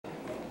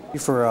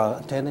For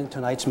attending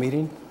tonight's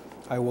meeting.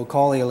 I will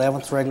call the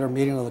 11th regular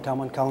meeting of the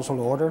Common Council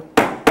to order.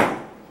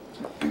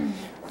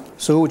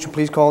 Sue, would you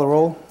please call the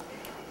roll?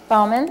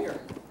 Bauman. Here.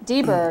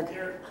 Deberg.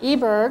 Here.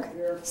 Eberg.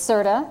 Here.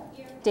 Serta.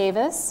 Here.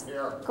 Davis.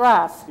 Here.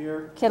 Groff.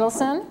 Here.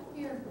 Kittleson.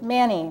 Here.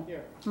 Manny.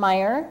 Here.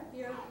 Meyer.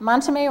 Here.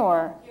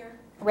 Montemayor. Here.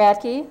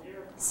 Radke.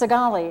 Here.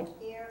 Segali.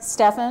 Here.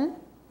 Steffen.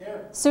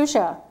 Here.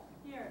 Susha.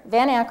 Here.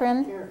 Van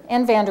Akron. Here.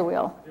 And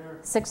Vanderweel. Here.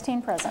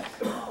 16 present.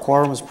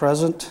 Quorum is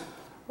present.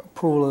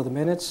 Approval of the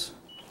minutes.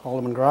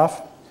 Alderman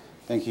Groff.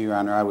 Thank you, Your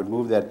Honor. I would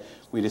move that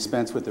we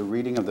dispense with the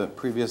reading of the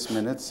previous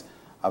minutes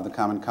of the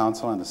Common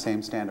Council and the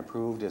same stand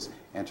approved as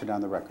entered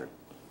on the record.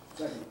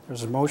 Second.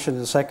 There's a motion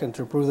and a second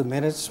to approve the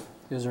minutes.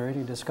 Is there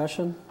any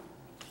discussion?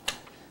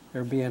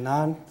 There being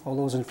none, all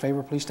those in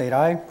favor, please state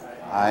aye.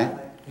 Aye.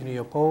 Any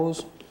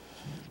opposed?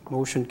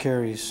 Motion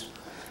carries.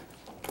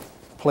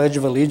 Pledge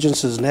of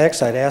Allegiance is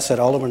next. I'd ask that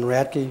Alderman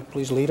Radke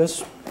please lead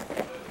us.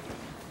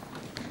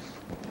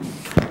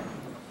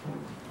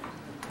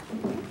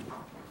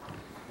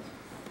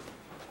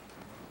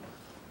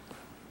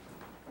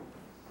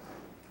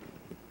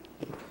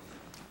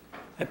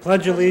 I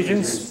pledge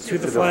allegiance to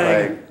the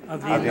flag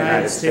of the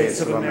United States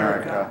of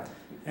America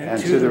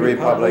and to the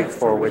republic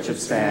for which it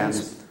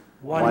stands,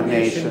 one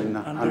nation,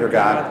 under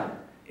God,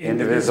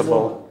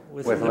 indivisible,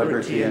 with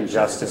liberty and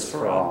justice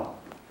for all.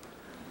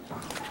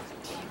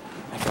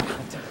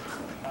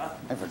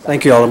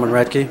 Thank you, Alderman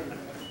Radke.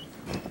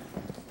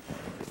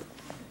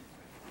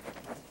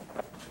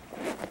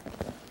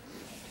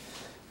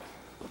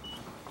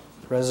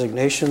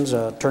 Resignations,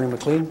 Attorney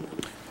McLean.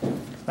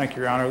 Thank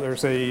you, Your Honor.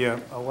 There's a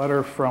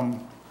letter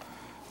from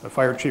the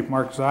Fire Chief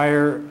Mark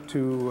Zier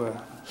to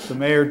the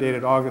Mayor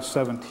dated August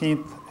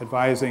 17th,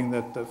 advising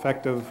that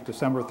effective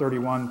December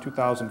 31,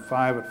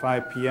 2005 at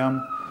 5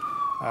 p.m.,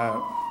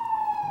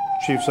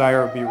 Chief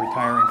Zier will be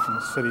retiring from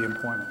the city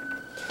employment.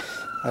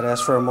 I'd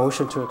ask for a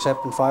motion to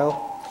accept and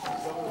file.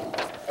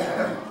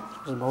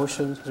 There's a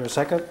motion. Is there a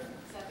second? Second.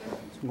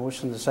 There's a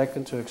motion and a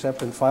second to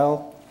accept and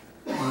file.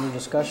 Any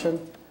discussion?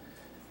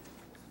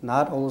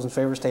 Not. All those in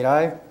favor state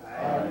aye.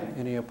 Aye.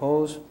 Any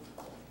opposed?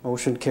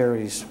 Motion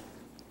carries.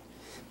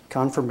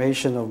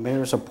 Confirmation of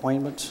mayor's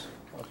appointments.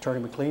 Attorney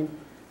McLean.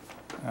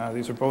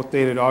 These are both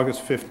dated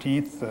August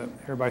 15th.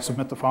 Hereby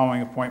submit the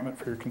following appointment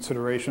for your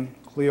consideration.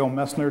 Cleo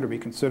Messner to be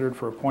considered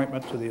for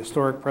appointment to the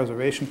Historic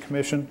Preservation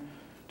Commission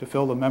to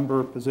fill the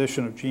member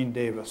position of Gene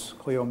Davis.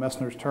 Cleo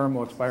Messner's term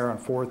will expire on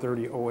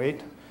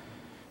 4/30/08.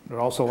 I would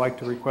also like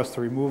to request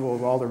the removal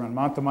of Alderman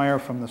Montemayor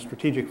from the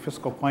Strategic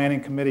Fiscal Planning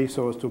Committee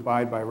so as to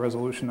abide by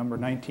resolution number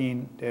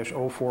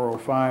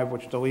 19-0405,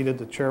 which deleted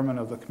the chairman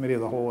of the Committee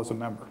of the Whole as a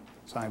member,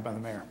 signed by the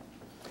mayor.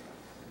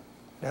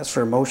 Ask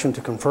for a motion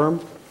to confirm.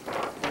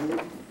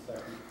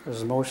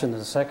 There's a motion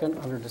and a second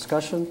under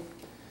discussion.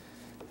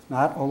 If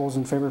not, all those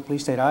in favor,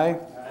 please state aye.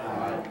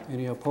 Aye.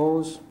 Any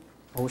opposed?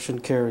 Motion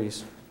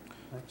carries.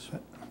 Thanks.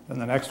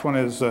 And the next one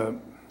is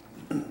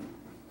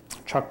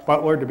Chuck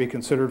Butler to be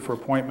considered for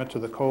appointment to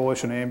the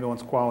Coalition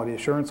Ambulance Quality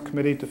Assurance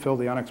Committee to fill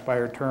the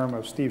unexpired term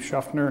of Steve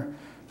Schuffner,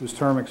 whose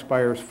term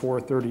expires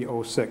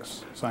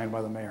 4/30/06, signed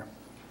by the mayor.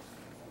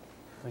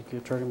 Thank you,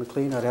 Attorney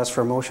McLean. I'd ask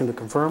for a motion to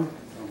confirm.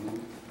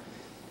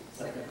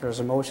 Second. There's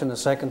a motion and a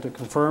second to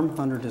confirm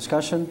under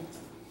discussion.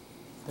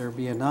 There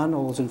being none,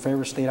 all those in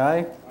favor state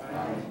aye.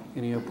 Aye.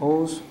 Any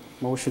opposed?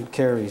 Motion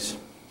carries.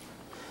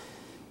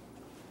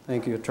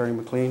 Thank you, Attorney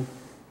McLean.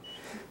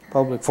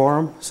 Public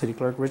forum, City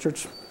Clerk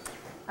Richards.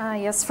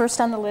 Yes,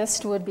 first on the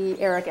list would be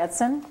Eric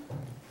Edson.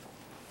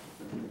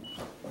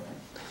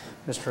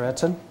 Mr.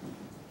 Edson.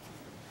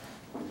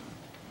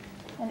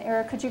 And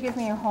Eric, could you give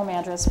me your home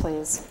address,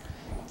 please?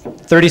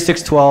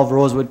 3612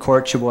 Rosewood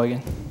Court,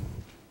 Sheboygan.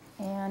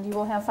 And you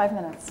will have 5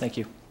 minutes. Thank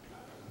you.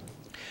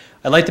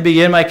 I'd like to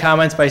begin my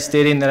comments by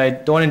stating that I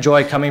don't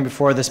enjoy coming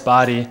before this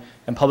body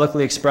and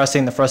publicly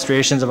expressing the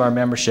frustrations of our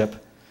membership.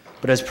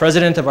 But as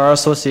president of our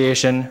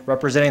association,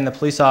 representing the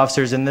police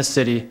officers in this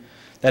city,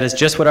 that is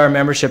just what our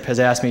membership has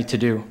asked me to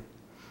do.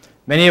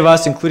 Many of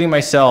us, including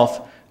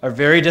myself, are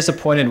very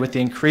disappointed with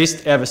the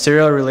increased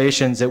adversarial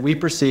relations that we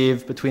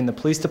perceive between the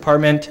police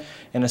department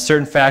and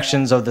certain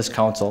factions of this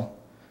council.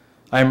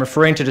 I am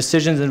referring to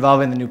decisions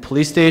involving the new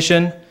police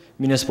station,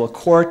 municipal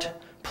court,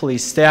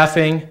 police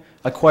staffing,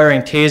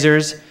 acquiring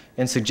tasers,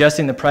 and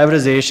suggesting the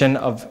privatization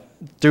of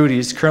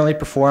duties currently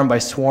performed by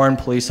sworn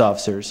police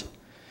officers.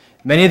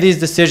 Many of these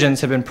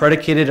decisions have been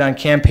predicated on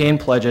campaign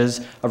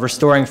pledges of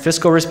restoring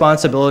fiscal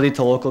responsibility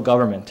to local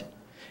government.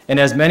 And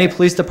as many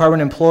police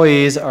department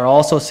employees are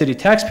also city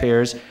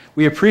taxpayers,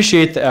 we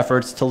appreciate the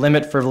efforts to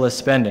limit frivolous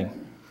spending.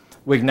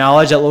 We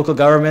acknowledge that local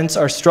governments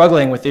are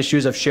struggling with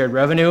issues of shared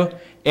revenue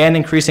and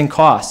increasing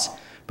costs,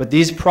 but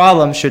these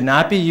problems should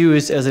not be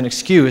used as an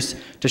excuse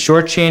to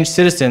shortchange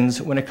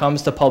citizens when it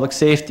comes to public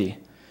safety,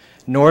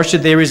 nor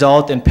should they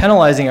result in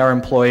penalizing our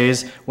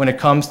employees when it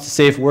comes to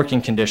safe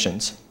working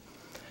conditions.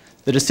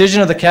 The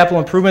decision of the Capital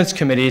Improvements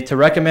Committee to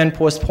recommend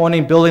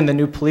postponing building the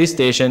new police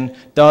station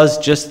does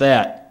just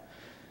that.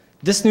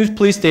 This new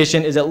police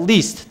station is at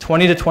least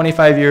 20 to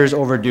 25 years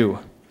overdue.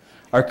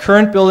 Our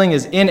current building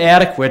is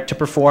inadequate to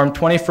perform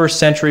 21st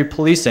century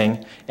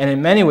policing and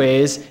in many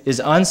ways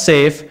is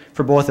unsafe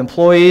for both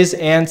employees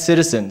and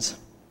citizens.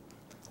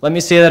 Let me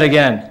say that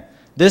again.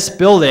 This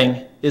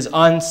building is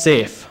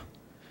unsafe.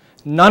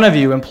 None of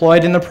you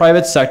employed in the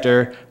private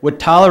sector would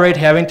tolerate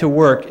having to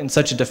work in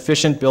such a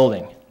deficient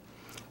building.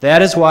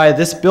 That is why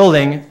this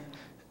building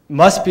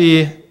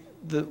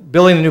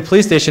building the new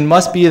police station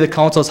must be the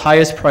council's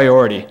highest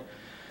priority.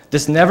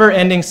 This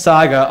never-ending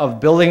saga of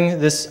building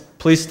this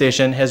police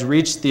station has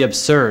reached the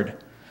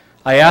absurd.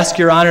 I ask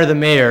Your Honor the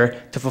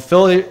Mayor to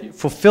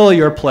fulfill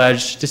your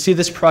pledge to see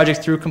this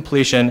project through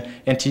completion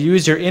and to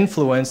use your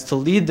influence to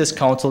lead this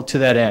council to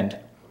that end.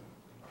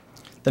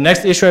 The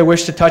next issue I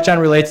wish to touch on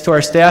relates to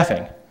our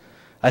staffing.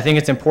 I think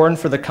it's important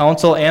for the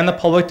council and the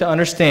public to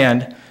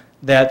understand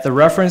that the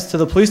reference to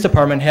the police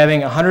department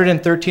having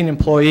 113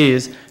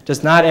 employees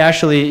does not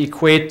actually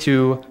equate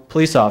to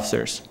police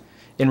officers.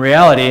 In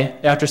reality,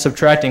 after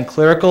subtracting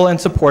clerical and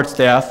support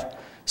staff,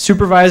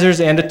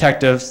 supervisors and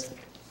detectives,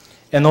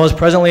 and those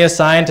presently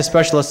assigned to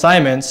special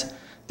assignments,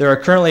 there are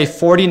currently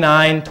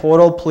 49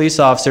 total police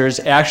officers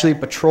actually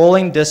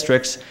patrolling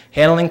districts,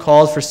 handling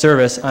calls for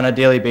service on a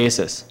daily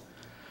basis.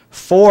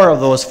 4 of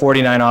those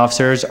 49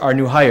 officers are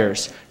new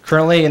hires,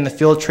 currently in the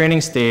field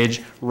training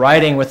stage,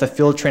 riding with a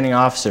field training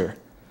officer.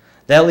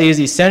 That leaves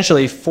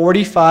essentially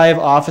 45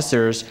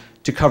 officers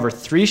to cover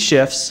 3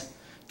 shifts,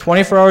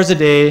 24 hours a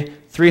day,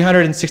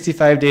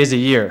 365 days a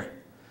year.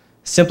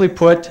 Simply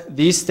put,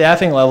 these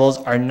staffing levels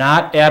are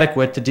not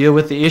adequate to deal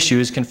with the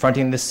issues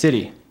confronting this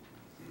city.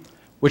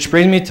 Which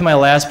brings me to my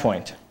last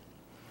point.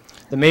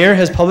 The mayor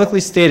has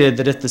publicly stated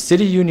that if the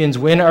city unions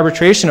win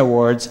arbitration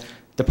awards,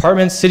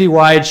 departments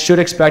citywide should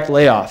expect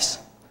layoffs.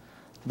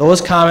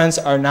 Those comments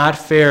are not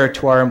fair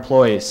to our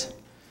employees.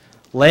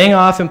 Laying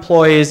off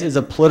employees is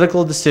a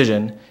political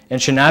decision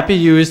and should not be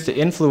used to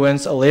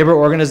influence a labor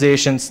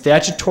organization's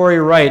statutory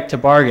right to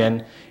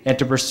bargain and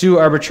to pursue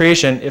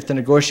arbitration if the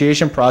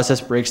negotiation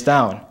process breaks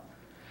down.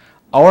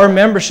 Our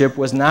membership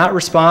was not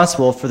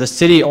responsible for the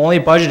city only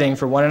budgeting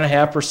for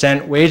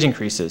 1.5% wage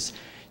increases,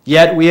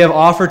 yet we have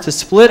offered to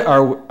split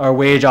our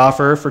wage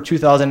offer for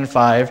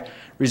 2005,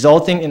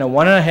 resulting in a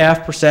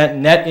 1.5%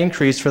 net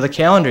increase for the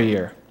calendar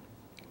year.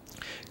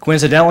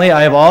 Coincidentally,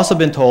 I have also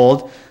been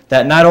told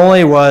that not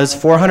only was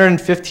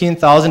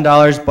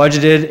 $415,000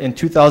 budgeted in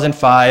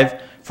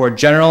 2005 for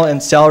general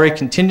and salary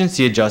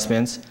contingency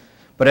adjustments,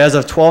 but as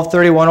of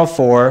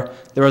 12/31/04,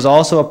 there was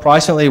also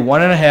approximately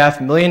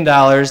 $1.5 million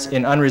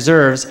in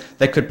unreserves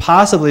that could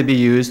possibly be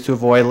used to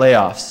avoid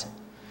layoffs.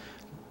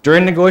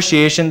 During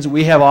negotiations,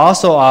 we have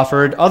also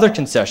offered other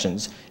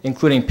concessions,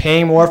 including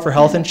paying more for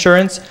health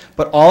insurance,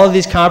 but all of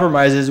these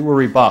compromises were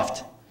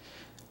rebuffed.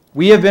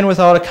 We have been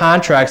without a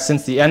contract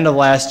since the end of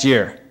last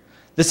year.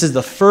 This is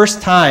the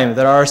first time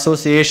that our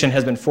association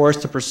has been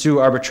forced to pursue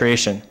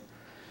arbitration.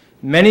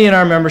 Many in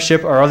our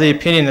membership are of the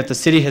opinion that the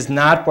city has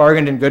not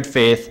bargained in good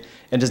faith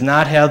and does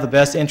not have the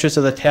best interests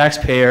of the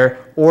taxpayer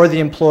or the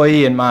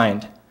employee in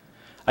mind.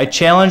 I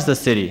challenge the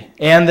city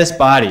and this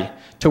body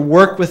to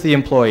work with the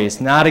employees,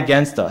 not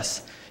against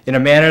us, in a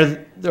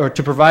manner, or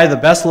to provide the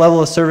best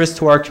level of service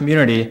to our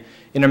community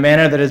in a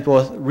manner that is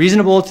both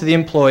reasonable to the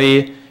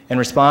employee and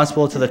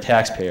responsible to the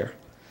taxpayer.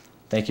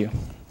 Thank you.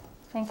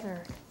 Thank you,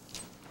 Eric.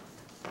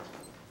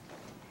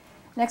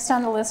 Next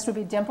on the list would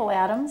be Dimple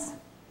Adams.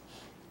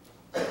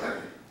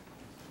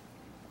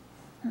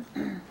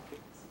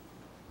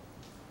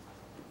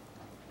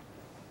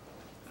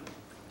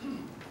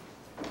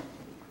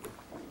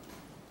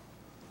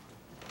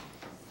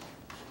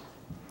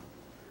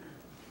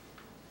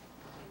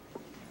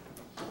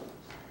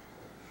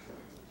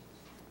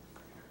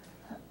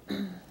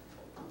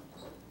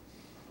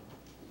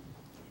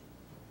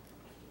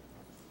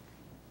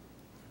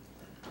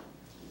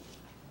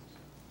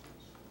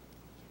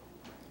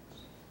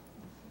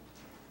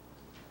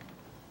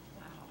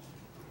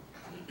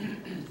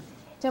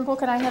 Dimple,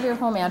 could I have your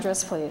home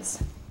address, please?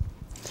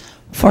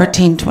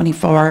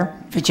 1424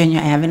 Virginia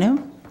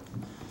Avenue.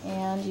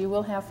 And you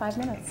will have 5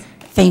 minutes.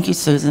 Thank you,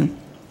 Susan.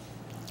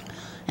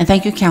 And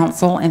thank you,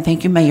 Council, and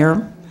thank you,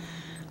 Mayor,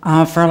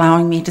 for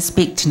allowing me to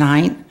speak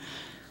tonight.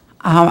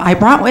 I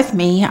brought with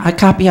me a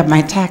copy of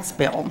my tax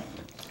bill,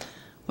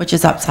 which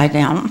is upside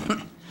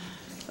down.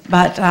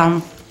 But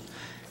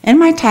in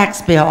my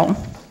tax bill,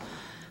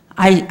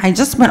 I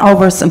just went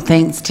over some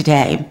things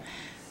today.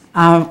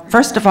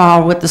 First of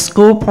all, with the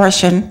school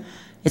portion,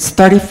 it's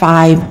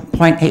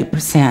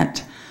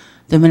 35.8%.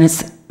 The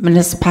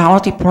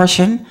municipality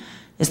portion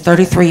is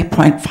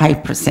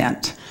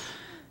 33.5%.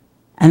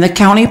 And the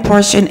county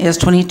portion is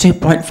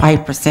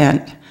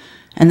 22.5%.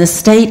 And the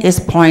state is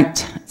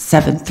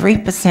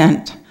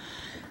 0.73%.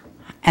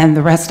 And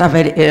the rest of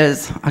it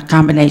is a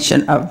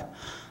combination of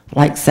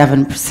like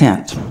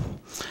 7%.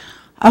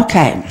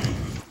 Okay.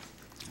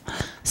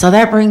 So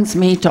that brings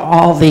me to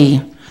all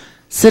the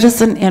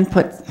citizen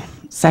input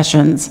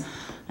sessions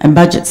and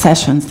budget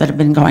sessions that have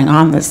been going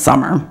on this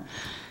summer.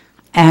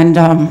 And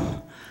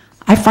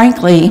I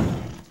frankly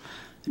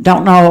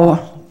don't know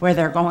where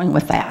they're going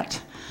with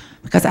that,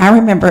 because I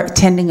remember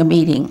attending a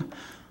meeting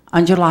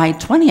On July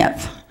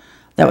 20th,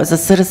 there was a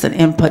citizen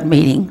input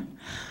meeting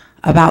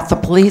about the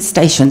police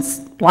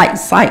station's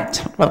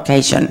site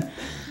location,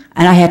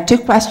 and I had 2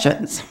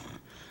 questions.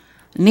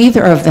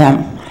 Neither of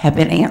them have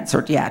been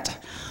answered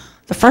yet.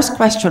 The first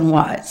question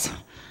was,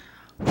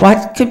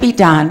 what could be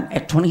done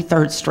at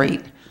 23rd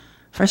Street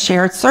for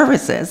shared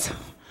services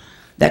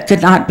that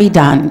could not be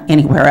done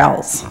anywhere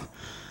else?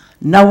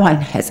 No one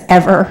has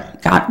ever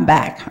gotten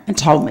back and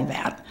told me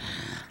that.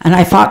 And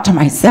I thought to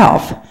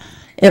myself,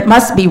 it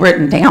must be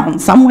written down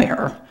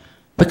somewhere,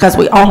 because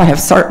we all have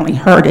certainly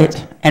heard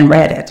it and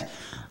read it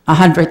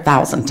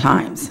 100,000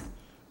 times.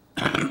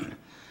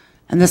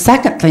 And the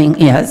second thing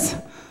is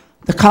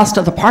the cost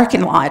of the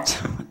parking lot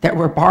that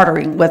we're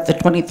bartering with the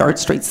 23rd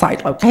Street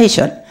site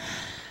location.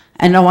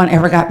 And no one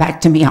ever got back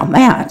to me on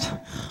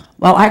that.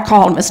 Well, I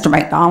called Mr.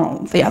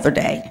 McDonald the other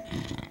day,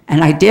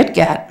 and I did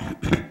get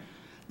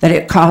that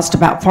it cost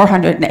about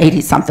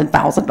 $480-something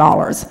thousand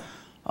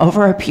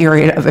over a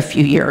period of a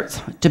few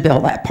years to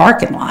build that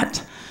parking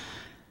lot.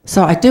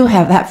 So I do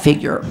have that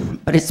figure,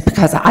 but it's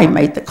because I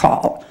made the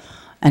call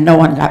and no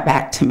one got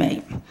back to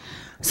me.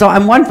 So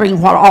I'm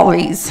wondering what all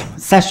these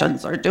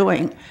sessions are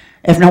doing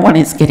if no one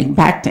is getting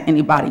back to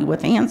anybody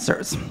with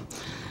answers.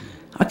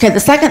 Okay, the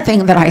second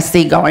thing that I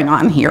see going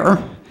on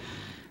here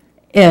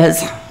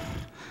is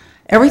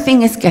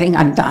everything is getting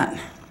undone.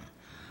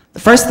 The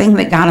first thing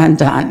that got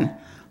undone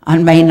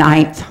on May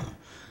 9th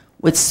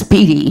with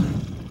Speedy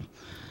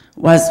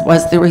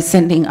was the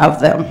rescinding of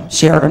the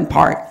Sheridan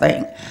Park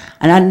thing.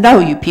 And I know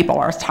you people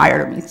are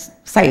tired of me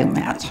saying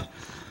that,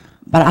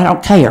 but I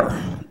don't care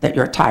that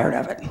you're tired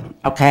of it,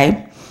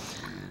 okay?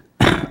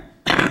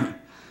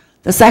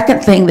 The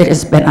second thing that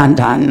has been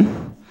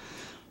undone,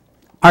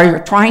 or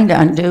you're trying to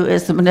undo,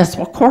 is the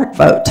municipal court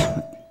vote,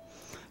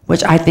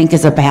 which I think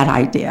is a bad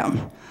idea.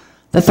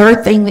 The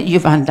third thing that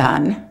you've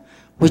undone,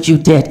 which you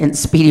did in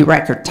speedy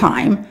record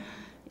time,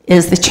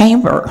 is the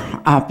chamber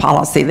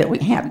policy that we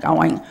had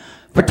going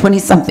for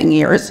 20-something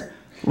years,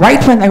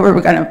 right when they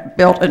were going to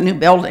build a new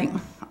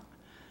building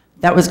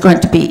that was going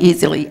to be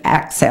easily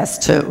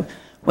accessed to,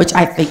 which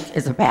I think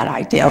is a bad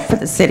idea for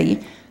the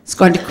city. It's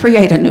going to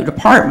create a new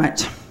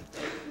department.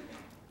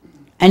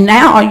 And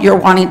now you're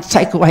wanting to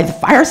take away the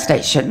fire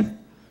station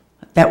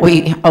that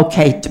we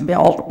okayed to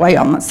build way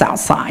on the south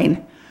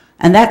side.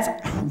 And that's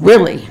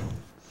really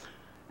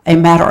a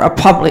matter of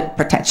public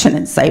protection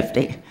and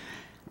safety.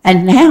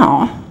 And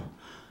now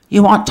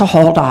you want to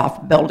hold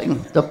off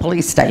building the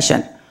police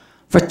station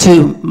for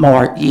 2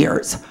 more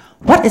years.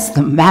 What is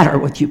the matter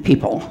with you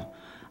people?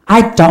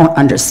 I don't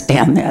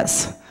understand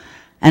this.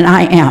 And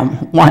I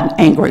am one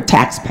angry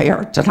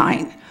taxpayer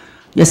tonight.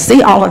 You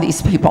see all of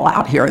these people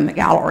out here in the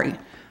gallery,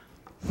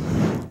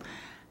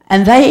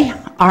 and they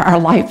are our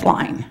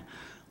lifeline.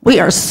 We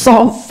are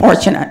so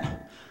fortunate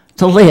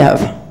to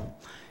live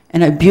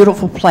in a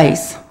beautiful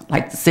place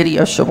like the city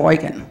of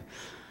Sheboygan,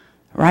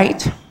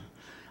 right?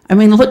 I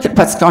mean, look at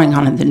what's going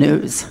on in the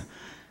news.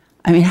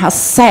 I mean, how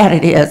sad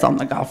it is on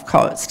the Gulf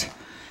Coast.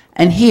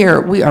 And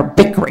here we are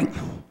bickering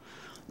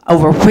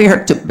over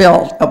where to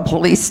build a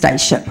police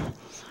station.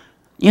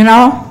 You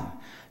know,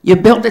 you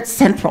build it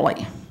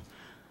centrally,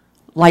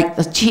 like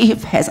the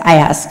chief has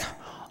asked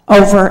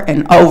over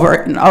and over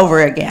and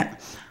over again.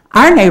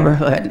 Our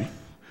neighborhood,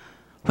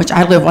 which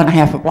I live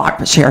 1/2 block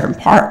from Sheridan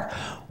Park,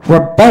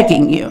 we're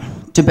begging you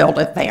to build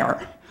it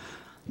there.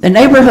 The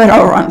neighborhood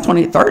over on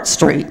 23rd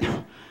Street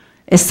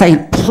is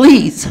saying,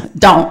 please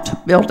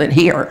don't build it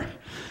here.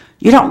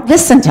 You don't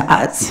listen to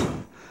us.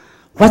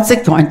 What's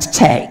it going to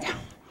take?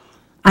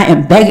 I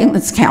am begging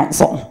this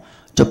council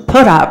to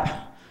put up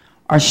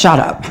or shut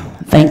up.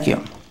 Thank you.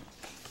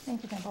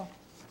 Thank you, Dimple.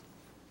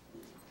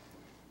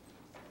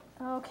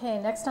 Okay,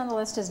 next on the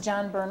list is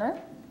John Berner.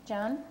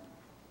 John?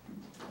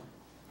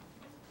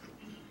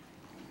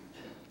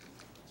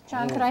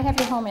 John, could I have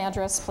your home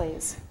address,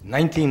 please?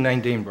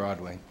 1919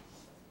 Broadway.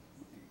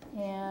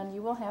 And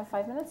you will have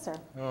 5 minutes, sir.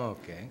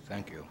 Okay,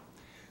 thank you.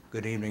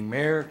 Good evening,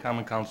 Mayor,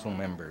 Common Council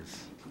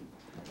members.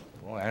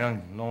 Boy, I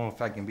don't know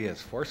if I can be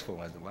as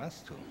forceful as the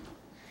last two.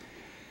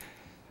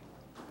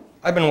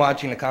 I've been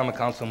watching the Common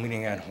Council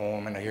meeting at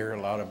home, and I hear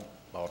a lot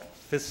about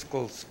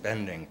fiscal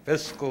spending.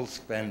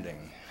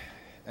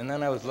 And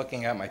then I was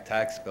looking at my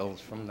tax bills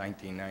from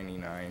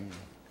 1999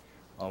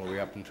 all the way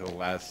up until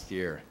last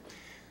year.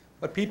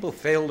 But people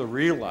fail to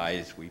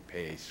realize we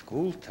pay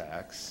school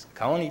tax,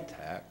 county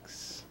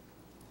tax,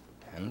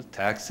 and the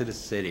tax to the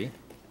city,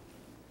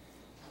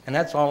 and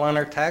that's all on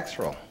our tax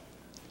roll.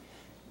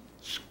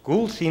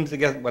 School seems to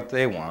get what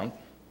they want,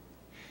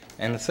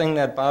 and the thing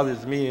that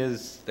bothers me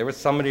is there was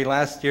somebody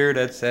last year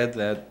that said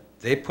that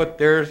they put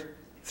their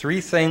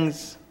 3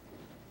 things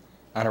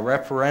on a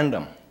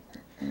referendum.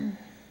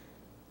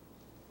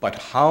 But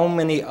how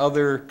many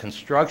other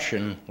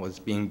construction was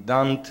being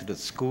done to the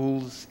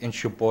schools in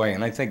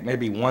Sheboygan? I think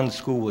maybe 1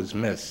 school was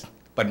missed,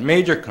 but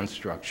major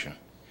construction.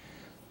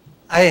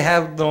 I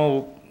have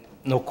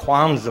no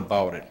qualms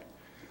about it.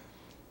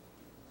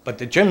 But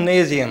the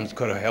gymnasiums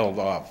could have held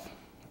off.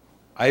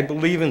 I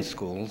believe in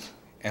schools,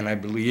 and I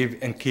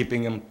believe in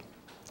keeping them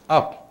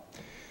up.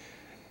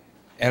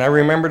 And I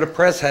remember the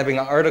press having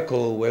an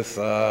article with,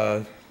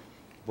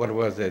 what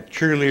was it,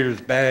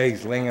 cheerleaders'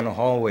 bags laying in the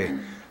hallway.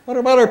 What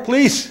about our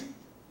police?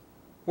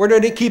 Where do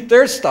they keep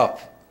their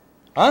stuff?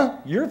 Huh?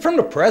 You're from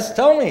the press,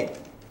 tell me.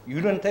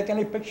 You didn't take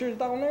any pictures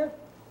down there?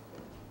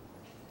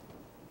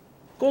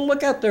 Go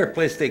look at their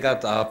place they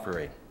got to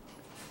operate.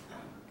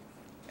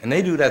 And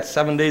they do that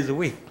 7 days a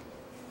week,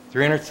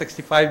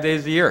 365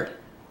 days a year.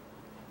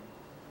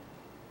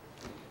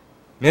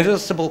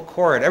 Municipal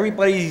court,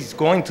 everybody's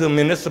going to a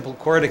municipal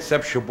court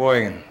except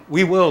Sheboygan.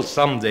 We will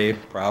someday,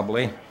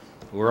 probably.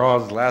 We're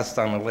always last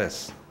on the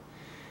list.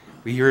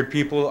 We heard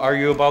people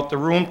argue about the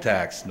room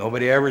tax.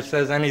 Nobody ever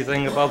says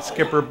anything about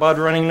Skipper Bud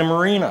running the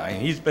marina.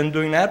 And he's been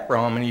doing that for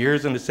how many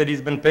years, and the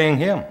city's been paying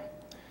him.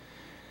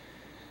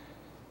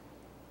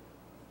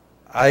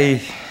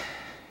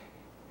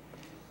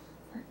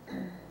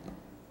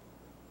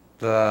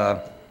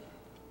 The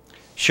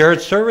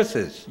shared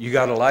services. You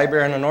got a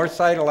library on the north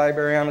side, a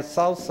library on the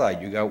south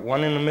side. You got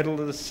one in the middle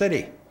of the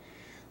city.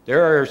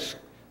 There are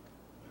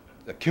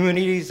the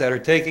communities that are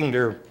taking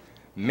their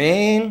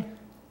main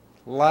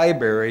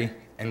library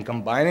and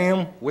combining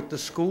them with the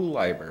school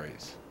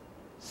libraries.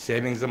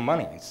 Saving some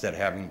money instead of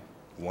having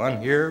one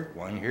here,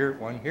 one here,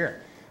 one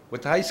here.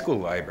 With the high school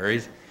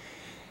libraries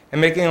and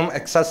making them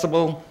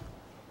accessible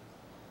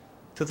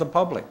to the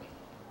public,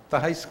 the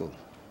high school.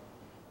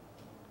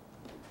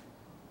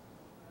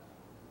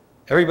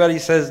 Everybody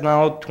says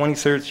now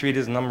 23rd Street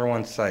is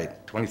 #1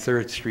 site.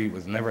 23rd Street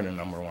was never the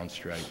 #1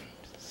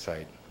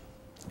 site.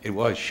 It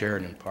was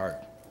Sheridan Park.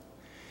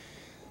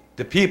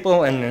 The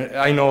people, and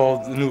I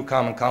know the new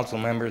Common Council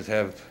members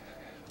have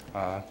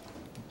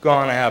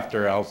gone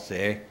after, I'll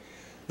say,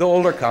 the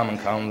older Common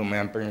Council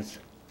members,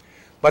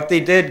 but they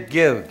did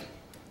give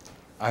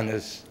on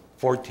this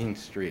 14th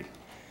Street.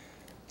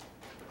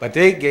 But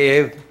they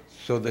gave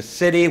so the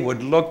city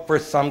would look for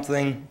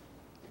something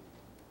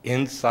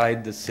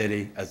inside the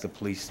city as a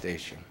police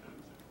station.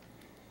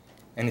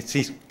 And it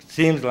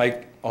seems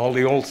like all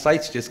the old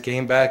sites just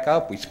came back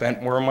up. We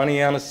spent more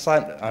money on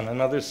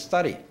another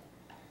study.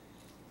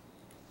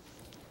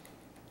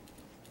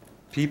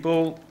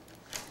 People,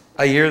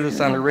 I hear this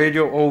on the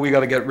radio, oh, we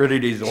got to get rid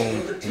of these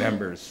old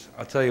members.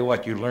 I'll tell you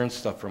what, you learn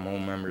stuff from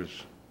old members.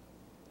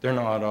 They're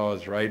not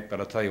always right, but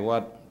I'll tell you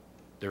what,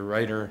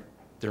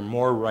 they're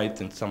more right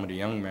than some of the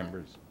young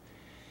members.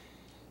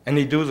 And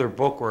they do their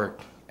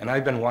bookwork. And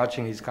I've been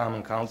watching these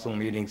Common Council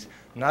meetings,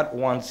 not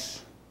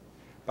once,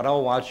 but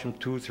I'll watch them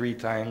 2 or 3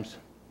 times.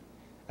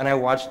 And I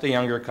watch the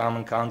younger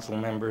Common Council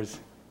members.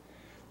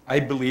 I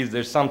believe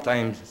there's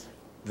sometimes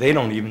they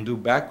don't even do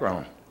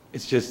background.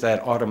 It's just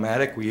that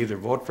automatic, we either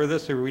vote for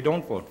this or we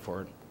don't vote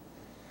for it.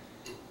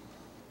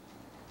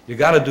 You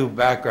got to do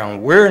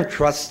background. We're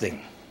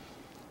entrusting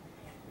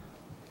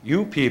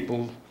you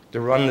people to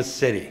run the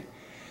city.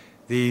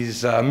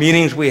 These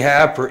meetings we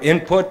have for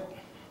input,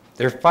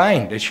 they're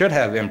fine. They should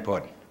have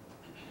input.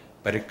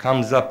 But it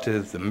comes up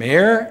to the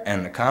mayor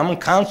and the Common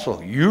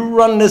Council. You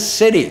run this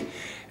city,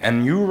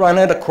 and you run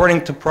it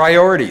according to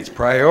priorities.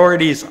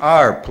 Priorities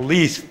are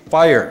police,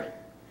 fire,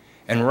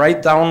 and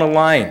right down the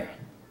line.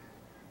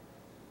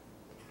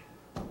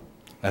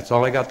 That's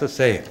all I got to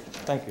say.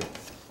 Thank you.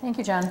 Thank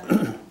you,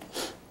 John.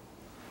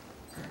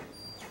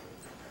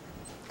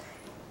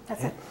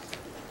 That's it.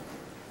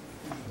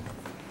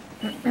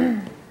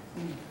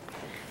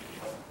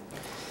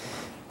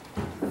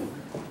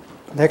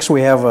 Next,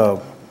 we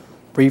have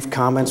brief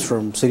comments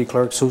from City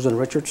Clerk Susan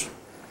Richards.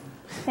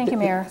 Thank you,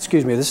 Mayor.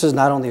 Excuse me, this is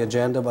not on the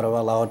agenda, but I've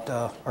allowed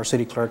our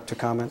City Clerk to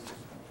comment.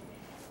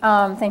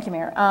 Thank you,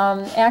 Mayor.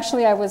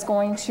 Actually, I was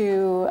going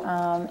to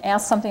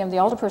ask something of the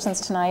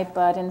alderpersons tonight,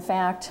 but in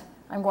fact,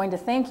 I'm going to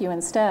thank you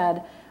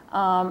instead.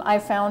 I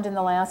found in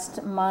the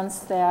last months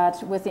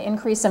that with the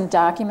increase in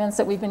documents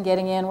that we've been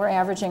getting in, we're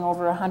averaging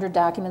over 100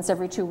 documents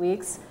every 2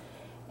 weeks,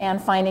 and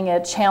finding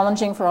it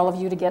challenging for all of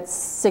you to get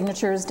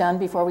signatures done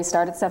before we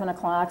start at 7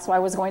 o'clock. So I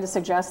was going to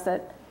suggest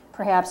that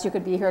perhaps you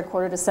could be here at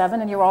 6:45,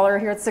 and you all are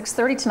here at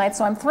 6:30 tonight,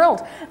 so I'm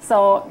thrilled.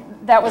 So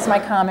that was my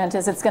comment,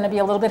 is it's going to be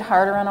a little bit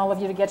harder on all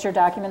of you to get your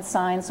documents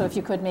signed, so if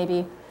you could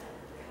maybe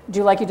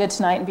do like you did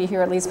tonight and be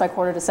here at least by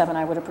 6:45,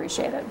 I would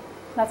appreciate it.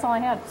 That's all I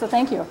had, so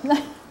thank you.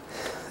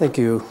 Thank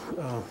you,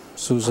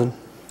 Susan.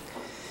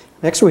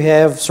 Next, we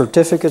have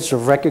certificates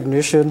of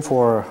recognition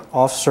for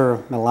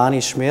Officer Melanie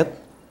Schmidt,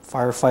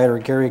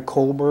 Firefighter Gary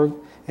Kohlberg,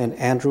 and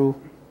Andrew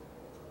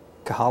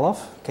Kahaloff.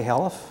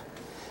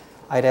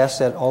 I'd ask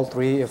that all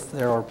three, if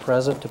they are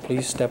present, to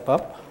please step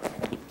up.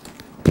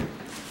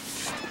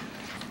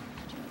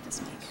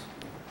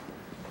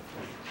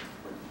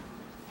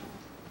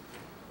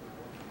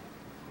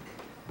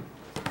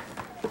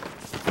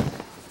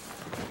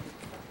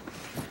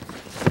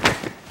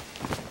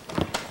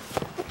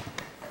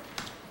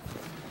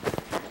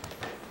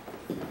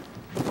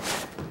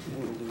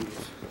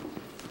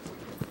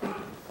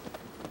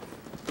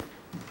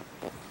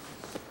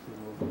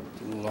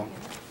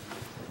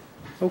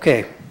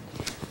 Okay.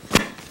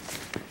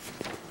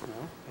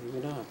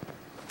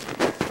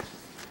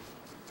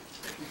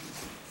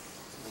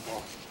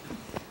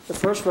 The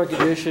first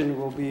recognition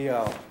will be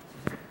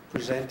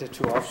presented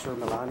to Officer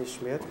Melanie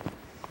Schmidt.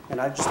 And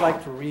I'd just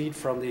like to read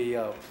from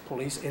the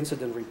police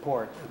incident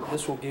report.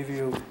 This will give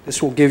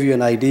you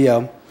an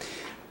idea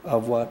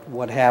of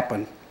what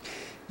happened.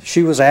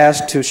 She was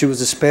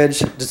dispatched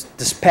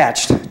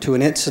to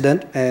an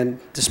incident, and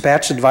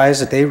dispatch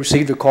advised that they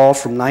received a call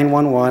from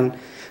 911,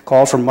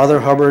 call from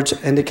Mother Hubbard's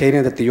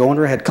indicating that the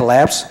owner had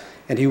collapsed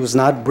and he was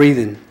not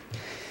breathing.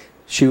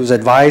 She was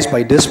advised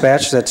by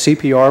dispatch that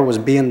CPR was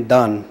being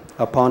done.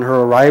 Upon her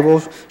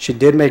arrival, she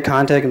did make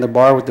contact in the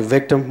bar with the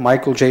victim,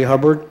 Michael J.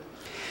 Hubbard.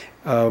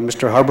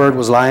 Mr. Hubbard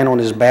was lying on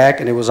his back,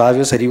 and it was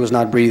obvious that he was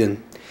not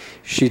breathing.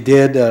 She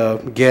did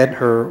get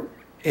her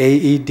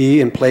AED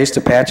in place, the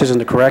patches in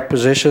the correct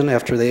position.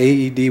 After the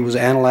AED was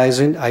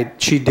analyzing,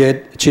 she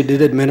did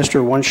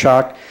administer one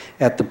shock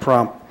at the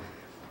prompt.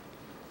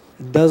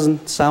 It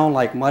doesn't sound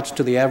like much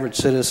to the average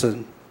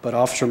citizen, but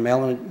Officer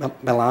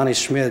Melanie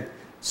Schmidt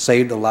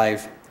saved a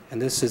life, and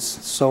this is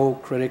so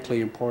critically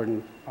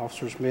important.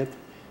 Officer Schmidt,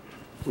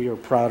 we are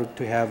proud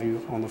to have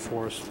you on the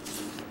force.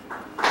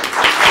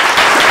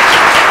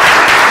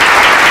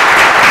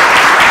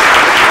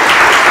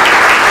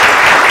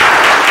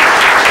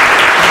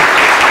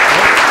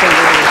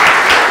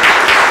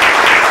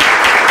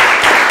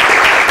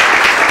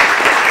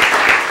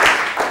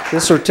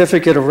 This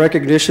certificate of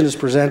recognition is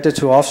presented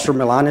to Officer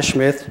Melania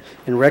Schmidt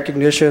in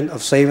recognition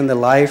of saving the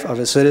life of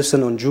a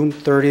citizen on June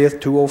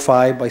 30th,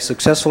 2005 by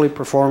successfully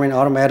performing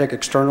automatic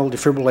external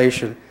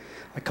defibrillation.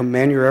 I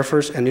commend your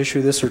efforts and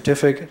issue this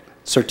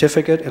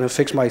certificate and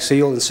affix my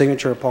seal and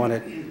signature upon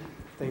it.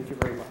 Thank you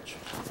very much.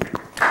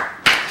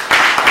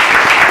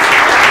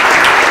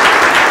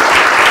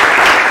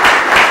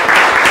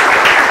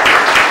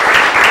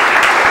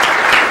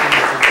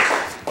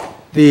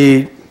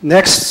 The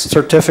next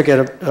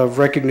certificate of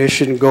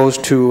recognition goes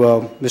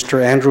to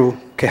Mr. Andrew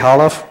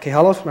Califf.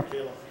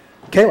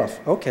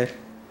 Califf, okay.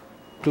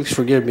 Please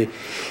forgive me.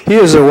 He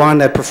is the one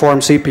that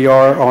performed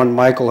CPR on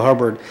Michael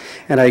Hubbard.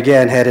 And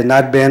again, had it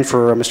not been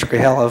for Mr.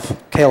 Califf,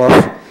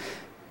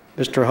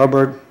 Mr.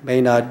 Hubbard may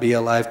not be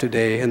alive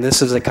today. And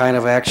this is the kind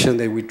of action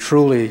that we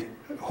truly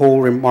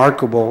hold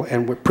remarkable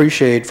and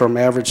appreciate from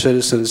average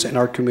citizens in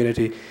our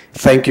community.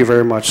 Thank you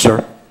very much,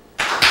 sir.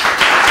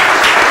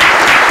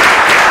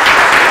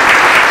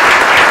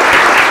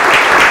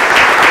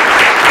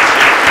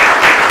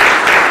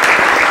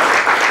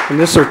 And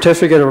this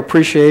certificate of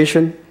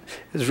appreciation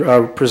is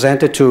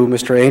presented to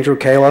Mr. Andrew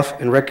Califf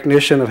in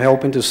recognition of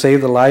helping to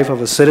save the life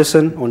of a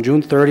citizen on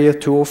June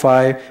 30th,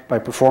 2005 by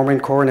performing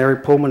coronary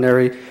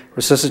pulmonary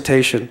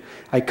resuscitation.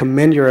 I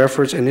commend your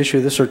efforts and issue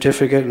this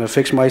certificate and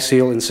affix my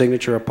seal and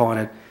signature upon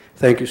it.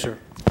 Thank you, sir.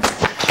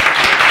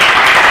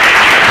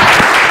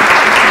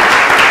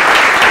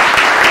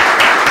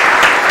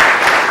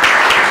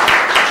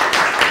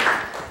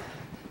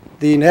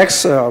 The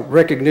next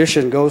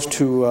recognition goes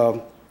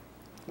to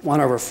one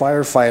of our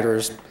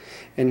firefighters.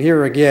 And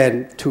here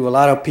again, to a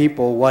lot of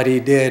people, what he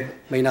did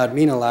may not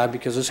mean a lot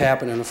because this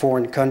happened in a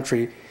foreign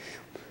country,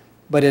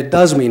 but it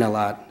does mean a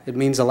lot. It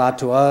means a lot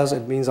to us,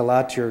 it means a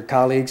lot to your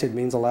colleagues, it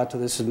means a lot to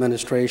this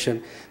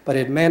administration, but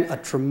it meant a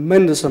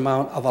tremendous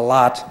amount of a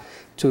lot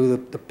to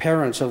the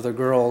parents of the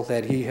girl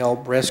that he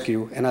helped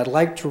rescue. And I'd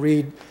like to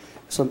read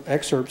some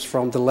excerpts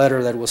from the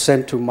letter that was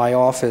sent to my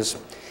office,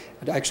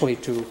 actually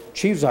to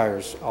Chief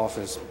Zier's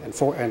office,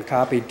 and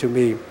copied to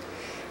me.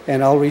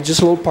 And I'll read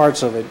just little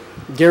parts of it.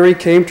 Gary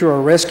came to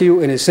our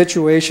rescue in a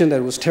situation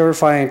that was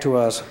terrifying to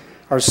us.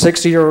 Our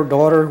 60-year-old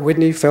daughter,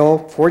 Whitney, fell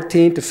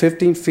 14 to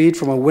 15 feet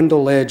from a window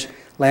ledge,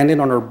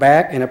 landing on her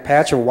back in a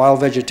patch of wild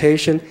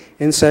vegetation,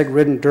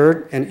 insect-ridden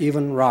dirt, and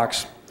even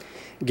rocks.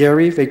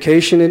 Gary,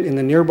 vacationing in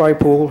the nearby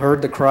pool,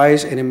 heard the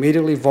cries and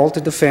immediately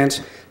vaulted the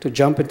fence to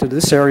jump into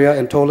this area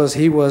and told us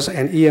he was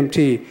an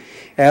EMT,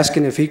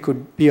 asking if he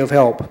could be of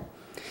help.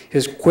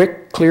 His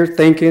quick, clear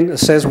thinking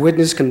assessed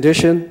Whitney's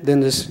condition,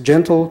 then this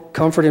gentle,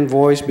 comforting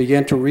voice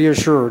began to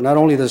reassure not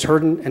only this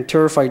hurting and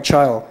terrified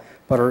child,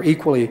 but her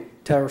equally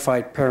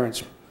terrified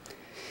parents.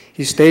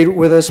 He stayed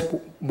with us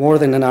more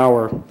than an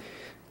hour.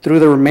 Through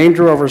the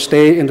remainder of our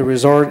stay in the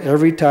resort,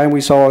 every time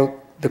we saw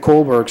the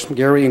Kohlbergs,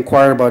 Gary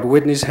inquired about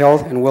Whitney's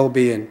health and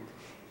well-being.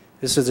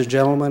 This is a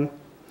gentleman,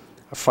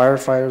 a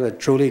firefighter that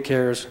truly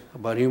cares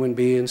about human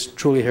beings,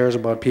 truly cares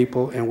about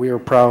people, and we are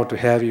proud to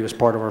have you as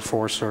part of our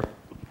force, sir.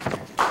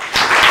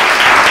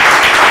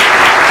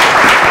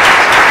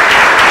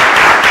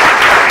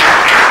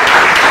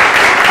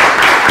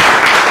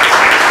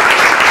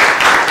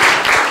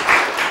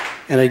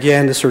 And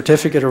again, the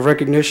certificate of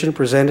recognition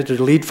presented to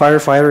the lead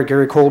firefighter,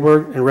 Gary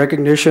Kohlberg, in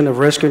recognition of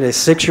rescuing a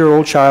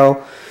 6-year-old child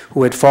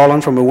who had fallen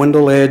from a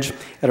window ledge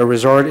at a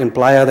resort in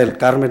Playa del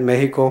Carmen,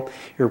 Mexico.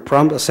 Your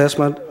prompt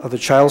assessment of the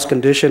child's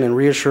condition and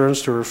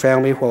reassurance to her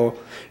family while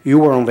you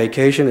were on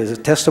vacation is a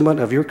testament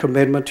of your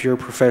commitment to your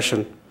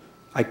profession.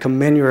 I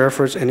commend your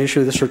efforts and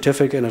issue this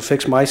certificate and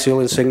affix my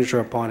seal and signature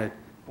upon it.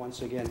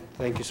 Once again,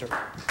 thank you, sir.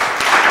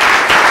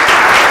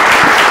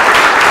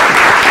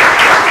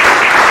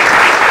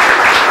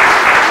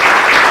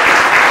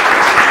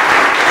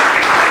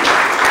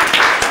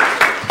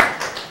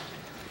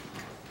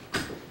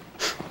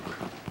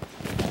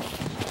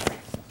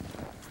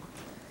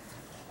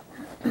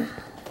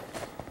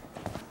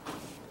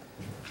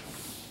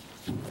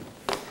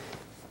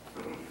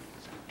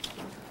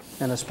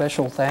 And a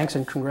special thanks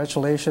and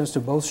congratulations to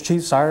both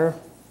Chief Sire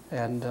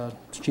and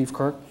Chief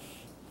Kirk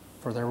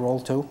for their role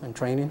too in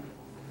training.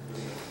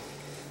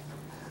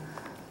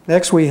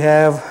 Next we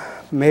have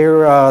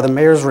the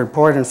Mayor's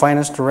report and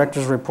Finance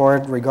Director's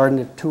report regarding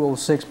the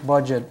 206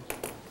 budget.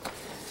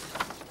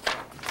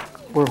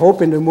 We're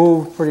hoping to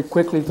move pretty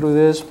quickly through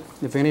this.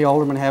 If any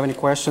aldermen have any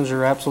questions,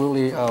 you're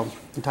absolutely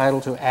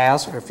entitled to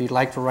ask, or if you'd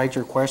like to write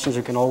your questions,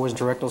 you can always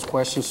direct those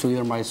questions to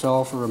either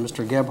myself or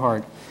Mr.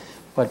 Gebhardt.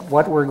 But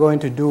what we're going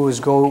to do is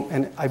go,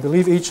 and I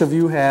believe each of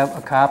you have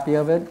a copy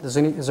of it. Is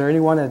there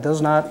anyone that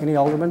does not, any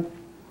alderman?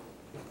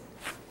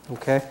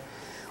 Okay.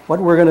 What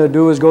we're going to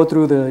do is go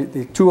through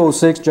the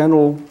 206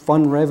 general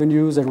fund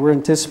revenues that we're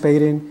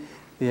anticipating,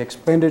 the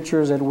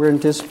expenditures that we're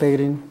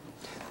anticipating,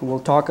 and we'll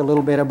talk a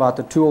little bit about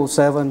the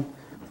 207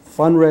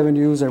 fund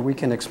revenues that we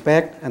can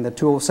expect and the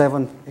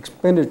 207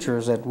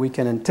 expenditures that we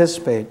can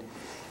anticipate.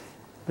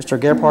 Mr.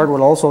 Gebhardt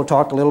will also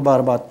talk a little bit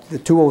about the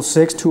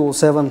 206,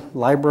 207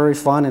 library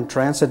fund and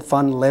transit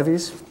fund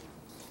levies,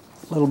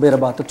 a little bit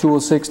about the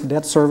 206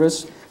 debt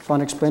service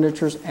fund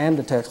expenditures and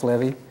the tax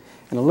levy,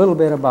 and a little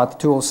bit about the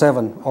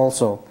 207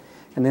 also,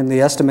 and then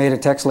the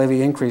estimated tax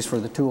levy increase for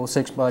the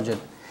 206 budget.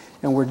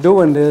 And we're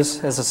doing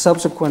this as a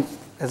subsequent,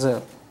 as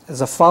a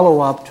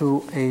follow-up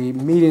to a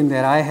meeting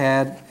that I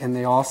had in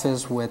the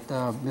office with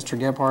Mr.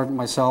 Gebhardt and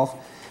myself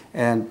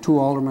and 2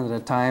 aldermen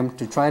at a time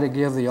to try to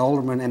give the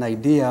aldermen an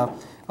idea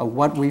of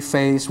what we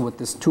face with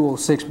this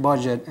 206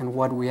 budget and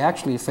what we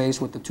actually face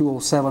with the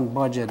 207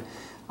 budget.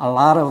 A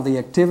lot of the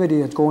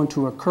activity that's going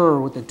to occur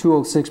with the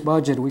 206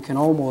 budget we can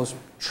almost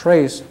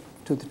trace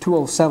to the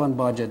 207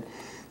 budget.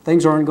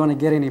 Things aren't going to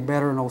get any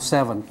better in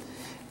 07.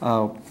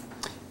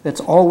 That's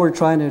all we're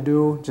trying to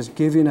do, just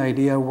give you an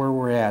idea where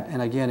we're at.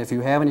 And again, if you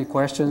have any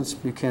questions,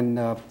 you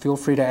can feel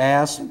free to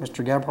ask.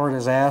 Mr. Gebhardt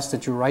has asked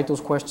that you write those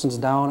questions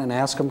down and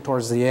ask them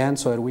towards the end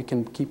so that we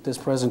can keep this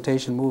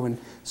presentation moving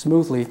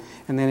smoothly.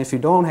 And then if you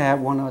don't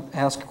want to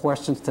ask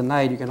questions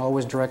tonight, you can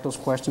always direct those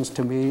questions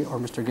to me or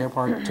Mr.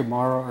 Gebhardt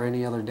tomorrow or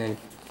any other day.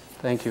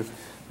 Thank you.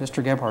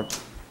 Mr. Gebhardt.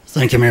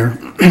 Thank you, Mayor.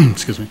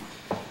 Excuse me.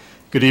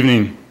 Good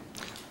evening.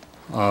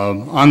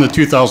 On the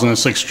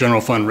 2006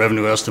 general fund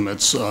revenue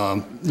estimates,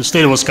 the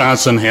state of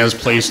Wisconsin has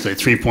placed a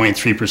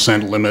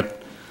 3.3%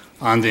 limit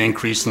on the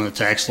increase in the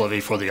tax levy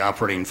for the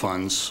operating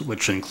funds,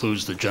 which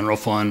includes the general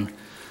fund,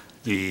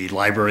 the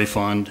library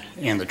fund,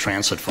 and the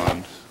transit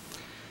fund.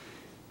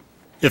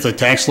 If the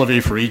tax levy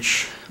for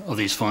each of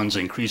these funds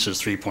increases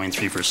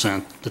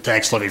 3.3%, the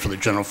tax levy for the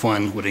general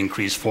fund would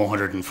increase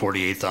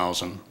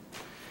 $448,000.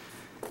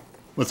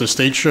 With the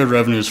state shared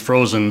revenues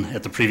frozen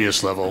at the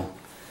previous level,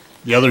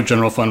 the other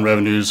general fund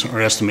revenues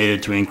are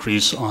estimated to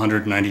increase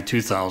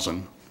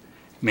 $192,000,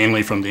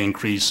 mainly from the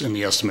increase in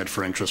the estimate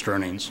for interest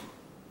earnings.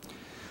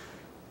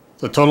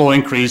 The total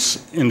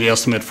increase in the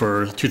estimate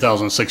for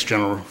 2006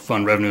 general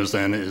fund revenues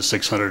then is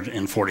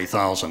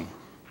 $640,000.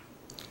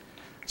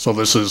 So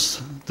this is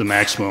the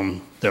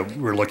maximum that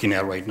we're looking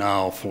at right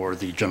now for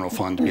the general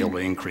fund to be able to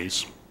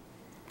increase.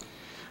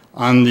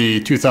 On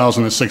the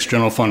 2006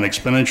 general fund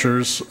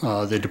expenditures,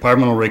 the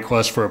departmental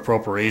request for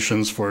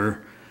appropriations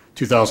for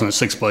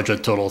 2006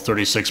 budget total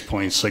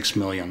 $36.6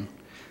 million,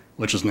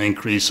 which is an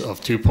increase of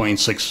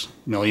 $2.6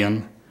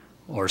 million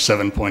or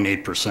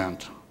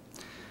 7.8%.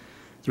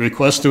 The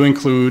requests do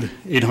include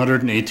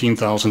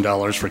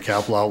 $818,000 for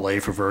capital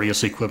outlay for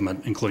various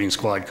equipment, including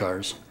squad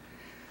cars.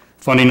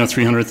 Funding of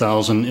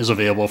 $300,000 is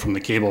available from the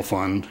cable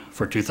fund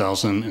for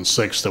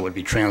 2006 that would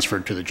be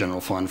transferred to the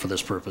general fund for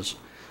this purpose.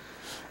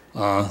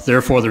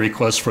 Therefore, the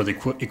request for the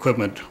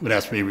equipment would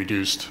have to be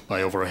reduced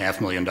by over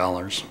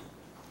 $500,000.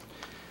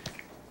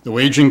 The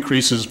wage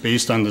increases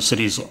based on the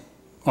city's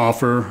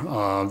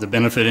offer, the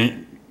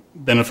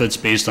benefits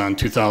based on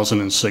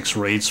 2006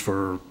 rates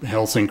for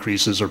health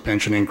increases or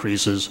pension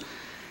increases,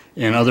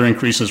 and other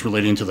increases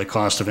relating to the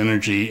cost of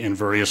energy and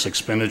various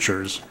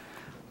expenditures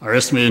are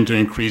estimated to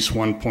increase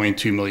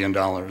 $1.2 million.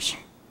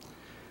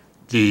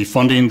 The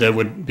funding that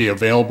would be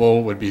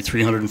available would be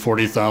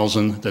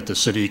 $340,000 that the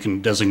city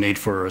can designate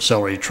for a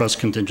salary trust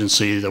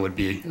contingency that would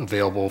be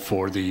available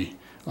for the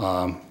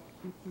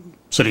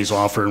city's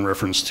offer in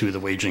reference to the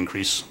wage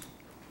increase.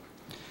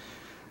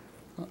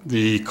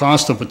 The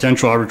cost of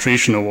potential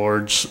arbitration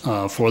awards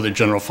for the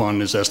general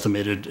fund is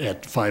estimated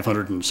at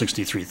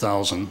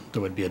 $563,000. That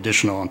would be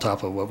additional on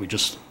top of what we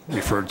just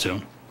referred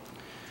to.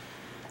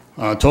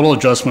 Total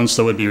adjustments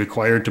that would be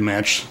required to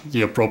match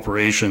the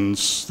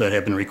appropriations that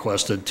have been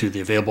requested to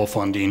the available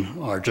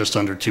funding are just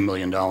under $2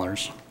 million.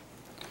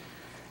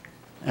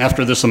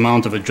 After this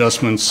amount of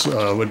adjustments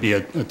would be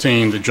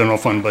attained, the general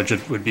fund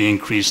budget would be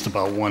increased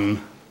about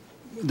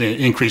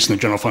the increase in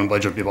the general fund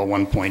budget would be about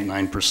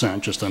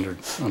 1.9%, just under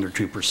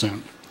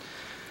 2%.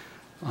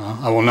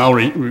 I will now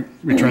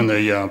return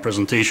the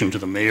presentation to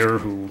the mayor,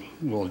 who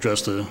will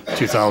address the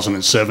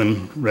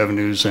 2007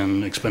 revenues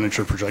and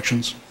expenditure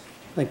projections.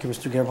 Thank you,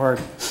 Mr.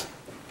 Gebhardt.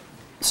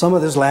 Some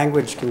of this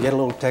language can get a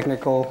little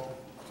technical,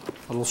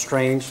 a little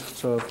strange,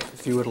 so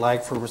if you would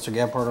like for Mr.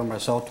 Gebhardt or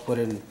myself to put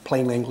it in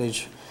plain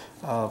English,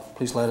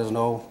 please let us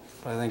know.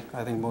 I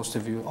think most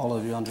of you, all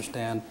of you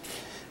understand.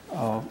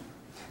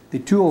 The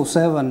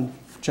 207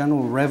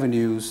 general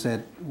revenues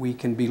that we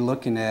can be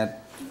looking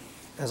at,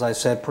 as I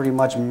said, pretty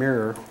much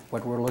mirror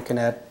what we're looking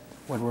at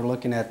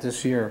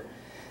this year.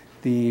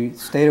 The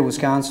state of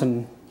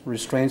Wisconsin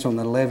restraints on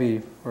the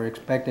levy are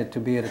expected to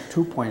be at a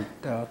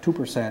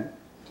 2.2%.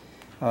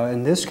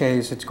 In this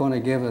case, it's going to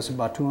give us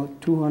about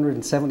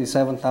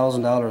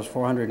 $277,000,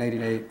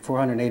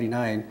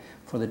 489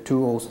 for the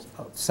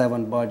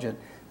 207 budget.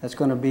 That's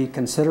going to be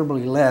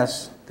considerably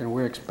less than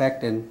we're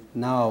expecting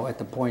now at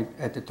the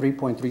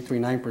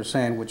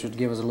 3.339%, which would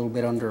give us a little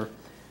bit under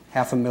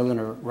 $500,000,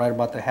 or right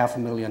about the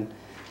 $500,000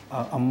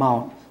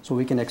 amount. So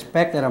we can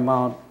expect that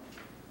amount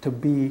to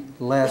be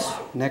less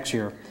next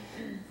year.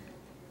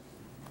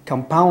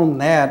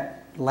 Compound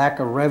that lack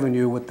of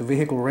revenue with the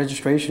vehicle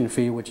registration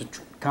fee, which is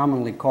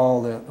commonly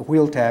called the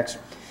wheel tax.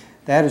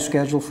 That is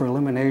scheduled for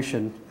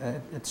elimination.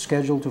 It's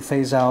scheduled to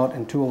phase out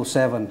in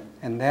 2007,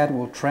 and that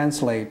will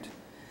translate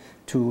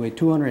to a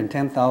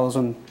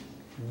 $210,000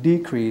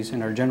 decrease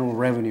in our general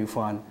revenue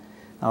fund.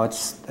 Now, at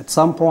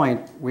some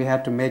point, we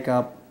have to make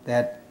up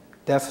that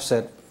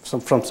deficit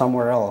from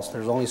somewhere else.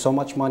 There's only so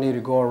much money to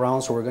go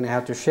around, so we're going to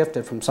have to shift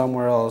it from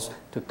somewhere else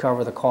to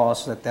cover the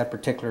costs that that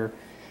particular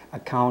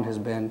account has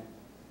been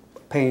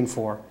paying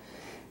for.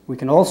 We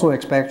can also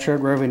expect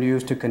shared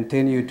revenues to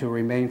continue to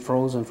remain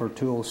frozen for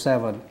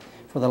 2007.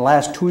 For the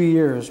last 2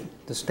 years,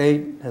 the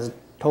state has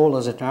told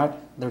us that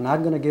they're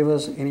not going to give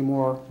us any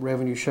more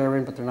revenue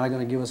sharing, but they're not going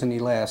to give us any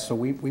less. So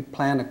we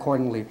plan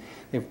accordingly.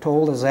 They've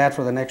told us that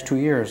for the next 2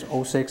 years,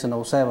 06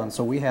 and 07,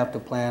 so we have to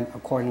plan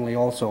accordingly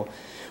also.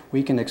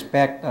 We can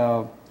expect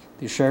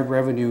the shared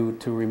revenue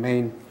to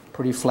remain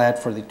pretty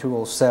flat for the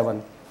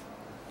 207.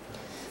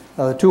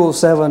 The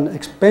 207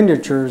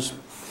 expenditures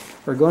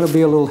are going to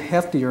be a little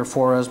heftier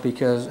for us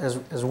because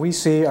as we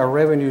see our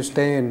revenue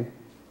staying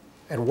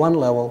at one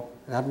level,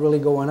 not really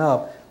going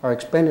up, our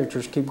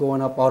expenditures keep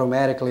going up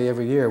automatically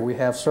every year. We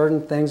have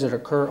certain things that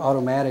occur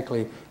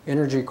automatically.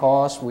 Energy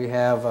costs, we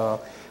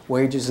have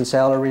wages and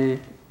salary,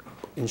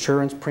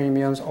 insurance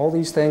premiums, all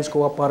these things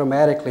go up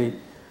automatically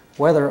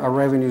whether our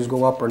revenues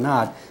go up or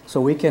not.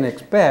 So we can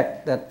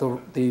expect that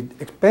the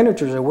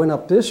expenditures that went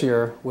up this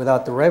year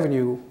without the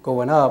revenue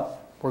going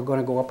up, we're going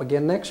to go up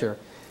again next year.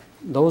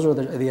 Those are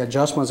the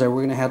adjustments that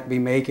we're going to have to be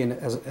making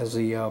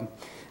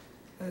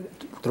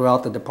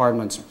throughout the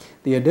departments.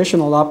 The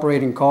additional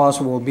operating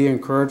costs will be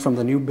incurred from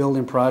the new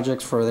building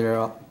projects for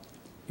their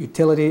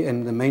utility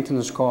and the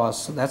maintenance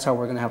costs. That's how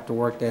we're going to have to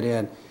work that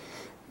in.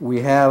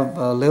 We have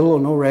little or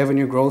no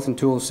revenue growth in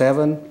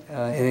 2007,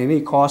 and any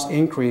cost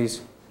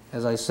increase,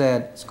 as I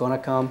said, it's going to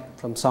come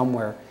from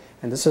somewhere.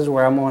 And this is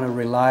where I'm going to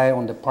rely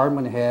on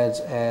department heads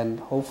and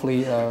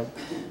hopefully the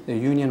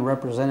union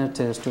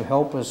representatives to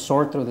help us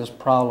sort through this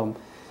problem.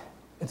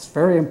 It's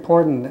very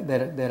important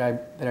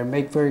that I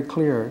make very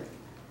clear,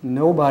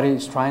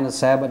 nobody's trying to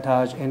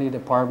sabotage any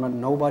department,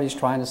 nobody's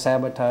trying to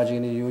sabotage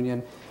any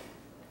union.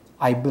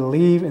 I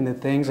believe in the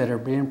things that are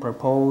being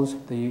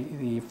proposed.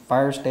 The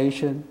fire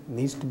station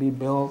needs to be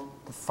built,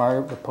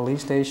 the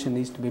police station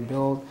needs to be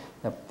built,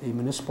 the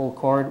municipal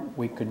court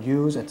we could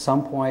use at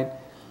some point.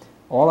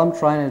 All I'm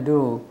trying to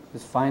do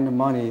is find the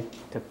money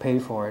to pay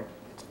for it.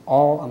 It's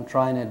all I'm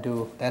trying to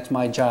do. That's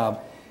my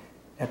job.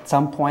 At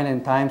some point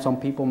in time, some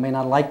people may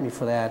not like me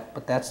for that,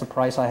 but that's the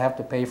price I have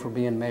to pay for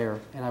being mayor.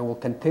 And I will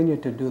continue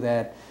to do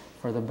that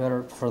for the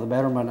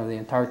betterment of the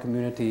entire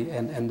community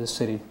and the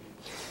city.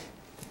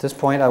 At this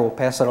point, I will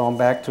pass it on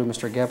back to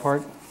Mr.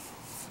 Gebhardt.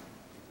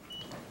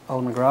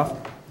 Alderman Groff.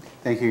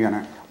 Thank you, Your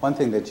Honor. One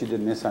thing that you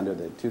did miss under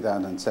the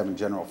 2007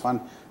 general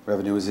fund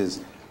revenues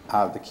is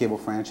the cable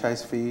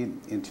franchise fee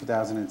in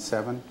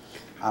 2007,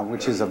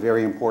 which is a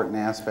very important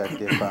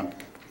aspect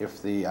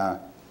if the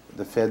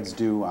feds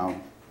do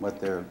what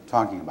they're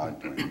talking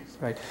about doing.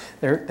 Right.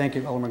 Thank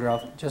you, Alderman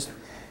Groff.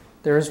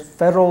 There's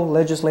federal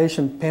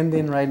legislation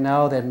pending right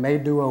now that may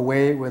do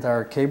away with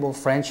our cable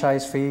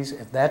franchise fees.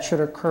 If that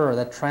should occur,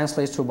 that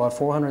translates to about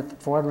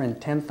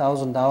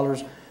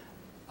 $410,000.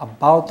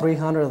 About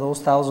 $300 of those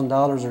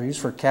 $1,000 are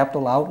used for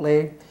capital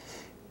outlay.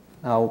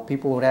 Now,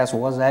 people would ask,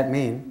 well, what does that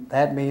mean?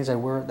 That means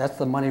that that's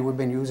the money we've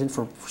been using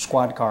for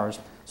squad cars.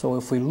 So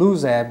if we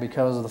lose that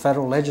because of the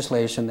federal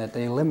legislation that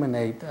they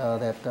eliminate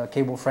that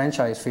cable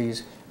franchise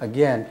fees,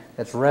 again,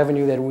 that's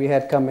revenue that we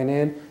had coming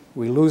in.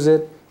 We lose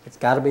it. It's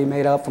got to be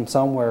made up from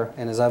somewhere.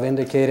 And as I've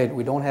indicated,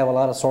 we don't have a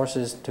lot of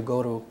sources to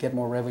go to get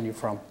more revenue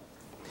from.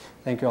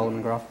 Thank you,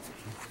 Alderman Groff.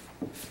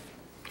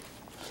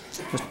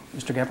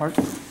 Mr. Gebhardt?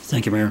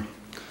 Thank you, Mayor.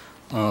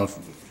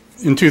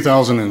 In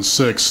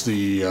 2006,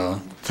 the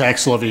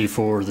tax levy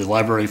for the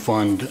library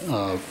fund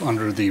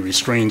under the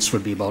restraints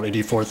would be about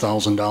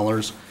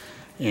 $84,000,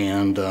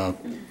 and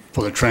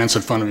for the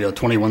transit fund, it would be about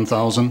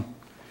 $21,000.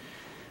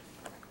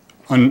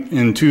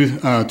 In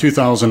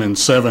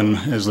 2007,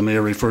 as the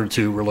mayor referred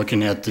to, we're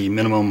looking at the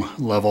minimum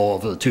level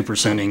of a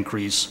 2%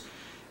 increase,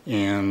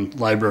 and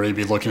library would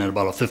be looking at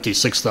about a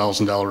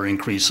 $56,000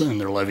 increase in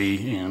their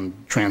levy, and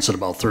transit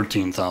about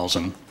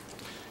 $13,000.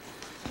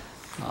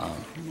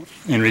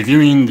 In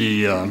reviewing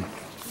the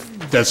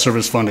debt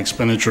service fund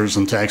expenditures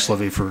and tax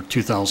levy for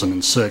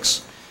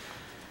 2006,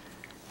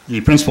 The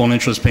principal and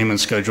interest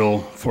payment schedule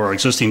for our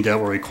existing debt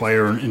will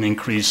require an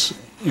increase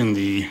in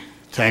the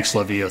tax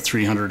levy of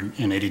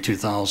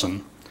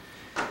 $382,000.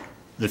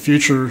 The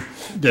future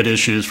debt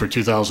issues for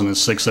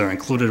 2006 that are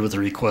included with the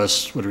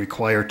request would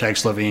require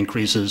tax levy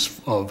increases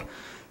of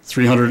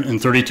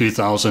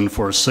 $332,000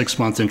 for a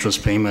 6-month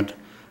interest payment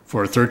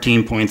for a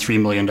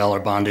 $13.3 million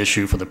bond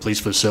issue for the police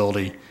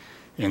facility,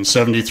 and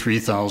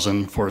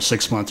 $73,000 for a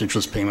 6-month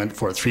interest payment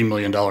for a $3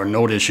 million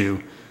note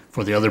issue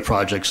for the other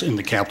projects in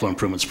the capital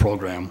improvements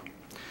program.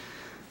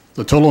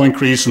 The total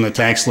increase in the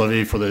tax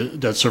levy for the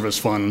debt service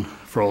fund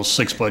for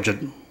 06 budget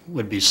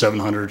would be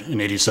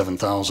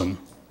 $787,000.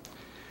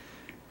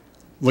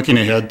 Looking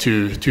ahead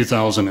to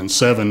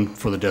 2007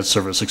 for the debt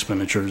service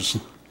expenditures,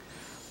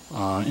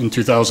 in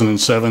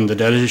 2007, the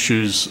debt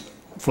issues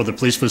for the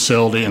police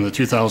facility and the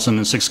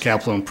 2006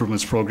 capital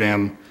improvements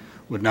program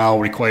would now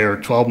require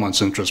 12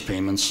 months interest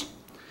payments,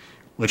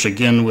 which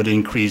again would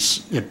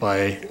increase it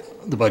by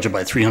the budget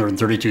by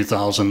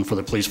 $332,000 for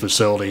the police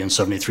facility and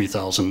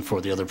 $73,000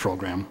 for the other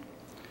program.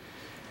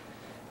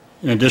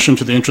 In addition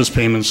to the interest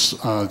payments,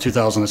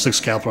 2006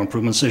 capital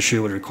improvements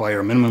issue would require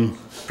a minimum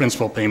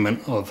principal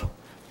payment of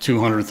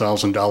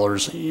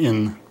 $200,000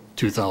 in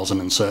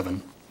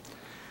 2007.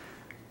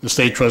 The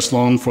state trust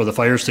loan for the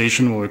fire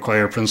station will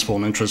require principal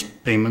and interest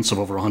payments of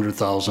over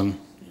 $100,000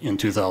 in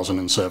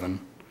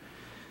 2007.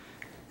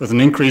 With an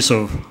increase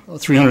of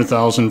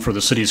 $300,000 for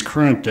the city's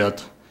current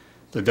debt,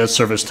 the debt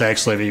service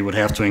tax levy would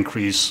have to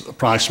increase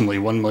approximately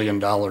 $1 million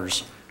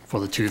for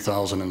the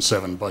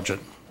 2007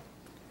 budget.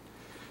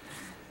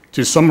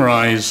 To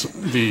summarize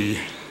the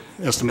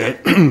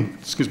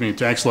estimated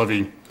tax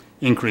levy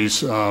increase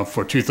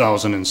for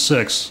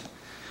 2006,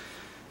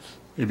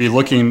 you'd be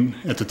looking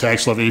at the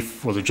tax levy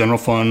for the general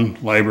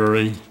fund,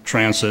 library,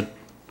 transit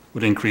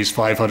would increase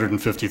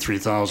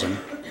 $553,000.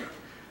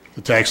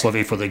 The tax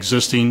levy for the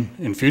existing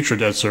and future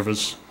debt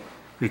service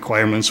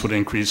requirements would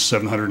increase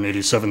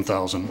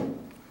 $787,000.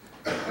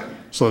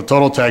 So the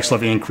total tax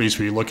levy increase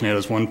we're looking at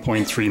is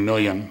 $1.3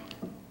 million,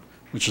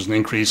 which is an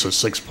increase of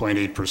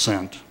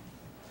 6.8%.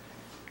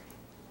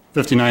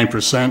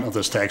 59% of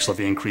this tax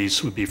levy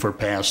increase would be for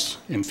past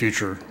and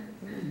future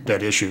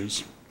debt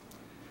issues.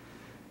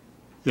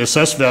 The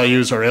assessed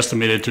values are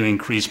estimated to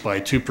increase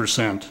by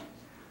 2%,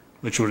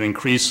 which would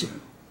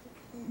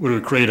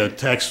create a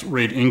tax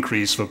rate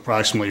increase of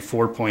approximately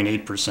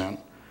 4.8%,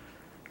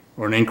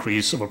 or an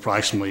increase of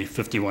approximately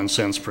 51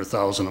 cents per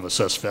thousand of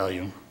assessed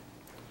value.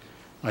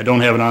 I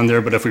don't have it on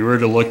there, but if we were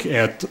to look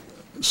at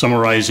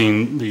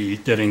summarizing the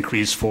debt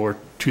increase for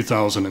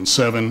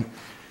 2007,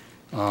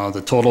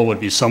 the total would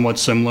be somewhat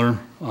similar,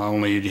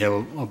 only you'd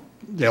have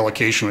the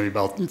allocation would be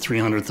about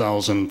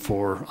 $300,000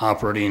 for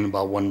operating,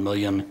 about $1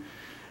 million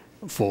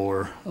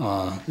for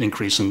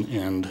increase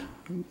in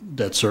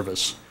debt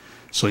service.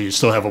 So you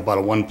still have about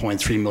a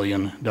 $1.3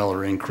 million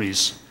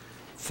increase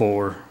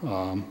for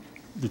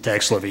the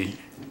tax levy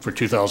for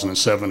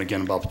 2007,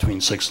 again about between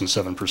 6 and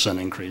 7%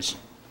 increase.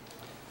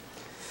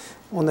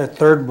 On that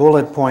third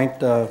bullet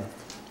point on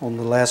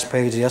the last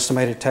page, the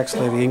estimated tax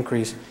levy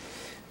increase,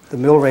 the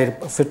mill rate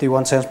of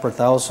 51 cents per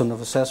thousand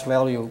of assessed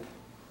value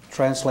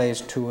translates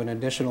to an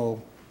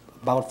additional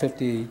about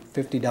 $50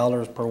 per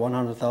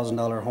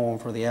 $100,000 home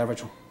for the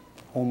average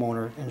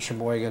homeowner in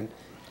Sheboygan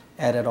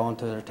added on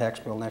to their tax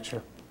bill next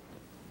year.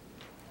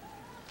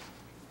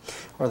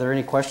 Are there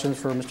any questions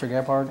for Mr.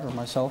 Gebhardt or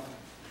myself?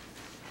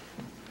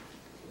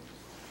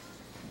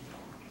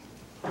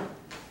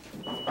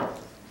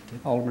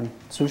 Alderman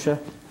Susha.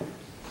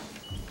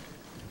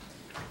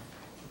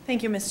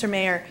 Thank you, Mr.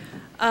 Mayor.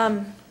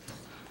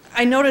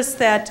 I noticed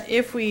that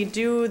if we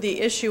do the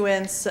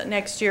issuance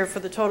next year for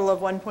the total of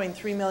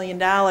 $1.3 million,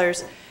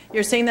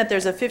 you're saying that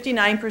there's a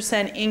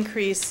 59%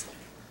 increase,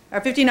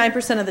 or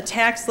 59% of the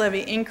tax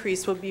levy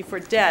increase will be for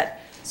debt.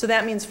 So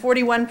that means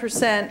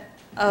 41%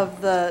 of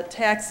the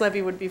tax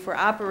levy would be for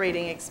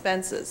operating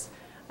expenses.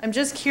 I'm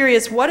just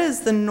curious, what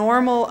is the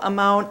normal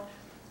amount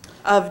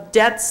of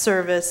debt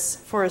service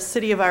for a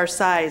city of our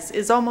size?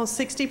 Is almost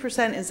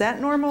 60%, is that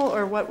normal,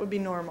 or what would be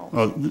normal?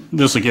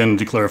 This again,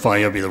 to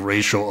clarify, would be the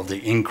ratio of the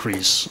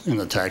increase in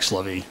the tax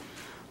levy.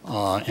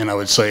 And I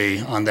would say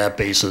on that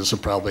basis,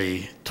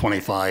 probably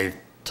 25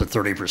 to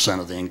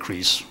 30% of the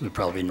increase would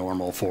probably be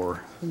normal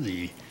for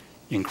the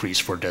increase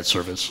for debt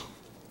service.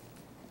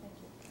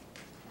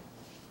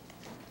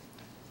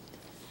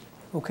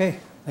 Okay,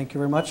 thank you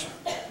very much.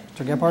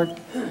 Mr. Gebhardt?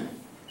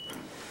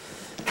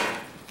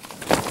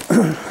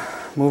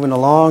 Moving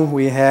along,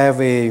 we have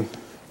a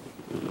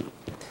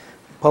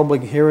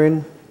public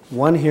hearing,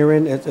 one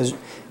hearing.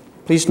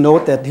 Please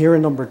note that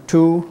hearing number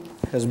 2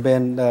 has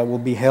been, will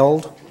be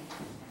held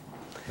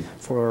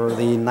for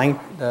the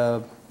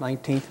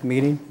 19th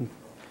meeting.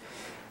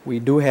 We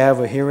do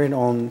have a hearing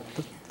on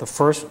the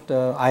first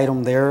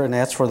item there, and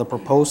that's for the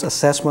proposed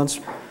assessments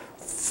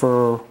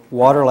for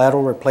water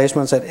lateral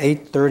replacements at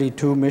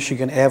 832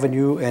 Michigan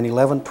Avenue and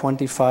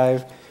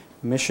 1125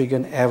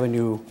 Michigan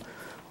Avenue.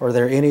 Are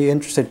there any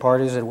interested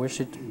parties that wish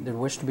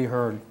to be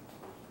heard?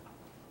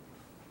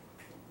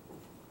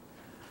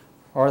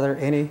 Are there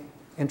any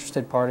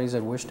interested parties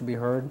that wish to be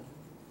heard?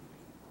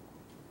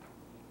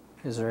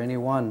 Is there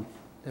anyone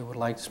that would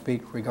like to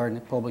speak regarding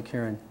the public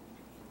hearing?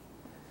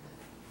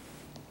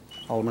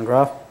 Alderman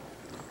Groff?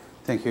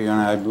 Thank you, Your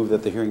Honor. I move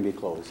that the hearing be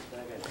closed.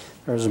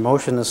 There's a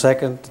motion, a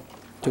second,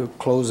 to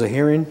close the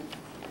hearing.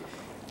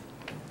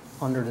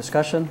 Under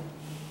discussion?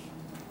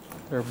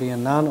 There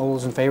being none, all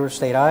those in favor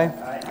state aye.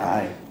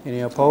 Aye. Any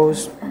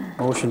opposed?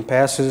 Motion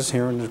passes.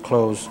 Hearing is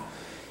closed.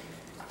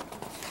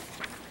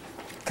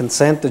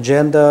 Consent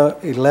agenda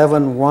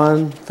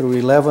 11-1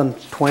 through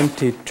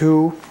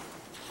 11-22.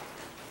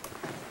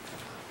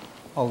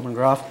 Alderman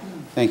Groff.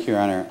 Thank you,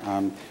 Your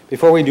Honor.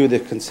 Before we do the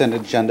consent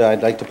agenda,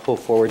 I'd like to pull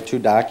forward two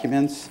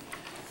documents.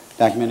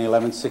 Document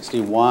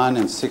 1161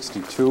 and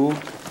 62.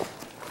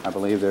 I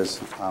believe there's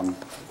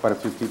quite a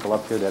few people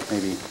up here that may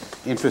be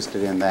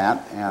interested in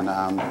that. And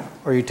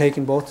Are you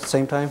taking both at the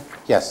same time?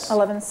 yes.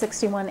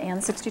 1161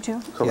 and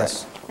 62? Correct.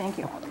 Yes. Thank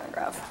you, Alderman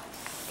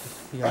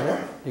Groff. You got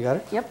it? You got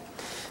it? Yep.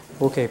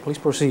 Okay, please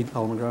proceed,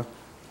 Alderman Groff.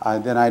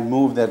 Then I'd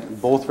move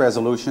that both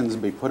resolutions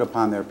be put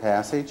upon their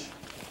passage.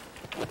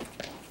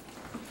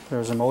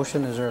 There's a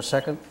motion. Is there a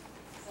second?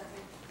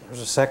 There's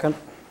a second.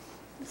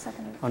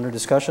 Seconded. Under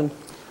discussion?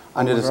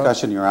 Under Alderman Groff?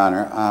 discussion, Your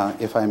Honor,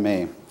 if I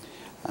may.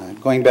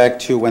 Going back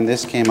to when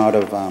this came out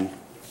of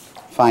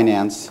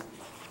Finance,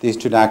 these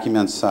two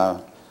documents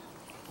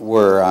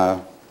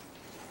were,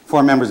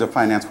 4 members of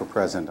Finance were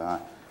present.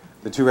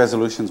 The two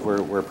resolutions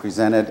were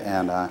presented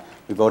and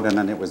we voted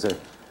on it.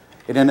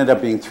 It ended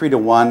up being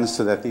 3-1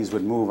 so that these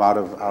would move out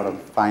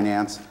of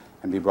Finance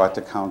and be brought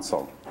to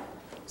Council.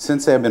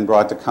 Since they have been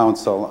brought to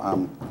Council,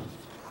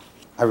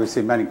 I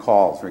received many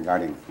calls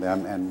regarding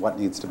them and what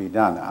needs to be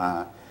done.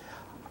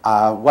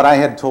 What I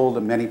had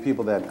told many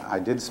people that I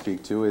did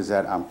speak to is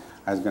that I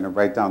was going to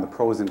write down the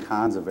pros and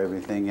cons of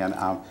everything and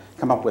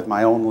come up with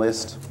my own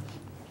list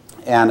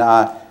and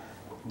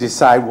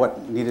decide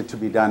what needed to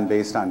be done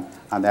based on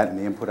that and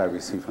the input I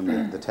received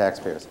from the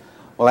taxpayers.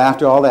 Well,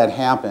 after all that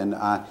happened,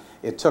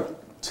 it took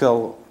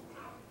till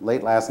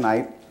late last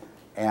night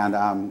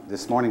and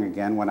this morning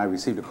again when I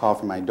received a call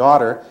from my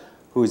daughter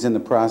who's in the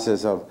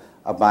process of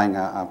buying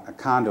a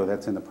condo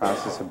that's in the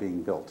process of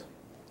being built.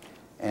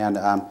 And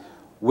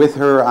with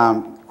her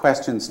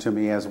questions to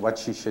me as what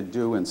she should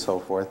do and so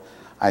forth,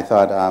 I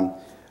thought,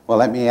 well,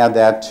 let me add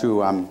that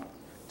to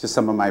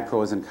some of my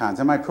pros and cons.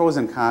 And my pros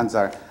and cons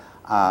are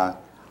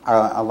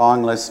a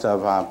long list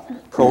of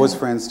pros,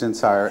 for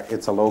instance, are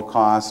it's a low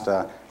cost,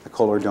 the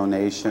Kohler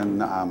donation,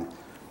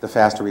 the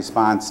faster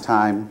response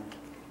time.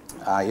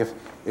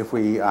 If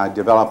we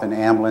develop an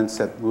ambulance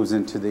that moves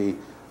into the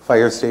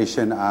fire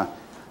station,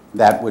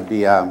 that would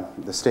be,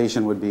 the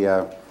station would be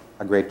a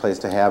great place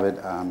to have it.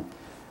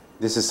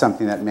 This is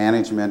something that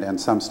management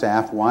and some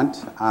staff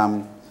want,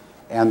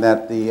 and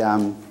that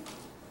the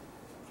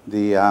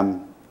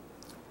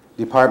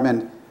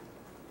department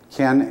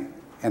can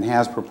and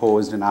has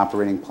proposed an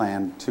operating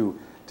plan to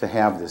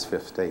have this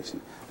 5th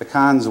station. The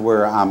cons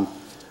were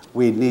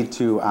we'd need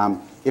to,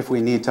 if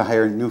we need to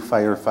hire new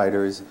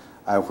firefighters,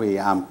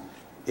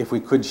 if we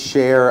could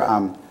share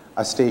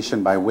a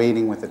station by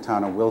waiting with the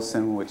town of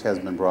Wilson, which has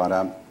been brought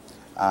up.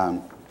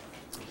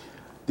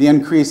 The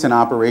increase in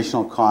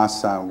operational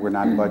costs were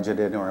not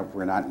budgeted or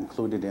were not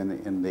included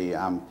in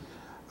the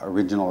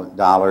original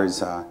dollars.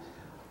 The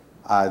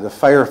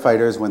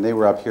firefighters, when they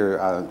were up here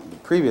the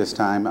previous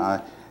time,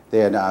 they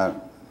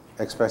had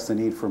expressed the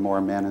need for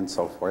more men and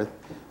so forth.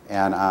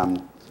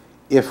 And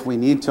if we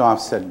need to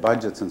offset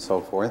budgets and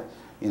so forth,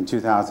 in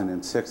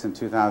 2006 and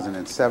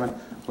 2007,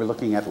 we're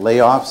looking at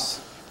layoffs.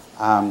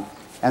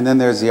 And then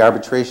there's the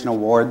arbitration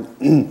award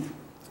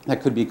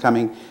that could be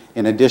coming.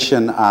 In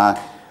addition,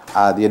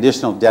 the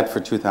additional debt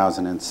for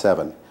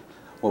 2007.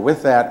 Well,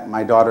 with that,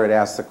 my daughter had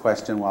asked the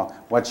question, well,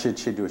 what should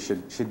she do?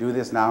 Should she do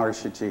this now or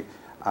should she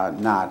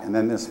not? And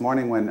then this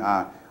morning when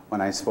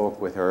I spoke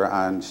with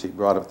her, she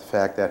brought up the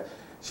fact that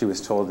she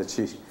was told that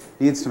she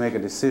needs to make a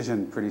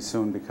decision pretty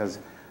soon because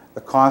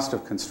the cost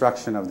of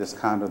construction of this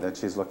condo that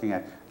she's looking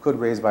at could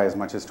raise by as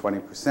much as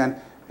 20%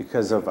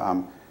 because of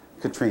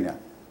Katrina.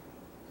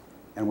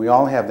 And we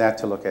all have that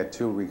to look at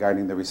too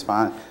regarding the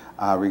response,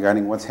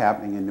 regarding what's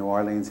happening in New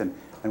Orleans and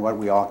what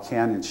we all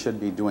can and should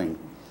be doing.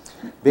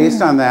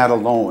 Based on that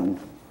alone,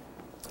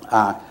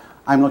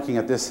 I'm looking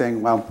at this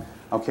saying, well,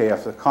 okay,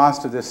 if the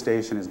cost of this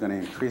station is going to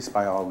increase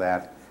by all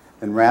that,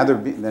 then rather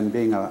than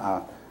being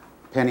a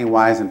penny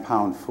wise and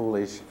pound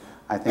foolish,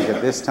 I think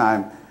at this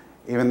time,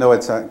 even though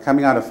it's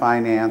coming out of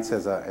finance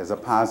as a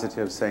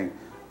positive saying,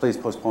 please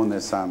postpone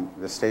this,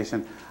 this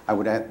station, I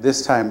would at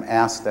this time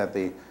ask that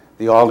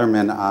the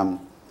aldermen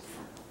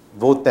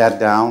vote that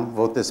down,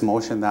 vote this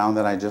motion down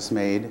that I just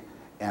made,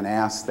 and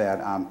ask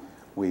that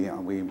we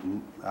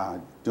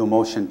do a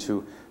motion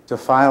to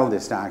file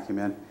this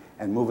document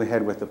and move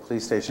ahead with the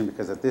police station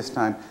because at this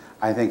time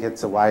I think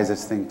it's the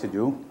wisest thing to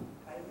do.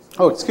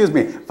 Oh, excuse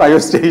me, fire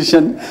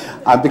station,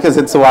 because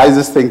it's the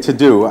wisest thing to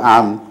do.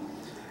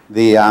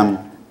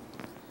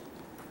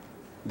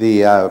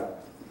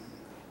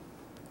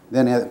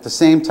 Then at the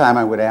same time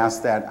I would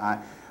ask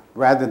that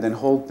rather than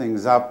hold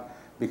things up,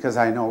 because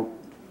I know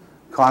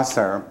costs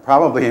are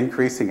probably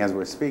increasing as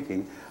we're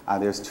speaking.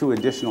 There's 2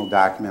 additional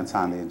documents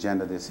on the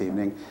agenda this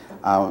evening,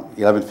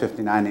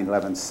 1159 and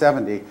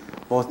 1170.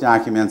 Both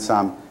documents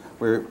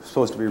were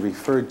supposed to be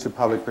referred to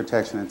Public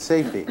Protection and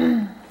Safety.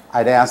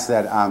 I'd ask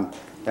that,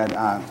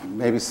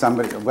 maybe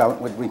somebody, well,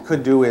 what we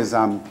could do is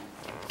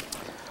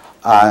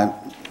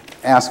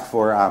ask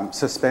for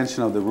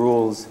suspension of the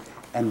rules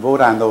and vote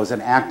on those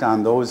and act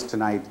on those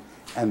tonight,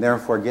 and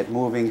therefore get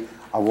moving,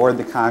 award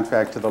the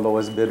contract to the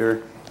lowest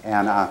bidder,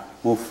 and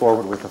move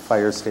forward with the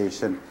fire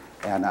station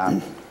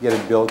and get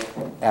it built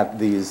at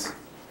these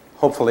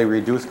hopefully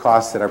reduced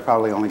costs that are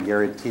probably only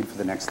guaranteed for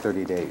the next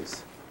 30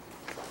 days.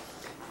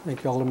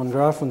 Thank you, Alderman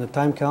Graff. When the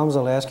time comes,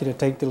 I'll ask you to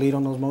take the lead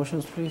on those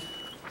motions, please.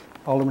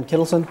 Alderman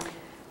Kittleson.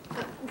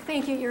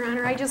 Thank you, Your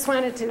Honor. I just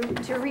wanted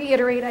to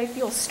reiterate, I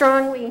feel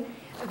strongly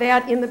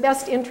that in the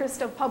best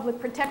interest of public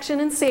protection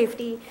and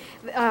safety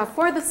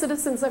for the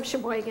citizens of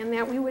Sheboygan,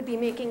 that we would be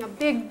making a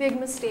big, big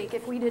mistake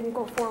if we didn't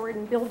go forward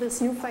and build this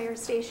new fire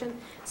station.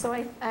 So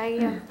I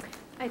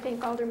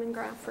thank Alderman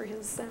Graff for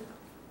his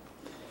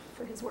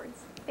words.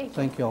 Thank you.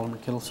 Thank you, Alderman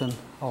Kittleson.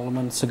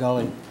 Alderman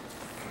Segali.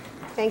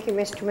 Thank you,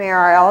 Mr. Mayor.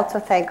 I also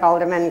thank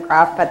Alderman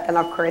Graff, but then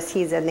of course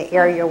he's in the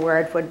area where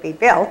it would be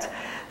built.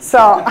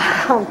 So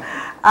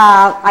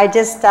I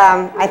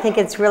think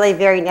it's really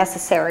very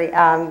necessary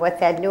with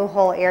that new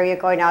whole area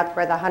going out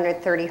where the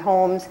 130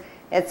 homes,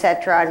 et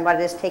cetera, and what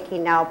is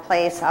taking now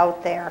place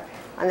out there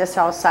on the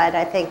south side.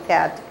 I think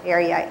that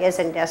area is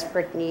in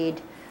desperate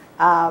need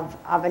of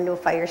a new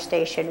fire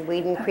station.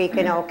 Whedon Creek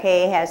and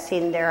OK has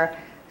seen their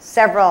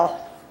several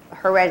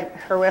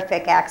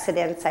horrific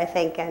accidents, I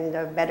think, and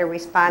a better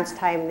response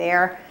time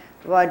there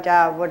would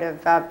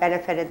have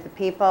benefited the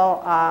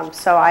people.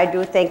 So I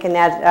do think in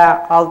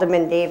that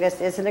Alderman Davis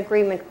is in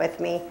agreement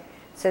with me,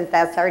 since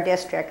that's our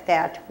district,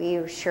 that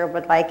we sure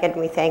would like it,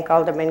 and we thank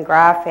Alderman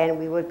Graff, and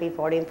we would be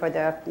voting for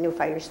the new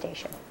fire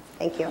station.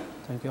 Thank you.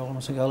 Thank you,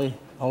 Alderman Segali.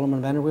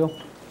 Alderman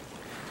Vanderweel.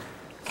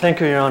 Thank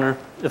you, Your Honor.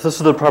 If this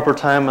is the proper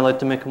time, I'd like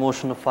to make a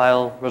motion to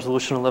file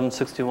Resolution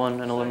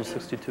 1161 and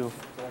 1162.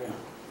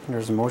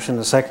 There's a motion,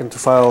 a second, to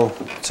file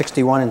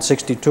 61 and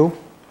 62.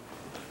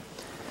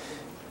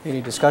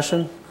 Any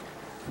discussion?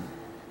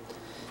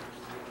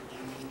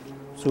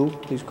 Sue,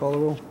 please call the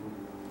roll.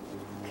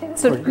 Okay,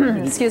 so,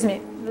 excuse me,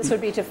 this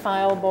would be to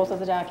file both of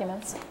the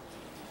documents.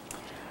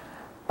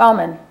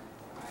 Bauman.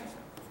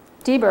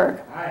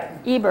 Deberg.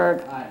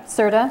 Eberg.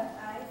 Serta.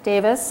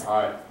 Davis.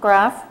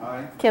 Graff.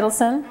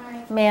 Kittleson.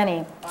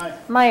 Manny.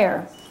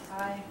 Meyer.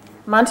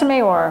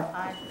 Montemayor.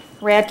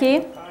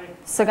 Radke.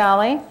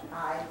 Segali.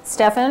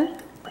 Steffen.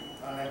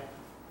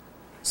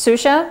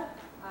 Susha.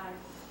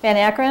 Van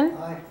Akkeren.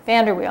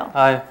 Vanderweel.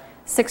 Aye.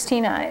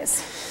 16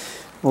 ayes.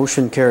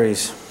 Motion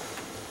carries.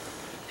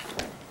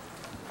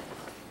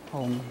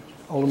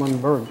 Alderman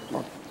Berg.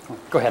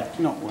 Go ahead.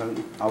 No, well,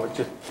 I'll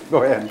just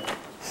go ahead.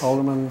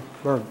 Alderman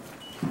Berg.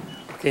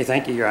 Okay,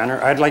 thank you, Your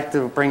Honor. I'd like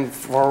to bring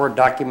forward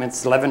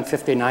documents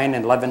 1159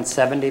 and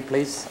 1170,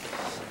 please.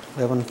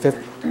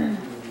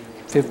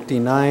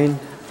 1159.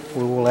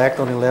 We will act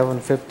on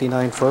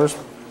 1159 first.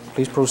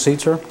 Please proceed,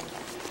 sir.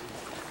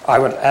 I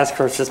would ask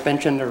for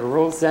suspension of the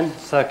rules then.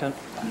 Second.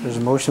 There's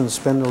a motion to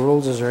suspend the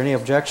rules. Is there any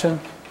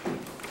objection?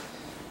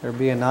 There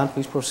being none,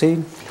 please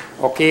proceed.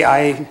 Okay,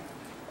 I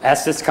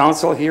ask this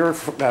council here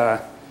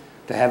to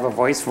have a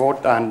voice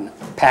vote on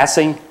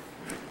passing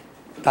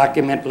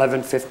document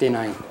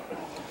 1159.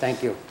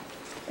 Thank you.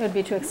 It would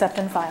be to accept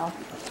and file.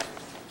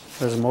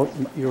 There's a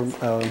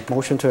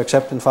motion to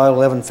accept and file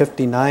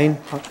 1159.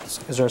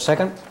 Is there a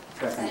second?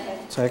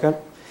 Second.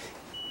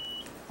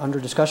 Under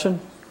discussion?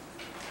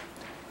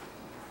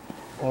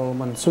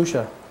 Alderman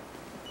Susha.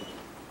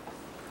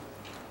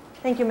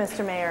 Thank you,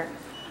 Mr. Mayor.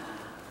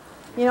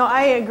 You know,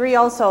 I agree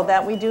also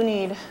that we do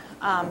need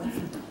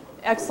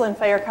excellent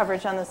fire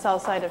coverage on the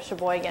south side of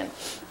Sheboygan.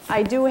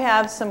 I do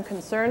have some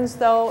concerns,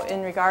 though,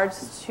 in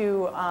regards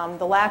to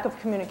the lack of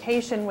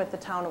communication with the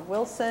town of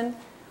Wilson,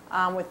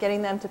 with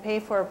getting them to pay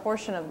for a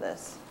portion of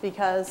this.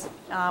 Because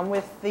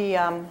with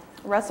the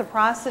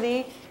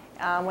reciprocity,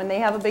 when they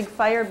have a big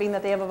fire, being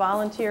that they have a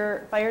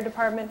volunteer fire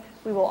department,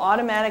 we will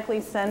automatically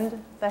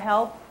send the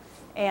help,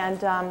 and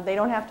they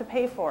don't have to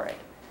pay for it.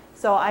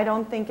 So I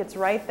don't think it's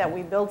right that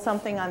we build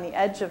something on the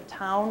edge of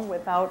town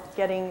without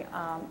getting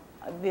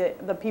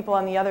the people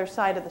on the other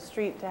side of the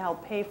street to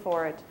help pay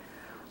for it.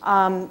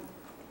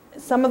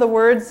 Some of the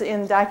words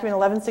in document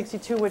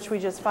 1162, which we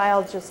just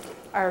filed, just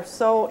are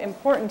so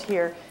important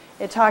here.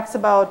 It talks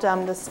about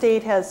the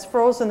state has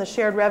frozen the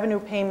shared revenue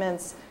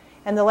payments,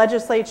 and the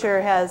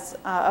legislature has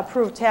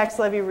approved tax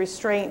levy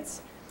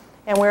restraints.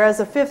 And whereas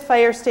a fifth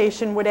fire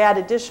station would add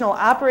additional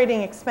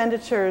operating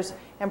expenditures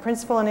and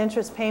principal and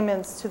interest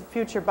payments to the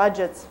future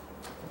budgets,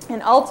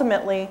 and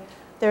ultimately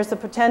there's the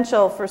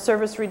potential for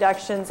service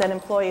reductions and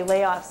employee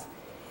layoffs.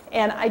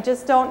 And I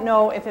just don't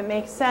know if it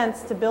makes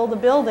sense to build a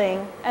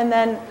building and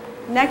then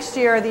next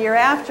year or the year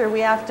after we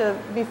have to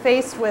be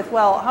faced with,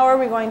 well, how are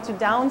we going to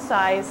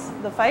downsize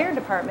the fire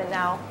department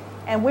now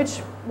And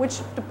which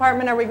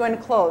department are we going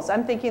to close?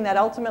 I'm thinking that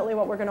ultimately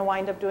what we're going to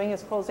wind up doing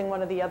is closing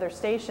one of the other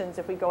stations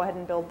if we go ahead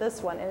and build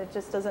this one, and it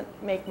just doesn't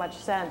make much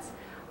sense.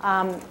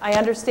 I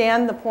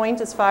understand the point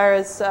as far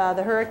as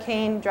the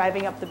hurricane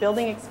driving up the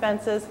building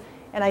expenses,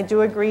 and I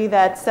do agree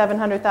that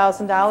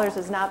 $700,000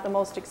 is not the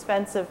most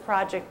expensive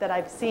project that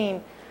I've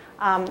seen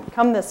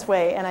come this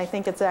way, and I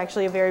think it's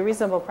actually a very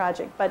reasonable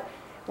project. But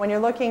when you're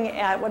looking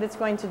at what it's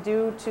going to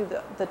do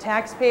to the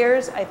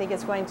taxpayers, I think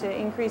it's going to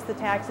increase the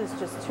taxes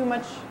just too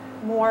much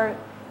more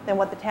than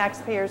what the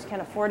taxpayers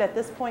can afford at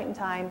this point in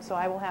time, so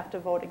I will have to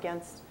vote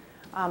against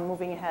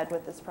moving ahead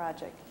with this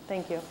project.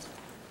 Thank you.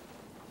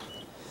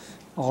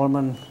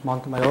 Alderman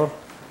Montemayor.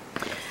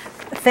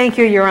 Thank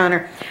you, Your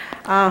Honor.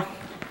 I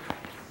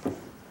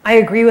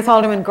agree with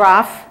Alderman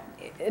Groff.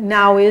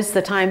 Now is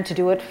the time to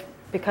do it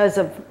because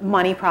of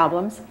money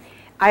problems.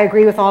 I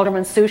agree with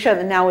Alderman Susha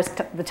that now is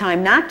the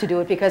time not to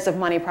do it because of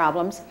money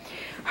problems.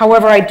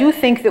 However, I do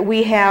think that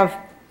we have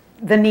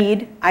the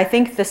need. I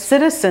think the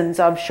citizens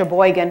of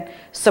Sheboygan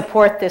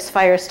support this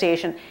fire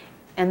station,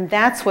 and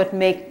that's what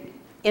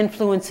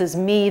influences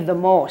me the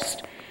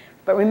most.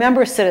 But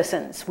remember,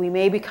 citizens, we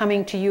may be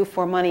coming to you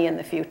for money in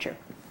the future.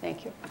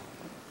 Thank you.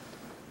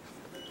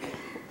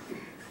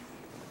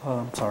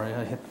 I'm sorry,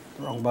 I hit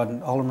the wrong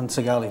button. Alderman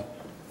Segali.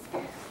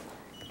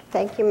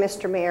 Thank you,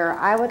 Mr. Mayor.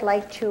 I would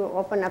like to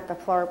open up the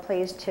floor,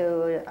 please,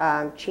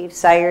 to Chief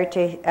Sire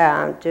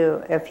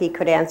to if he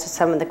could answer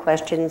some of the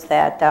questions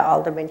that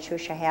Alderman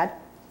Shusha had.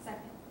 Second.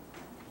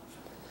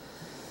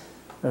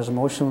 There's a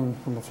motion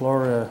on the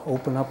floor to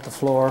open up the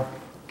floor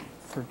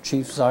for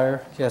Chief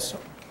Sire. Yes,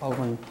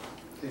 Alderman.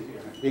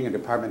 Being a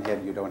department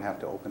head, you don't have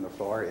to open the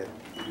floor.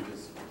 You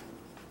just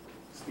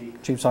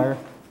speak. Chief Sire.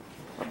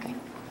 Okay.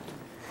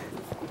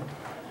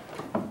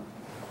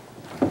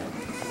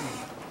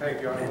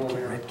 Thank you, Honorable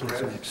Mayor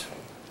Perez.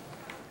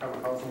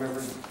 Council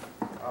members,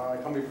 I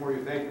come before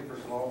you. Thank you,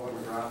 first of all,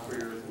 Alderman Groff, for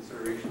your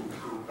consideration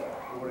to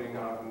voting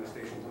on the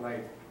station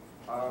tonight.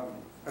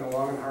 It's been a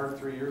long and hard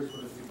 3 years for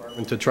this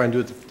department to try and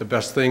do the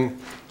best thing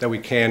that we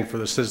can for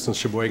the citizens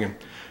of Sheboygan.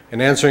 In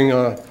answering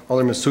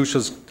Alderman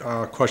Susha's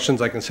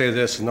questions, I can say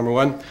this. Number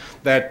one,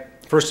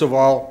 that first of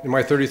all, in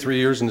my 33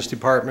 years in this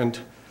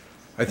department,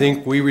 I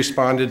think we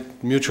responded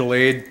mutual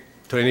aid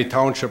to any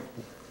township,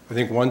 I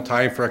think one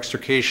time for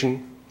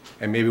extrication,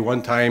 and maybe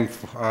one time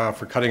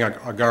for cutting a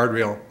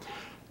guardrail.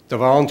 The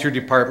volunteer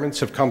departments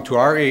have come to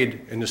our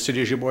aid in the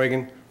city of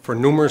Sheboygan for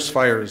numerous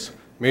fires,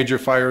 major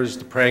fires,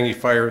 the Prangy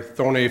Fire,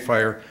 Thonay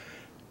Fire,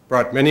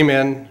 brought many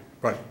men,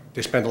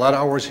 they spent a lot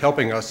of hours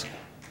helping us,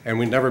 and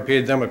we never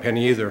paid them a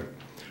penny either.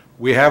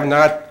 We have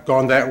not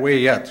gone that way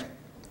yet.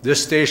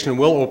 This station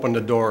will open the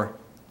door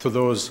to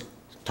those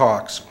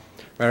talks.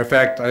 Matter of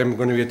fact, I'm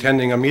going to be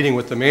attending a meeting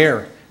with the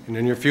mayor in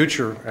the near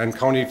future and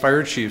county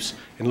fire chiefs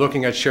in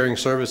looking at sharing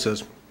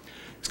services.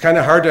 It's kind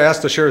of hard to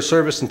ask to share a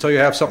service until you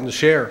have something to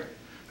share.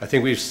 I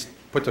think we've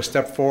put the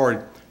step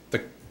forward.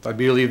 I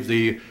believe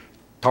the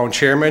town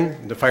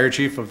chairman, the fire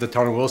chief of the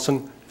town of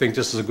Wilson, think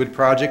this is a good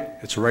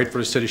project. It's right for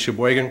the city of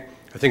Sheboygan.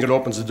 I think it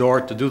opens the door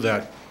to do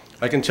that.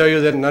 I can tell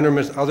you that in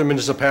other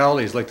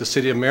municipalities like the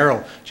city of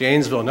Merrill,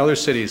 Janesville, and other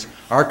cities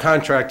are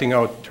contracting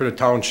out to the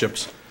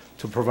townships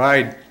to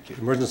provide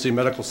emergency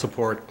medical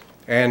support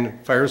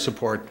and fire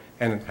support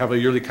and have a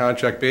yearly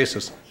contract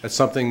basis. That's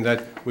something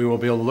that we will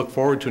be able to look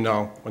forward to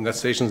now when that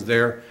station's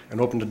there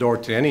and open the door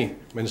to any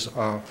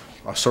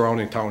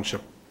surrounding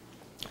township.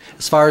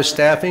 As far as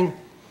staffing,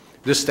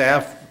 this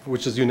staff,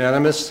 which is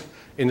unanimous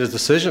in the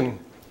decision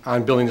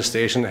on building the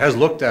station, has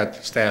looked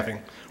at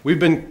staffing. We've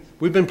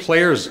been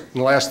players in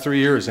the last 3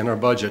 years in our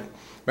budget.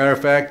 Matter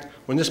of fact,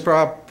 when this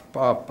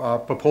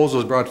proposal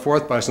was brought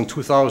forth by us in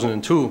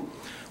 2002,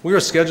 we were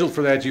scheduled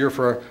for that year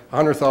for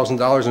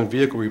 $100,000 in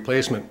vehicle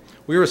replacement.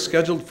 We were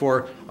scheduled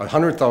for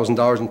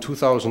 $100,000 in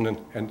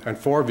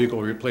 2004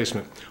 vehicle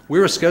replacement. We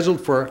were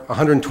scheduled for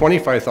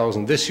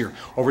 $125,000 this year.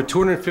 Over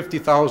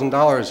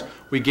 $250,000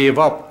 we gave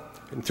up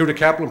through the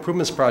capital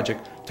improvements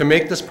project to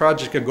make this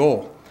project a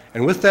goal.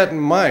 And with that in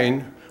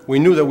mind, we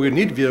knew that we would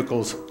need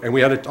vehicles and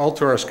we had to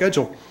alter our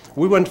schedule.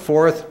 We went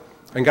forth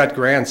and got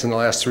grants in the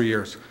last 3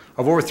 years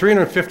of over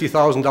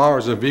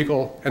 $350,000 of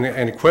vehicle and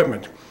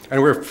equipment.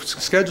 And we're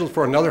scheduled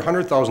for another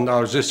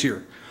 $100,000 this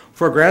year,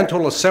 for a grand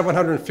total of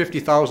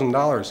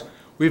 $750,000.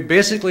 We've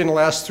basically in the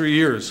last 3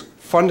 years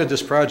funded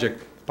this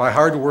project by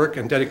hard work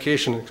and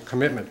dedication and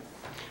commitment.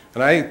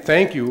 And I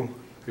thank you,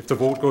 if the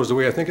vote goes the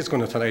way I think it's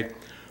going to tonight,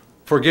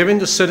 for giving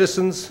the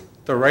citizens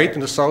the right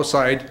in the south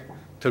side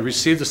to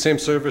receive the same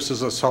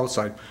services as the south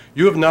side.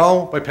 You have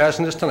now, by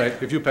passing this tonight,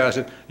 if you pass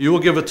it, you will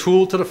give a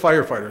tool to the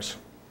firefighters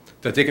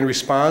that they can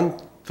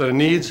respond to the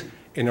needs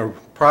in a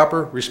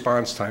proper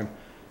response time.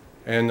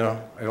 And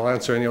I'll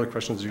answer any other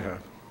questions you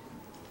have.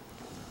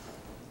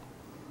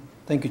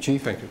 Thank you,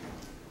 Chief. Thank you.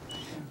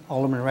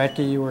 Alderman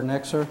Radke, you were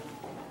next, sir.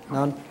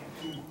 None?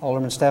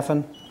 Alderman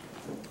Stefan?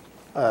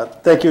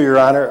 Thank you, Your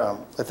Honor.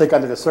 I think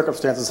under the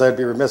circumstances, I'd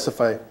be remiss if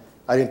I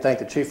didn't thank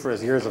the Chief for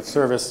his years of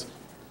service.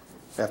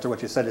 After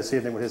what you said this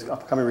evening with his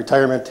upcoming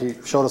retirement, he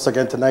showed us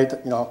again tonight,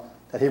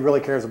 that he really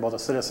cares about the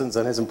citizens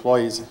and his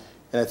employees,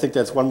 And I think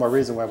that's one more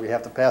reason why we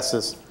have to pass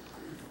this.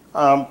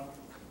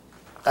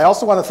 I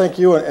also want to thank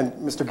you and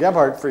Mr.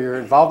 Gebhardt for your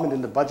involvement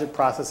in the budget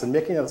process and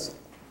making us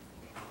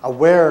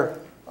aware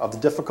of the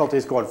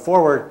difficulties going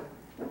forward,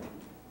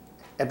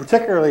 and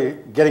particularly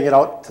getting it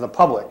out to the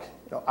public.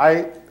 You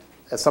know,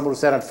 as someone who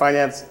sat on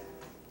finance,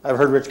 I've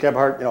heard Rich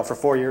Gebhardt, for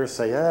 4 years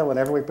say, yeah,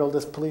 whenever we build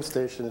this police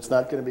station, it's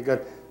not going to be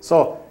good.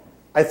 So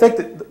I think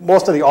that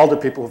most of the older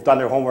people who've done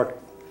their homework,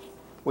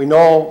 we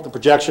know the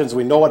projections,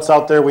 we know what's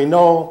out there, we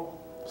know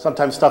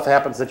sometimes stuff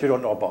happens that you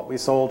don't know about. We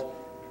sold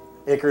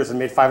acres and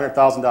made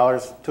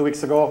 $500,000 2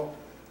 weeks ago.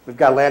 We've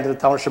got land in the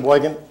town of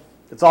Sheboygan.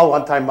 It's all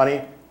one-time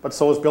money, but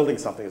so is building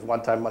something is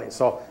one-time money.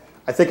 So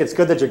I think it's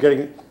good that you're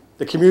getting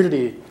the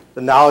community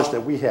the knowledge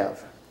that we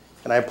have,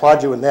 and I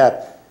applaud you in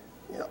that.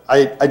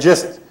 I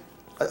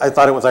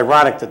thought it was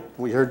ironic that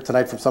we heard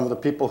tonight from some of the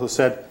people who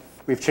said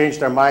we've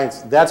changed our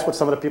minds. That's what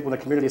some of the people in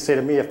the community say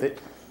to me. If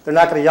they're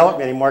not going to yell at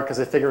me anymore because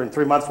they figure in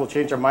 3 months we'll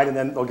change our mind and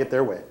then they'll get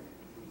their way.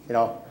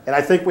 And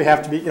I think we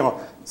have to be,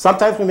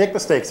 sometimes we make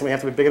mistakes and we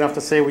have to be big enough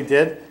to say we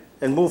did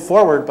and move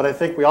forward, but I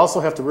think we also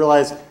have to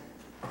realize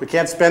we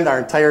can't spend our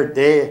entire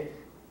day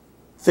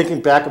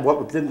thinking back of what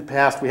we did in the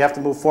past. We have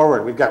to move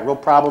forward. We've got real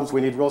problems.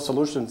 We need real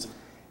solutions.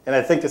 And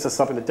I think this is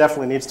something that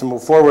definitely needs to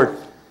move forward.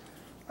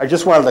 I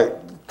just wanted to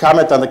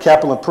comment on the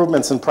capital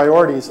improvements and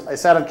priorities. I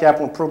sat on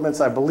capital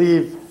improvements, I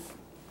believe,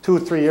 2 or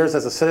 3 years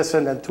as a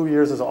citizen and 2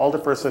 years as an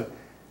alderperson.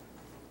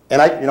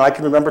 And I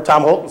can remember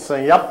Tom Holton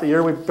saying, yep, the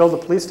year we build a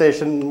police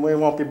station, we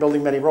won't be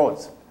building many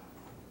roads.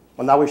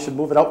 Well, now we should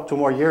move it out 2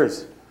 more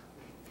years.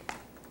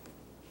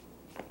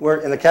 Where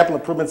in the capital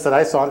improvements that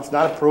I saw, and it's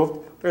not approved,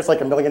 there's like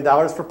 $1 million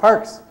for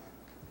parks.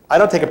 I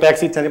don't take a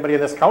backseat to anybody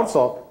in this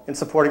council in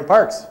supporting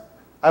parks.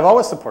 I've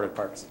always supported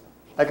parks.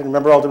 I can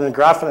remember Alderman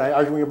Graff and I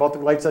arguing about the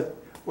lights at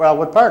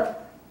Wildwood Park.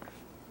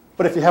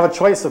 But if you have a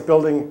choice of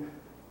building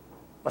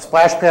a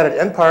splash pad at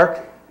N Park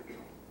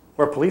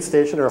or a police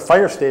station or a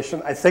fire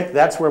station, I think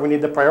that's where we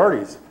need the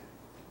priorities.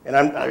 And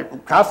I'm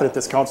confident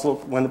this council,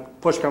 when the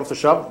push comes to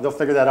shove, they'll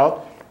figure that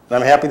out. And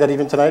I'm happy that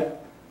even tonight,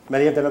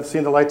 many of them have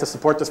seen the light to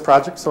support this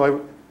project.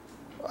 So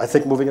I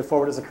think moving it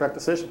forward is the correct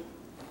decision.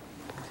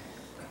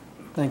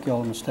 Thank you,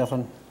 Alderman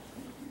Stefan.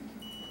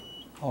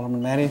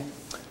 Alderman Manny.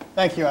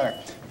 Thank you, Your Honor.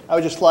 I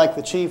would just like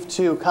the chief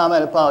to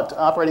comment about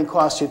operating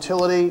costs,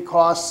 utility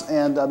costs,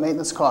 and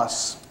maintenance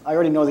costs. I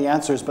already know the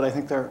answers, but I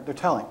think they're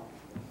telling.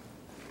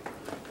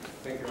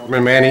 Thank you,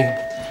 Alderman Manny,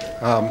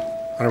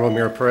 Honorable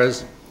Mayor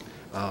Perez,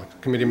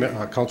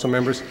 council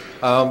members.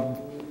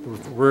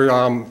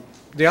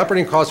 The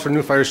operating costs for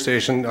new fire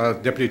station,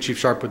 Deputy Chief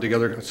Sharp put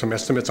together some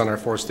estimates on our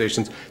 4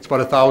 stations. It's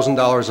about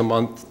 $1,000 a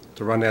month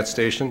to run that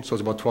station, so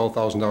it's about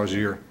 $12,000 a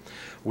year.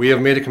 We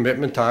have made a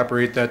commitment to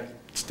operate that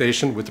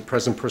station with the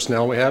present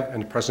personnel we have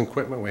and the present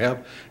equipment we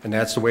have, and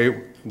that's the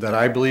way that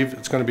I believe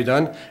it's going to be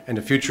done. And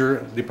the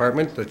future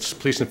department, the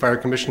Police and Fire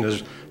Commission,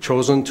 has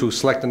chosen to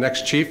select the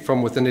next chief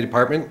from within the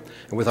department,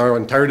 and with our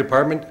entire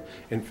department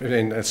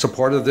in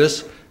support of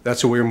this,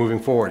 that's the way we're moving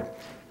forward.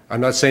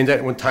 I'm not saying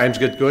that when times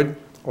get good,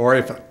 or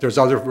if there's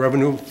other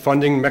revenue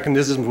funding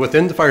mechanisms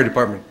within the fire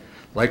department,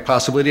 like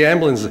possibly the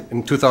ambulance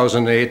in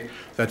 2008,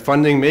 that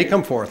funding may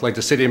come forth, like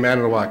the city of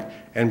Manitowoc,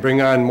 and bring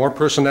on more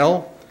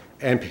personnel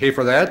and pay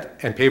for that,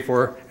 and pay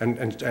for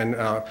and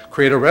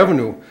create a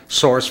revenue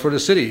source for the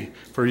city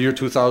for year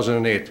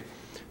 2008.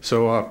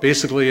 So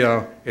basically,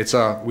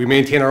 we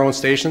maintain our own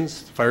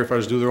stations.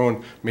 Firefighters do their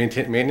own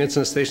maintenance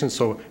in the stations.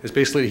 So it's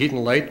basically heat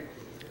and light,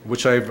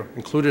 which I've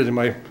included in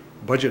my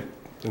budget,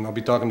 and I'll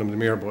be talking to the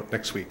mayor about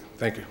next week.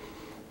 Thank you.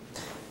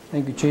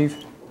 Thank you, Chief.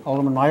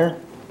 Alderman Meyer.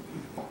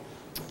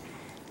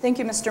 Thank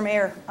you, Mr.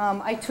 Mayor.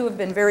 I too have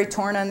been very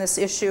torn on this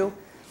issue.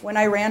 When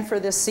I ran for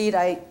this seat,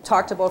 I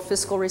talked about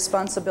fiscal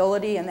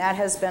responsibility, and that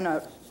has been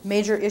a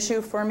major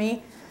issue for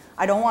me.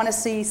 I don't want to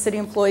see city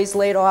employees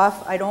laid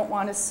off. I don't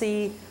want to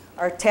see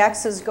our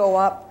taxes go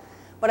up,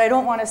 but I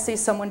don't want to see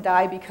someone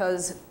die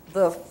because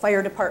the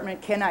fire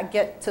department cannot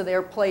get to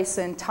their place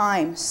in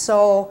time.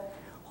 So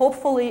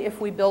hopefully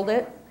if we build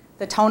it,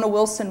 the town of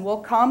Wilson will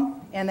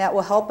come, and that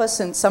will help us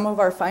in some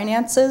of our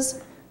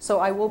finances. So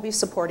I will be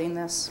supporting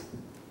this.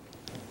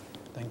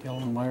 Thank you,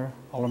 Alderman Meyer.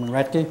 Alderman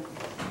Ratke.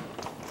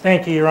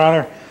 Thank you, Your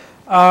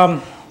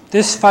Honor.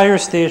 This fire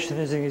station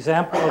is an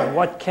example of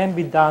what can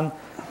be done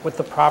with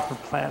the proper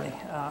planning.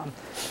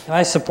 And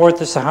I support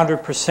this 100%.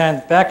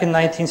 Back in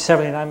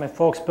 1979, my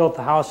folks built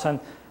the house on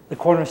the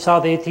corner of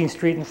South 18th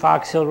Street and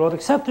Fox Hill Road,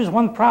 except there's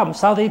one problem.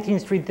 South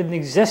 18th Street didn't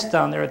exist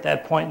down there at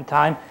that point in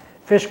time.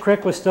 Fish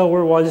Creek was still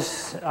where it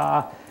was.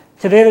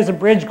 Today there's a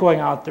bridge going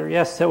out there.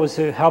 Yes, that was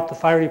to help the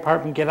fire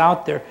department get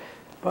out there.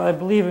 But I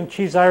believe, and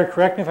Chief Zier,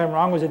 correct me if I'm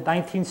wrong, was it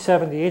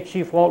 1978,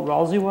 Chief Walt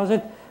Rousey, was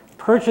it?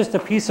 Purchased a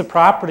piece of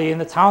property in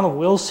the town of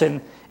Wilson,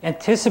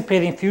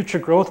 anticipating future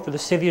growth for the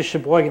city of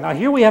Sheboygan. Now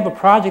here we have a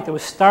project that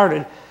was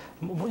started,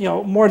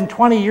 more than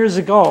 20 years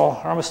ago,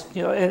 almost,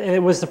 and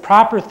it was the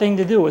proper thing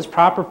to do. It was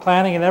proper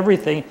planning and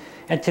everything.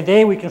 And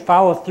today we can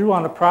follow through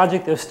on a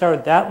project that was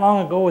started that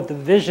long ago with the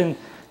vision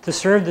to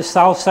serve the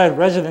South Side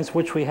residents,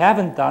 which we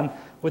haven't done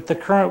with the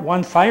current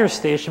one fire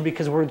station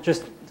because we're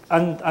just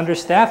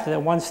understaffed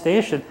at one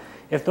station.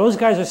 If those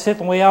guys are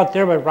sitting way out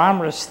there by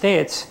Romer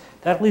Estates,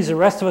 that leaves the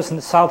rest of us in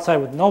the south side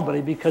with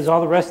nobody because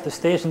all the rest of the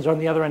stations are on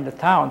the other end of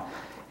town.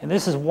 And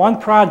this is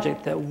one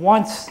project that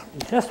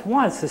just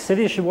once, the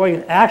city of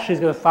Sheboygan actually is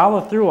going to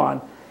follow through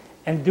on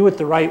and do it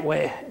the right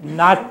way.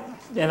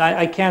 And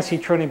I can't see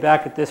turning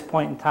back at this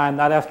point in time,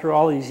 not after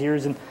all these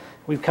years, and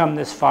we've come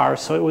this far.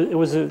 So it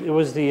was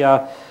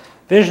the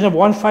vision of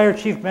one fire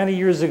chief many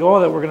years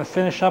ago that we're going to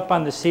finish up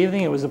on this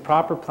evening. It was the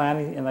proper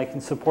planning, and I can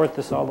support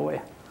this all the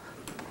way.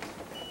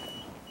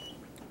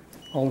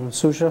 Alderman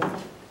Susha.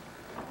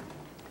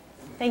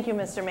 Thank you,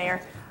 Mr.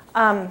 Mayor.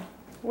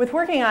 With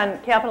working on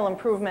capital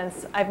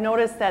improvements, I've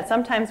noticed that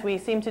sometimes we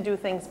seem to do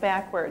things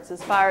backwards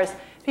as far as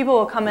people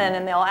will come in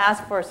and they'll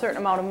ask for a certain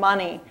amount of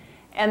money.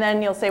 And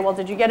then you'll say, well,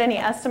 did you get any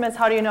estimates?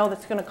 How do you know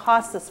that's going to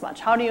cost this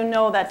much? How do you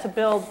know that to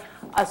build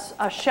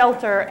a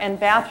shelter and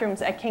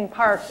bathrooms at King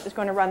Park is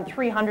going to run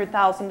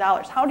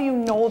 $300,000? How do you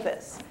know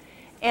this?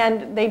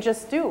 And they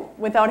just do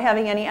without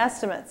having any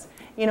estimates.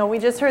 You know, we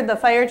just heard the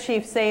fire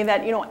chief say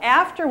that, you know,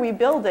 after we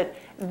build it,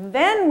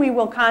 then we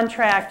will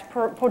contract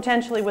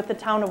potentially with the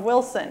town of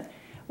Wilson.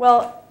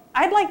 Well,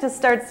 I'd like to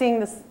start seeing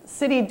the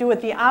city do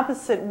it the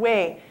opposite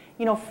way.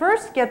 You know,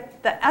 first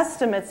get the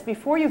estimates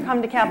before you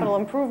come to capital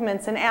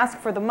improvements and ask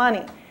for the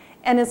money.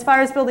 And as far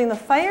as building the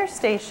fire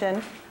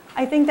station,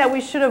 I think that we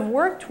should have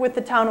worked with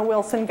the town of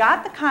Wilson,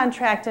 got the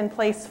contract in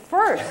place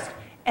first,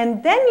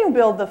 and then you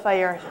build the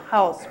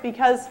firehouse.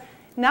 Because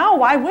now,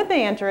 why would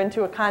they enter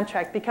into a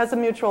contract? Because of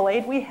mutual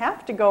aid, we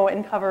have to go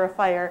and cover a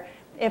fire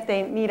if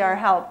they need our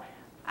help.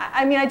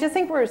 I mean, I just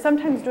think we're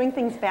sometimes doing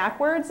things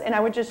backwards, and I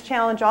would just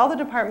challenge all the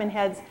department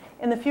heads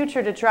in the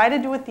future to try to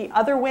do it the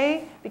other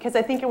way, because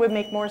I think it would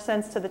make more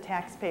sense to the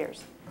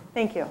taxpayers.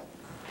 Thank you.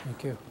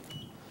 Thank you.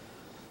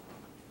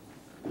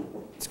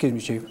 Excuse me,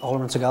 Chief.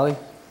 Alderman Segali.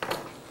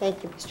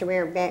 Thank you, Mr.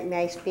 Mayor.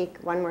 May I speak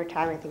one more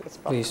time? I think it's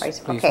both Please, twice.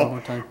 please, Okay. one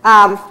more time.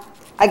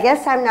 I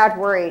guess I'm not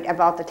worried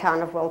about the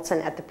town of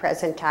Wilson at the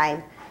present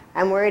time.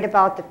 I'm worried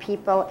about the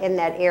people in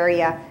that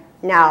area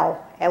now,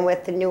 and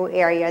with the new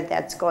area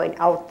that's going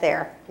out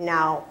there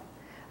now.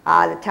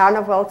 The town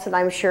of Wilson,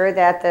 I'm sure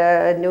that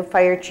the new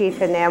fire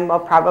chief and them will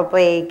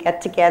probably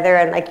get together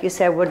and, like you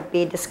said, would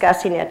be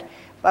discussing it.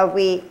 But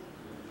we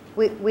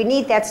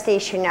need that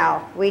station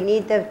now. We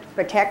need to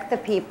protect the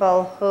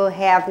people who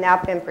have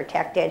not been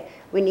protected.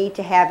 We need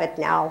to have it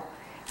now.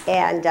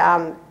 And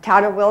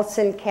town of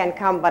Wilson can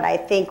come, but I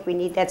think we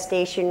need that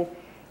station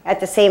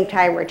at the same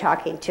time we're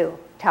talking to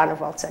town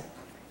of Wilson.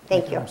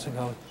 Thank you.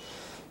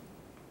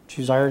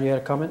 Chief Zier, you had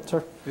a comment,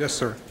 sir? Yes,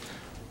 sir.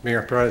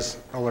 Mayor Perez,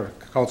 other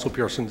council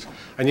persons.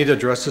 I need to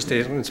address the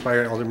statements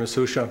by Alderman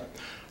Susha.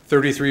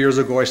 33 years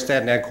ago, I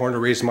sat in that corner,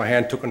 raised my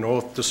hand, took an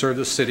oath to serve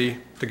the city,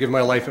 to give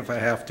my life if I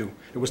have to.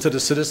 It was to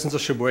the citizens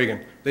of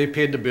Sheboygan. They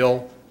paid the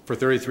bill for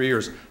 33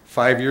 years.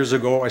 5 years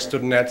ago, I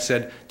stood in that,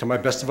 said, to my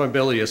best of my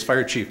ability as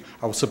fire chief,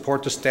 I will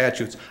support the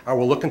statutes. I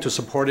will look into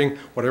supporting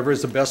whatever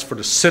is the best for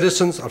the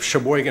citizens of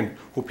Sheboygan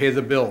who pay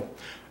the bill.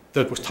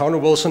 The town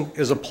of Wilson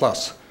is a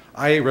plus.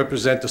 I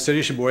represent the city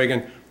of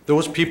Sheboygan.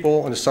 Those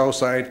people on the south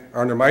side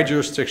are under my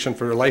jurisdiction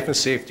for their life and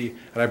safety,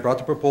 and I brought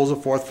the proposal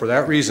forth for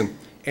that reason.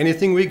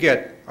 Anything we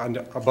get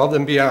above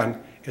and beyond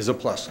is a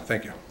plus.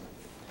 Thank you.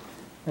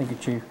 Thank you,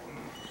 Chief.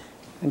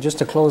 And just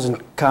to close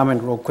and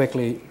comment real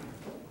quickly,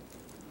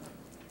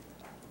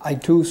 I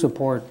too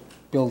support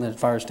building a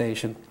fire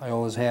station. I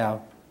always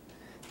have.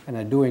 And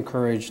I do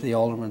encourage the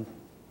aldermen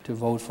to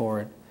vote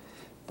for it.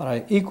 But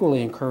I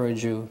equally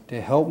encourage you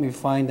to help me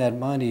find that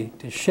money,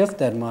 to shift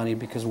that money,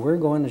 because we're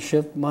going to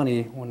shift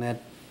money when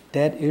that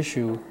debt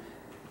issue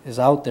is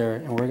out there,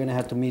 and we're going to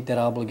have to meet that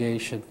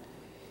obligation.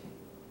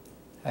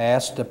 I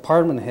asked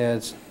department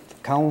heads, the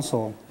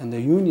council, and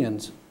the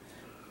unions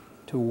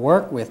to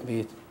work with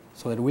me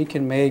so that we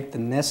can make the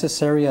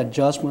necessary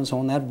adjustments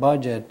on that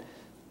budget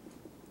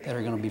that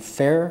are going to be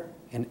fair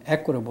and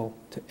equitable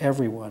to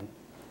everyone.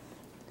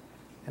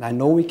 And I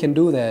know we can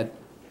do that,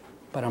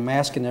 but I'm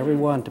asking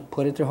everyone to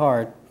put it to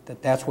heart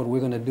that that's what we're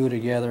going to do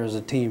together as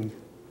a team.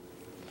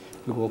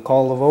 We will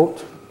call the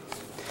vote.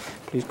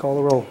 Please call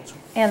the roll.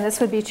 And this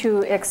would be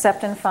to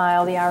accept and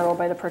file the RO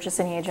by the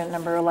purchasing agent,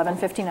 number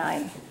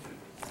 1159.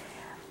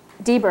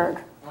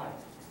 Deberg.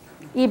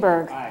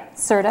 Eberg.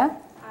 Serta.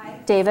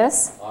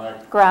 Davis.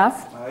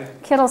 Graff.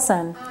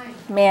 Kittleson.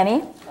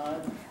 Manny.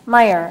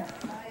 Meyer.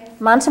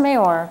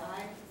 Montemayor.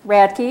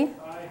 Radke.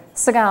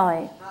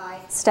 Segali.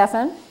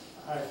 Steffen.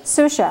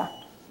 Susha.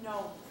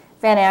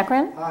 Van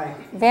Akkeren.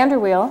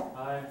 Vanderweel.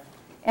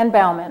 And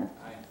Bauman.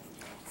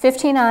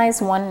 15 ayes,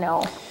 1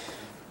 no.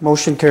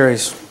 Motion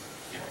carries.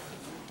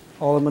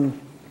 Alderman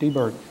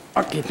Deberg.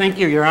 Okay, thank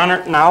you, Your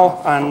Honor.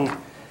 Now, on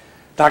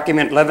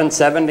document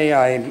 1170,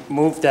 I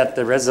move that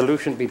the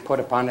resolution be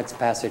put upon its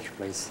passage,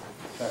 please.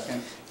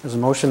 Second. There's a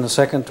motion and a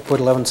second to put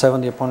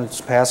 1170 upon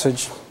its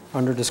passage.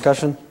 Under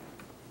discussion?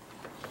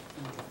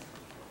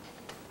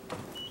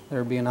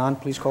 There being none,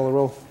 please call the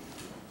roll.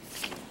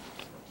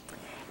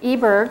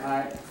 Eberg.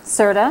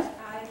 Serta.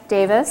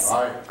 Davis.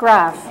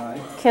 Graff.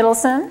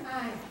 Kittleson.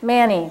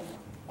 Manny.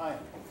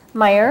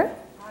 Meyer.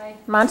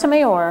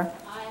 Montemayor.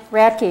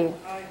 Radke.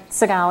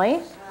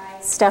 Sagali.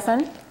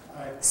 Stefan.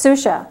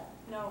 Susha.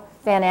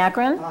 Van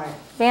Akkeren.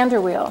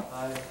 Vanderweel.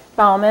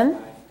 Bauman.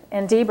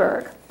 And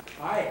Deberg.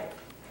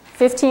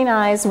 15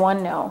 ayes,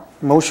 1 no.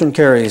 Motion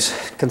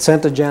carries.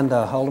 Consent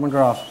agenda. Alderman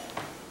Groff.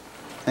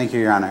 Thank you,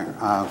 Your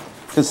Honor.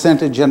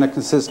 Consent agenda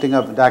consisting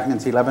of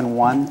documents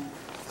 11-1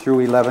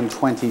 through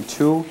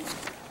 11-22.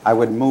 I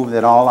would move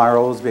that all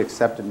ROs be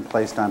accepted and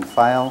placed on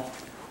file,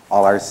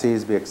 all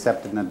RCs be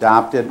accepted and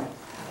adopted.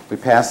 We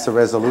pass the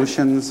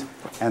resolutions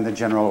and the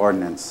general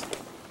ordinance.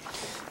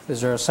 Is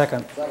there a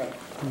second? Second.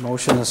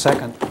 Motion is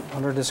second.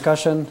 Under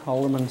discussion,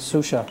 Alderman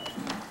Susha.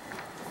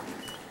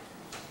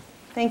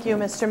 Thank you,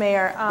 Mr.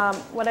 Mayor.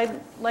 What I'd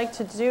like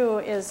to do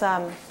is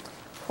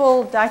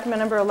pull document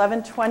number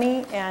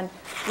 1120 and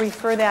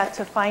refer that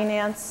to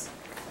finance.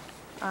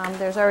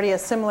 There's already a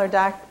similar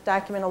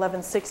document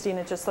 1160, and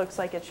it just looks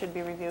like it should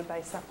be reviewed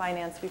by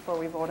finance before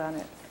we vote on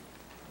it.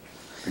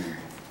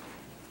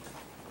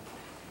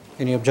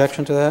 Any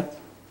objection to that?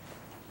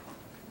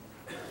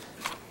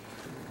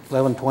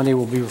 1120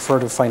 will be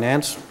referred to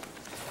finance.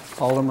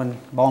 Alderman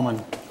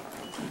Bauman.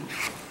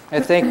 I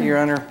thank you, Your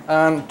Honor.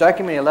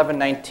 Document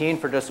 1119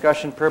 for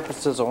discussion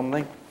purposes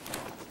only.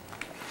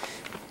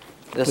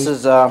 This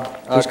is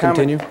please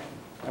continue.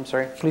 I'm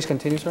sorry. Please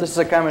continue, sir. This is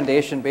a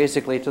commendation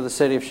basically to the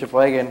city of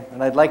Sheboygan,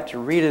 and I'd like to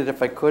read it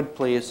if I could,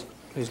 please.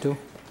 Please do.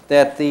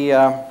 That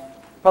the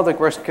Public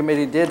Works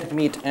Committee did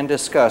meet and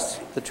discuss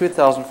the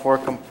 2004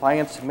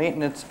 Compliance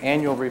Maintenance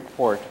Annual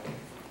Report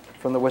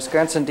from the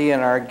Wisconsin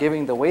DNR,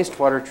 giving the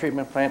wastewater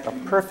treatment plant a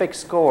perfect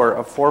score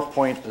of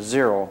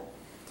 4.0.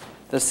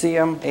 The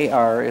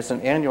CMAR is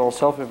an annual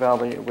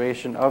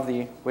self-evaluation of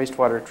the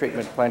wastewater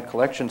treatment plant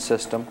collection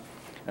system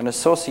and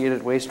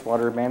associated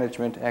wastewater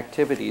management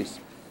activities.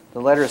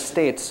 The letter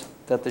states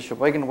that the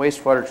Sheboygan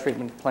wastewater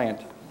treatment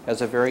plant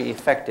has a very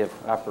effective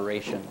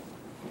operation.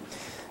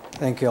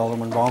 Thank you,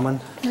 Alderman Bauman.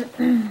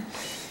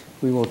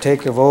 We will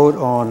take a vote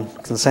on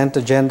consent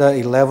agenda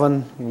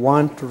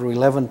 11-1 through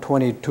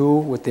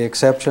 11-22 with the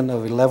exception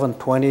of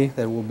 11-20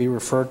 that will be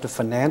referred to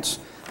finance.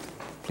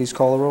 Please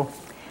call the roll.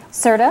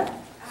 Serta.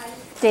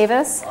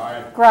 Davis.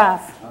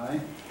 Groff.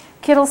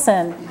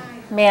 Kittleson.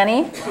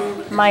 Manny.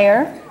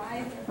 Meyer.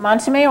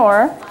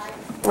 Montemayor.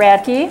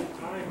 Radke.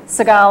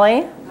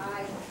 Sagali.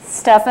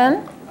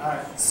 Stefan.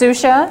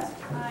 Susha.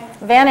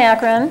 Van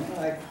Akkeren.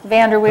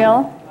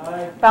 Vanderweel.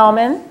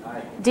 Bauman.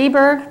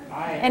 Deberg.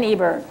 And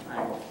Eberg.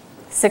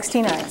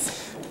 16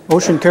 ayes.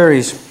 Motion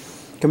carries.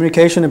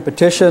 Communication and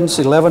petitions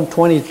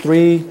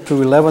 1123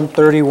 through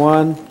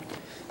 1131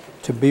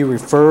 to be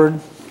referred.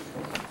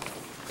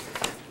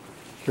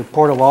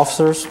 Report of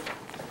officers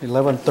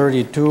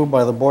 1132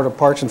 by the Board of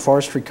Parks and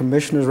Forestry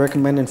Commissioners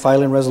recommending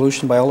filing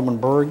resolution by Alderman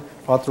Berg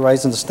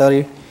authorizing the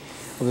study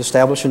of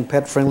establishing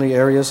pet-friendly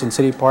areas in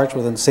city parks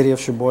within the city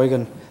of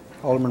Sheboygan.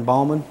 Alderman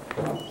Bauman.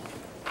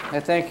 I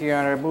thank you, Your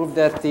Honor. I move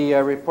that the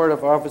report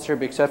of officer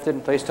be accepted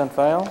and placed on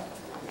file.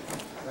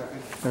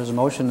 There's a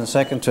motion and a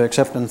second to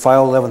accept and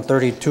file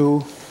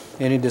 1132.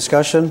 Any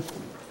discussion?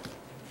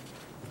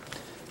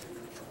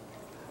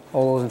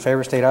 All those in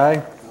favor state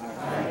aye.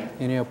 Aye.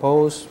 Any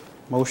opposed?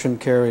 Motion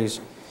carries.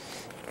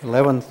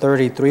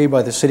 1133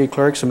 by the city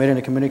clerk submitting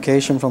a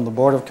communication from the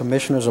Board of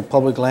Commissioners of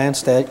Public Lands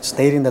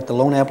stating that the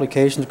loan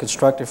application to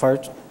construct a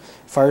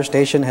fire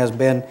station has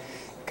been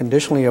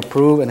conditionally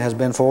approved and has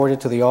been forwarded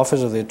to the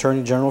Office of the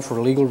Attorney General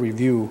for legal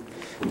review.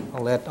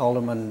 I'll let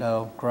Alderman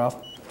Groff.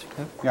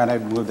 Your Honor, I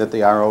move that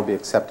the RO be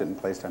accepted and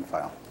placed on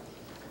file.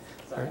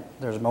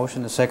 There's a motion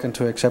and a second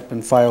to accept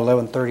and file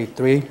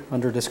 1133.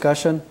 Under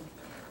discussion?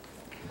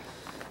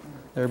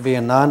 There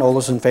being none, all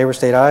those in favor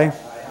state aye.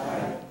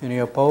 Aye. Any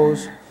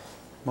opposed?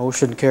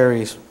 Motion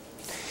carries.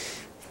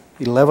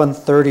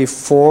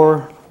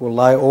 1134 will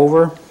lie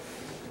over.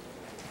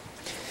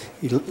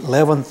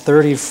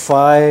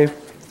 1135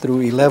 through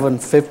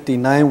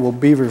 1159 will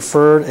be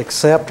referred,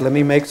 except, let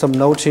me make some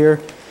notes here.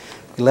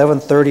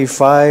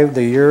 1135,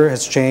 the year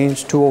has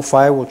changed.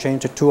 205 will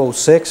change to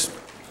 206.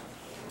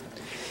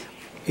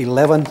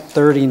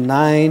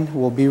 1139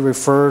 will be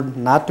referred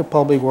not to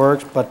Public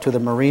Works, but to the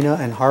Marina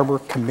and Harbor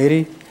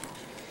Committee.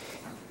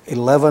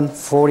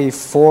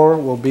 1144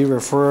 will be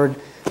referred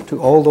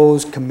to all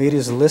those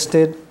committees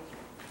listed,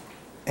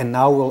 and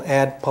now we'll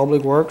add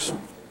Public Works.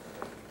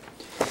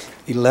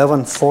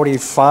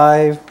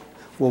 1145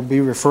 will be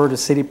referred to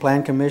City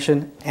Plan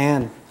Commission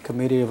and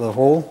Committee of the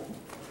Whole.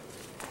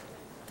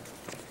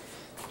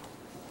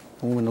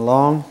 Moving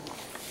along.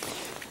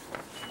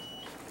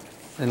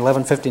 And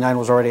 1159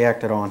 was already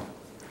acted on.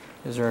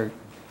 Is there,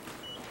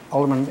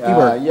 Alderman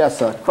Ebert?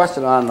 Yes, a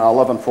question on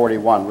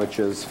 1141, which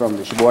is from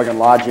the Sheboygan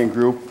Lodging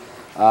Group,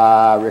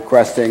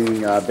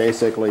 requesting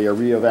basically a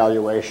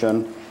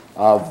reevaluation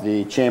of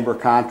the chamber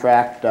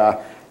contract.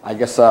 I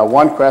guess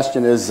one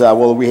question is,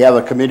 will we have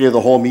a committee of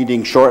the whole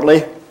meeting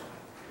shortly?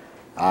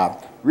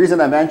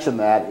 Reason I mention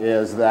that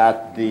is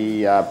that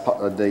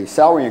the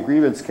Salary and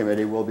Grievance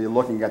Committee will be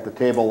looking at the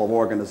table of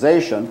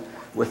organization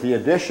with the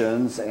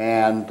additions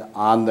and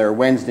on their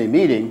Wednesday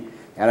meeting,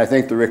 And I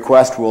think the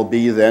request will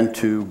be then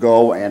to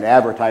go and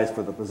advertise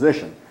for the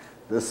position.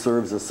 This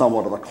serves as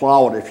somewhat of a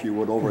cloud, if you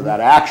would, over that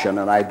action,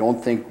 and I don't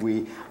think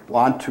we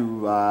want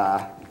to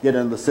get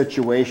in the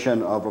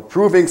situation of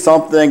approving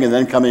something and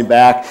then coming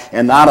back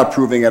and not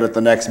approving it at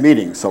the next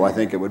meeting. So I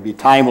think it would be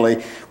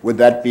timely. Would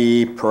that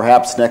be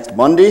perhaps next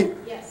Monday?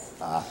 Yes.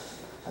 I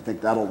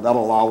think that'll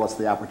allow us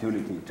the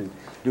opportunity to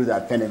do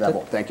that pending that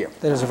vote. Thank you.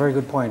 That is a very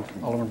good point,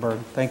 Alderman Berg.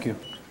 Thank you.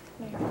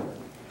 Can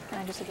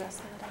I just address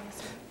that?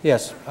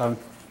 Yes.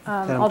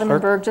 Alderman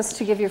Clerk? Berg, just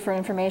to give you for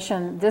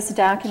information, this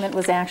document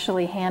was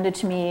actually handed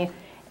to me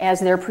as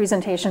their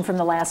presentation from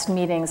the last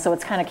meeting, so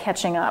it's kind of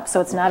catching up. So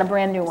it's not a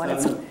brand new one.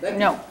 It's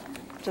no,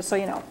 just so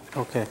you know.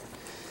 Okay.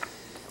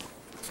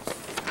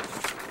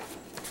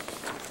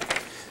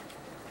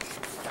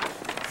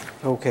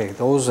 Okay,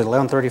 those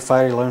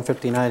 1135,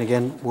 1159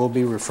 again will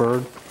be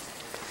referred.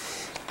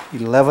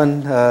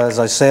 11, as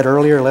I said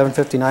earlier,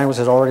 1159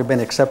 has already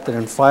been accepted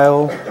and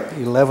filed.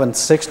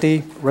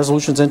 1160,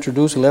 resolutions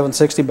introduced,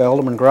 1160 by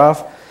Alderman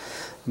Graf,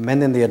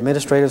 amending the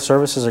Administrative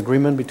Services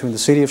Agreement between the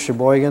City of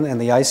Sheboygan and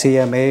the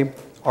ICMA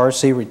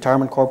RC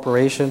Retirement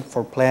Corporation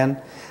for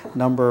Plan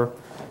Number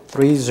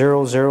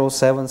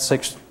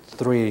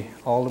 300763.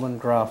 Alderman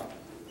Graf.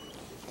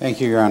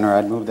 Thank you, Your Honor.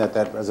 I'd move that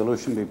that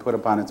resolution be put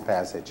upon its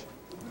passage.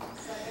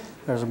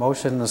 There's a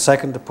motion and a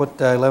second to put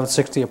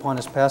 1160 upon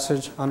its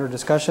passage. Under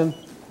discussion?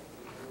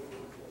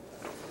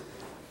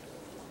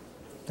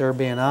 There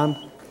being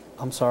none,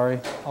 I'm sorry,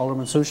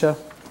 Alderman Susha.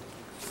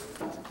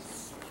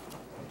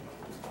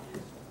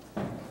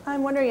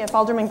 I'm wondering if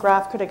Alderman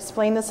Graf could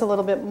explain this a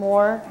little bit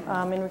more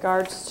in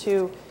regards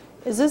to,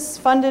 is this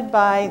funded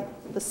by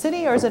the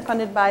city or is it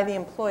funded by the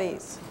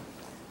employees?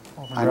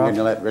 I'm going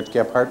to let Rich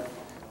Gephardt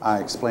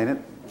explain it,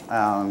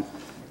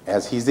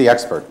 as he's the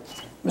expert.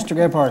 Mr.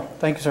 Gephardt,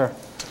 thank you, sir.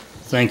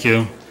 Thank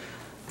you.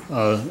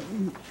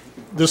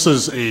 This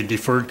is a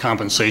deferred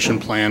compensation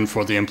plan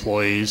for the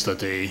employees that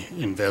they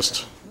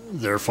invest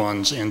their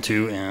funds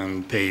into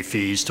and pay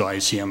fees to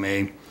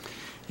ICMA.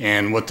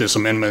 And what this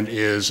amendment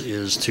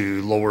is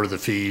to lower the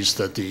fees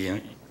that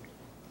the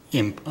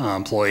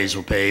employees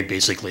will pay.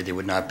 Basically, they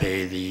would not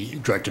pay the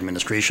direct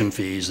administration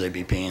fees. They'd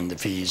be paying the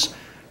fees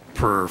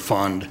per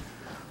fund.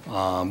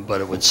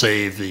 But it would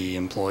save the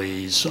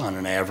employees on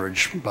an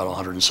average about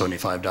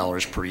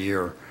 $175 per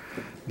year.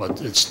 But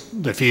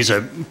the fees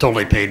are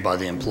totally paid by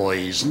the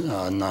employees.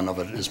 None of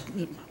it is,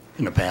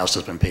 in the past,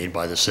 has been paid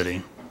by the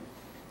city.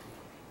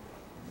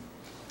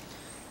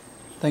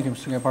 Thank you,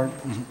 Mr. Gephardt.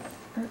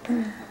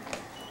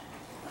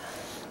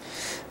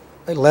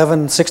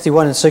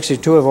 1161 and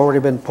 62 have already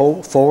been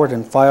pulled forward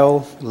and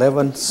filed.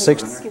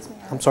 1160. Excuse me.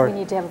 I'm sorry. We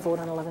need to have a vote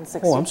on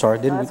 1160. Oh, I'm sorry.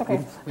 Didn't That's okay.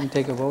 we didn't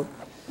take a vote?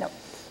 No.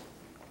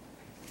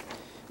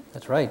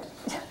 That's right.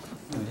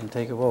 We didn't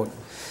take a vote.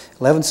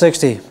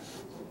 1160.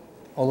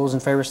 All those in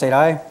favor state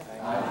aye.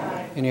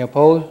 Aye. Any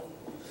opposed?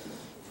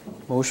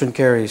 Motion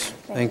carries.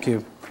 Thank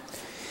you.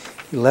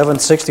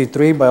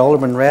 1163 by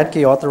Alderman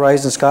Radke,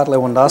 authorizing Scott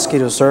Lewandowski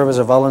to serve as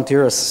a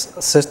volunteer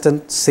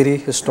assistant city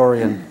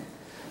historian.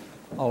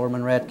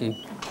 Alderman Radke.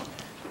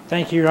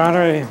 Thank you, Your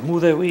Honor. I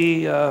move that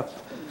we Put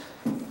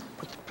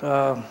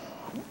the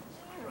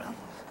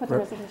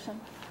resolution.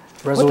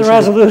 put the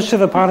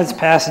resolution upon its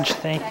passage.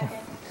 Thank you.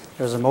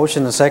 There's a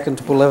motion and a second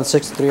to put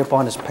 1163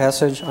 upon its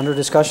passage. Under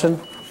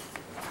discussion?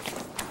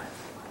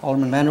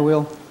 Alderman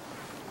Manuel.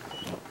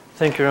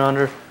 Thank you, Your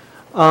Honor.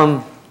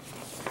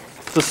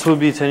 This would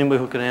be to anybody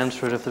who can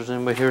answer it if there's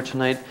anybody here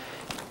tonight.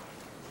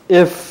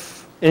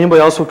 If anybody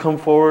else will come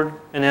forward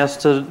and ask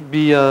to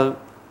be a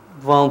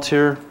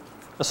volunteer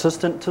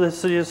assistant to the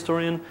city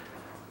historian,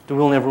 do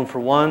we only have room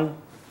for one?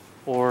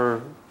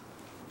 Or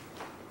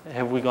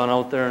have we gone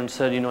out there and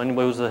said,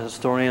 anybody who's a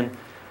historian,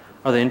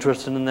 are they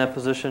interested in that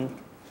position?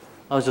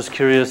 I was just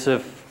curious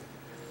if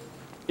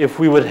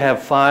we would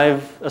have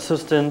 5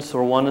 assistants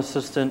or 1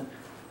 assistant,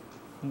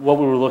 what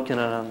we were looking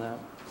at on that.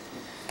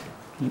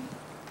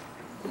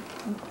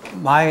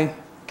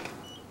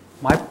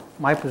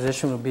 My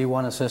position would be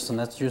 1 assistant.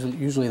 That's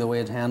usually the way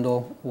it's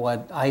handled.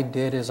 What I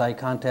did is I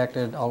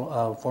contacted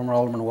former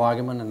Alderman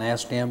Wagaman and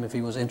asked him if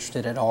he was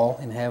interested at all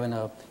in having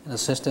an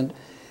assistant.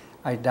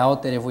 I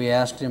doubt that if we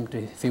asked him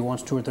if he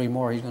wants 2 or 3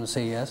 more, he's going to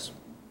say yes.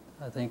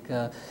 I think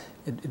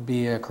it'd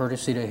be a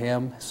courtesy to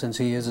him, since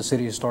he is a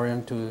city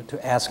historian,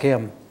 to ask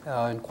him.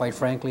 And quite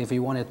frankly, if he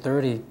wanted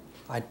 30,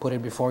 I'd put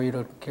it before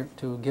you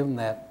to give him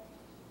that.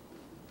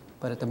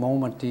 But at the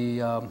moment,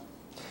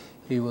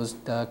 he was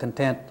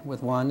content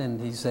with 1,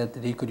 and he said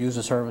that he could use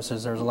the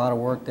services. There's a lot of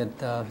work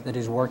that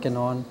he's working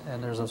on,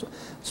 and there's a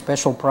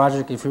special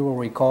project, if you will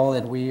recall,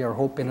 that we are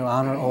hoping to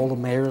honor all the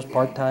mayors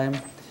part-time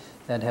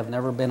that have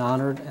never been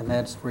honored, and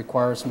that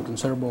requires some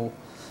considerable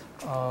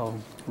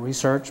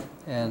research.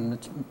 And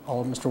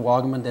Mr.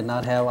 Wagaman did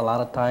not have a lot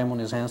of time on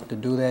his hands to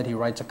do that. He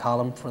writes a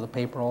column for the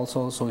paper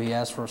also, so he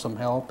asked for some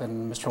help,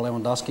 and Mr.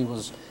 Lewandowski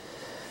was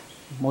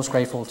most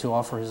grateful to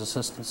offer his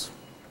assistance.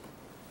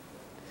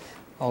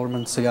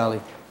 Alderman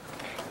Sigali.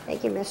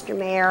 Thank you, Mr.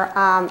 Mayor.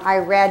 I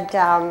read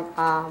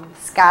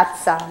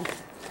Scott's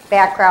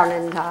background,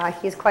 and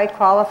he's quite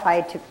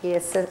qualified to be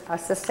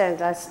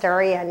assistant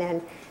historian.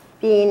 And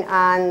being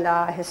on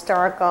the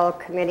historical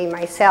committee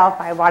myself,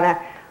 I want to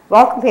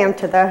welcome him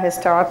to the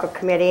historical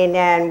committee,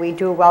 and we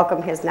do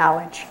welcome his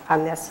knowledge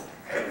on this.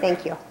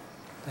 Thank you.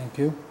 Thank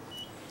you.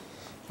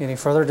 Any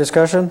further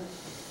discussion?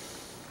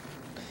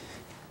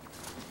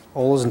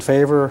 All those in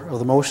favor of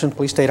the motion,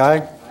 please state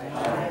aye.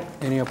 Aye.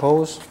 Any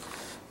opposed?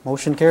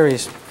 Motion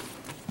carries.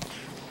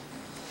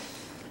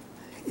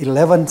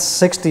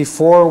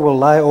 1164 will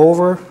lie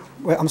over,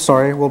 I'm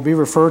sorry, will be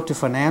referred to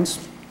finance.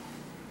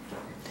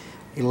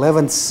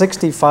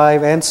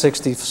 1165 and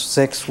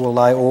 66 will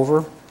lie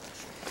over.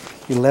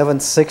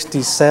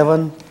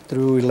 1167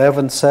 through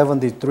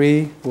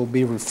 1173 will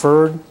be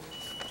referred.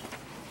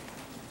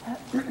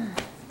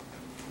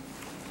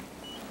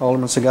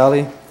 Alderman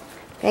Segali.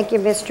 Thank you,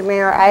 Mr.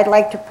 Mayor. I'd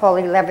like to pull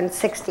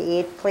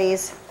 1168,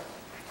 please.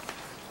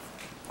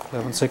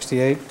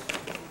 1168,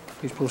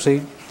 please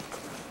proceed.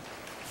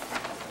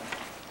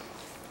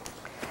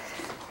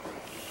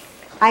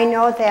 I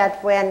know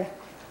that when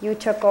you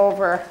took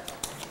over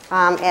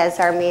as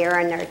our mayor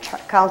and our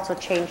council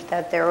changed,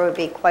 that there would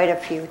be quite a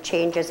few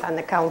changes on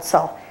the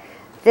council.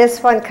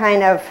 This one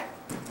kind of,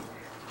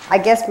 I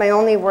guess my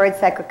only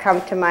words that could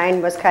come to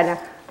mind was kind of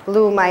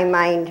blew my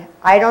mind.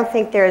 I don't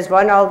think there is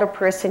one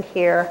alderperson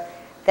here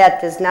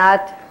that does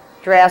not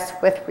dress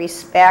with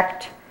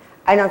respect.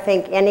 I don't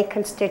think any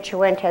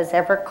constituent has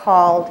ever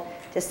called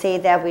to say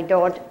that we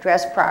don't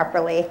dress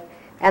properly.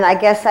 And I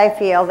guess I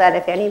feel that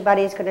if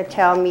anybody's going to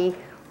tell me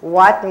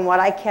what and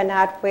what I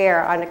cannot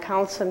wear on a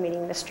council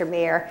meeting, Mr.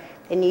 Mayor,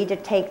 they need to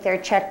take their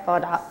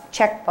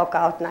checkbook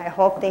out, and I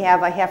hope they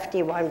have a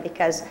hefty one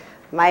because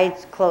my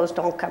clothes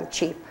don't come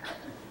cheap.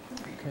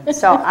 Okay.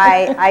 So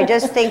I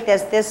just think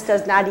that this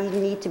does not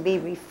even need to be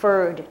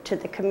referred to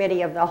the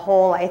committee of the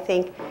whole. I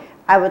think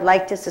I would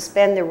like to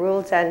suspend the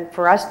rules and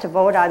for us to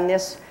vote on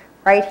this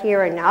right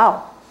here and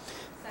now.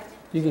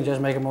 You can just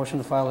make a motion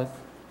to file it.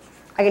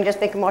 I can just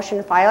make a motion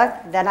to file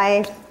it, then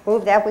I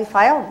move that we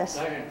file this.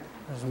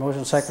 There's a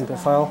motion second to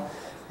file.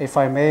 If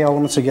I may,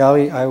 Alderman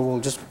Segali, I will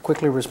just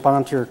quickly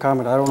respond to your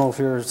comment. I don't know if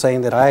you're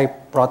saying that I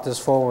brought this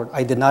forward.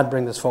 I did not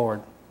bring this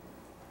forward.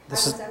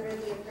 This I was under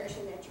the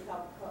impression that you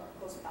helped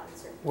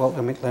co-sponsor. Well,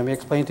 let me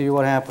explain to you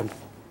what happened.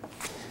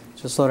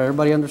 Just so that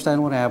everybody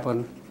understands what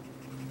happened.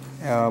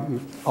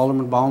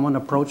 Alderman Baumann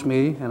approached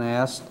me and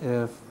asked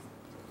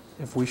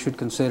if we should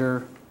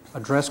consider a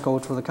dress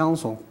code for the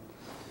council.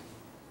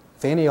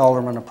 If any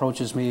alderman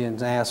approaches me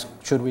and asks,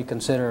 should we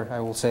consider,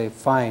 I will say,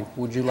 fine,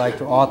 would you like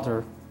to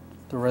author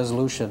the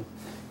resolution?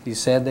 He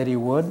said that he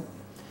would.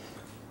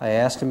 I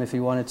asked him if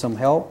he wanted some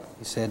help.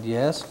 He said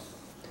yes.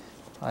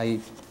 I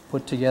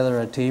put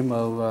together a team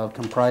of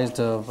comprised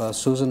of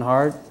Susan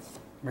Hart,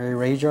 Mary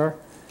Rajar,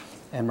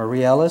 and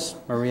Marie Ellis.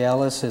 Marie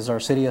Ellis is our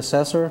city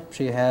assessor.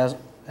 She has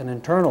an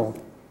internal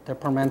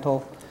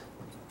temperamental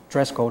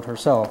dress code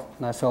herself,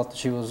 and I felt that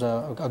she was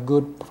a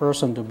good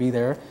person to be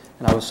there,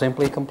 and I was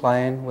simply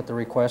complying with the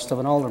request of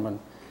an alderman.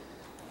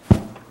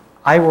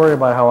 I worry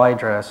about how I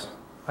dress.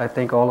 I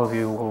think all of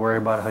you will worry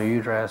about how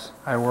you dress.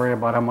 I worry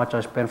about how much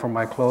I spend for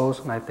my clothes,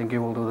 and I think you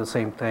will do the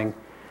same thing.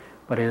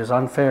 But it is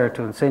unfair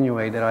to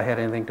insinuate that I had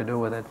anything to do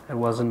with it. It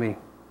wasn't me.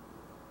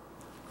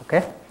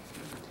 Okay?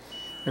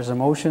 There's a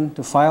motion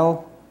to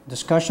file.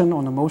 Discussion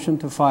on the motion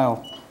to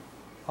file.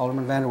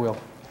 Alderman Vanderweel.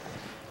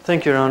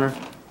 Thank you, Your Honor.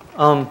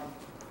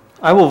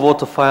 I will vote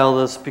to file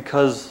this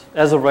because,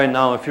 as of right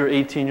now, if you're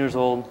 18 years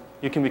old,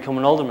 you can become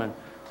an alderman.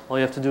 All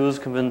you have to do is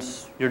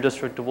convince your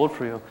district to vote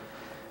for you.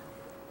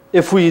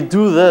 If we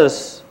do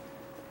this,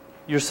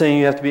 you're saying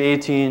you have to be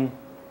 18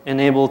 and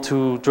able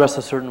to dress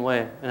a certain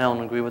way, and I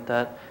don't agree with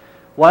that. A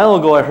while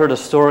ago, I heard a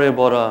story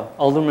about an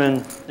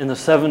alderman in the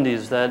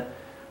 70s that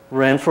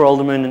ran for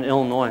alderman in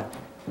Illinois.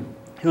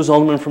 He was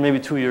alderman for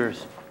maybe 2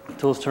 years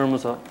until his term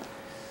was up.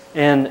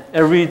 And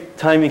every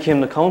time he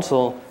came to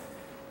council,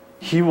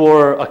 he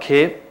wore a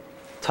cape,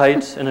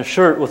 tights, and a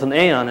shirt with an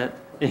A on it,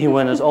 and he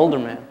went as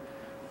alderman.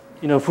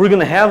 You know, if we're going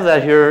to have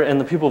that here and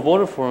the people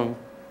voted for him,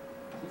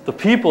 the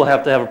people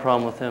have to have a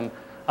problem with him.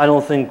 I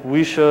don't think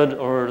we should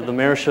or the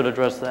mayor should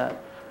address that.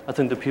 I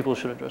think the people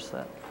should address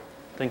that.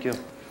 Thank you.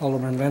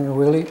 Alderman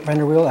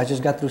Vanderweel, I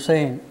just got through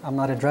saying I'm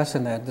not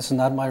addressing that. This is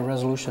not my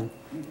resolution.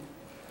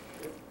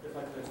 If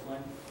I could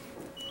explain.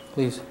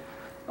 Please.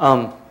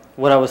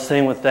 What I was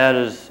saying with that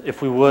is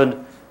if we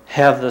would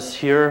have this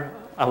here,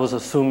 I was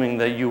assuming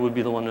that you would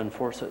be the one to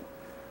enforce it.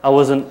 I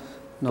wasn't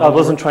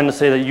trying to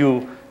say that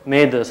you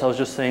made this. I was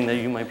just saying that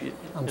you might be.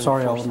 I'm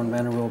sorry, Alderman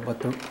Vanderweel, but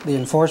the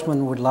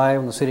enforcement would lie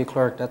on the city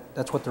clerk.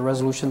 That's what the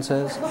resolution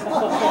says.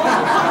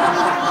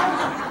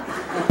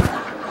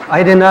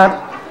 I did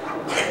not.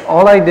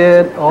 All I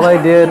did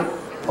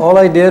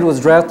was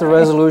draft the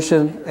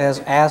resolution as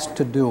asked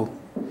to do.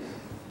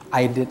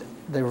 I did.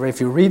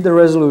 If you read the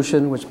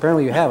resolution, which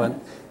apparently you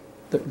haven't,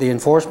 the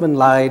enforcement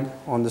lied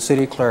on the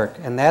city clerk,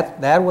 and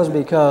that was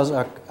because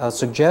a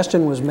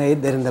suggestion was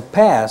made that in the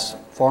past,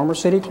 former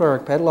city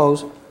clerk Pat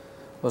Lowe's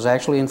was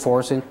actually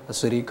enforcing a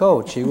city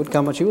code. She would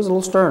come, and she was a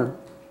little stern.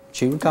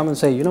 she would come and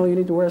say, you know, you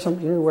need to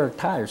wear a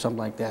tie or something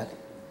like that.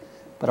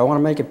 But I want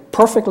to make it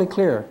perfectly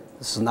clear,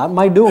 this is not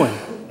my doing,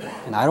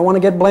 and I don't want to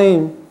get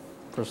blamed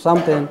for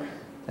something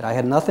that I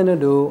had nothing to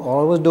do.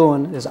 All I was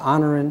doing is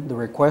honoring the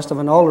request of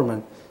an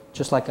alderman,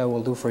 just like I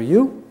will do for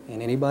you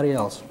and anybody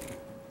else.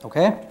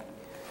 Okay?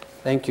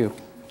 Thank you.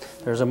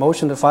 There's a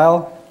motion to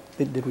file.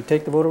 Did we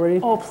take the vote already?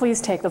 Oh,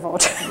 please take the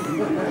vote.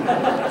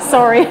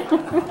 Sorry.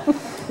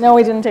 No,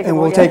 we didn't take the vote. And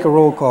we'll take a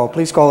roll call.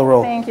 Please call the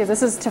roll. Thank you.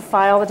 This is to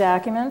file the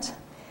document.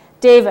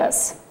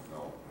 Davis.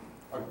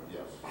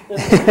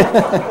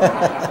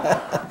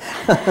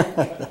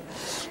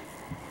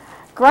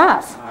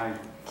 Groff. Aye.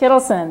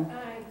 Kittleson.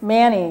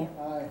 Manny.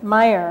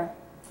 Meyer.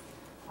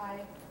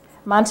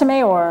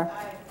 Montemayor.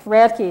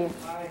 Radke.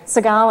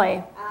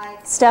 Segale.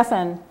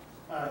 Steffen.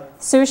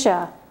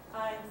 Susha.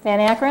 Van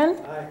Akkeren.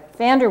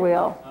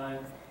 Vanderweel.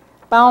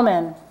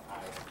 Bauman.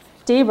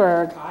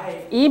 Deberg.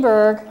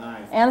 Eberg.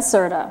 And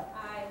Serta.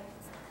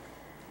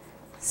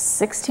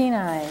 16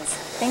 ayes.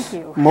 Thank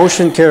you.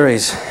 Motion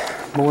carries.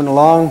 Moving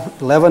along,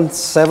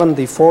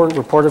 1174,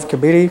 report of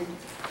committee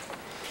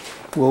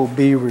will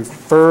be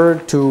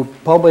referred to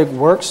Public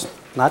Works,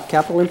 not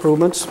capital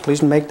improvements.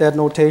 Please make that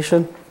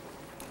notation.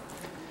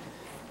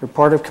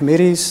 Report of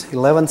committees,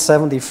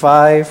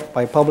 1175,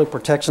 by Public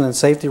Protection and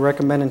Safety,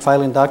 recommending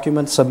filing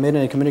documents,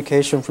 submitting a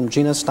communication from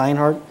Gina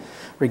Steinhardt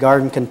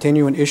regarding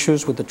continuing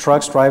issues with the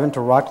trucks driving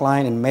to Rock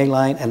Line and May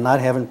Line and not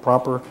having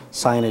proper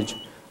signage.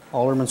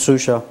 Alderman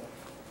Susha.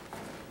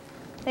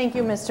 Thank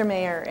you, Mr.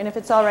 Mayor. And if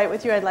it's all right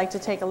with you, I'd like to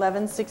take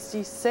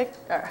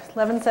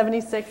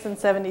 1176 and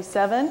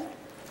 77.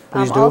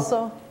 Please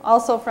do.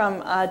 Also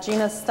from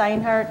Gina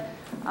Steinhardt,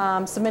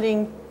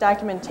 submitting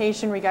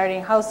documentation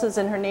regarding houses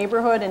in her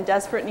neighborhood in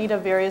desperate need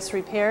of various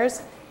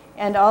repairs.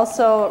 And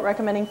also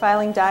recommending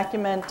filing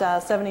document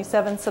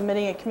 77,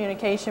 submitting a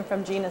communication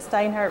from Gina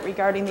Steinhardt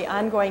regarding the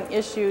ongoing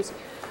issues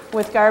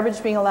with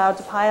garbage being allowed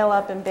to pile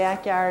up in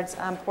backyards,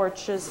 on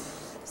porches,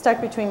 stuck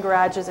between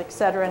garages,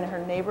 etc. in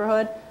her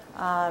neighborhood.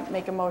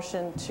 Make a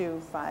motion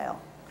to file.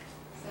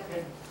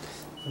 Second.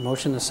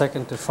 Motion is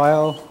second to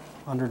file.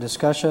 Under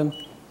discussion,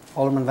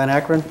 Alderman Van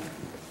Akkeren.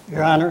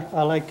 Your Honor,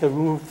 I'd like to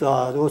move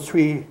those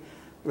three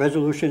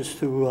resolutions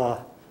to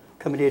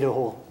committee of the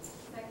whole.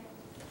 Second.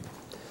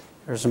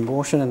 There's a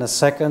motion and a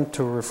second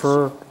to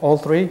refer all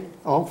three?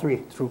 All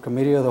three. Through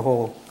committee of the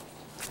whole.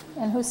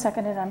 And who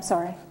seconded? I'm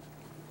sorry.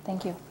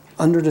 Thank you.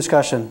 Under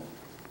discussion.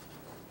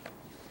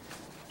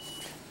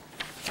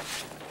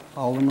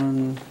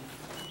 Alderman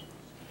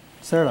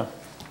Serta.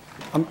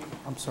 I'm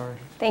sorry.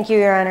 Thank you,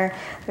 Your Honor.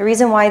 The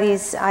reason why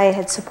I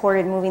had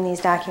supported moving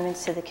these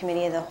documents to the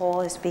Committee of the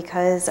Whole is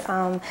because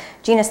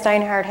Gina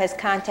Steinhardt has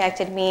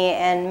contacted me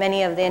and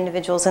many of the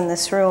individuals in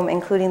this room,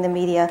 including the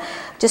media,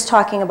 just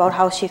talking about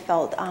how she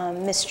felt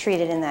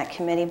mistreated in that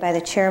committee by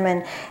the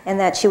chairman and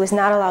that she was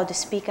not allowed to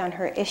speak on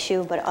her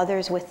issue, but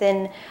others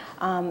within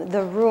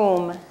the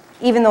room,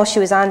 even though she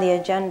was on the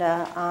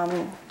agenda,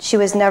 she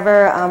was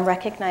never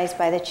recognized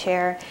by the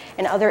chair,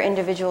 and other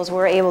individuals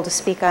were able to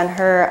speak on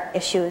her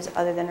issues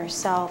other than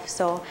herself.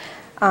 So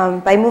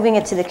by moving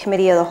it to the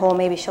Committee of the Whole,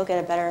 maybe she'll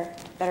get a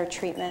better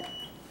treatment.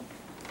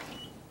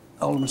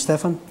 Alderman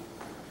Steffen?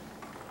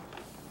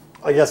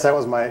 I guess that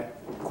was my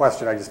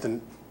question. I just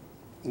didn't,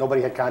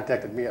 nobody had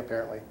contacted me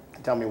apparently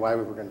to tell me why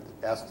we were going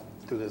to ask to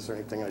do this or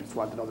anything. I just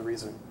wanted to know the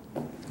reason.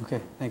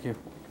 Okay, thank you.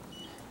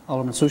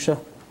 Alderman Susha?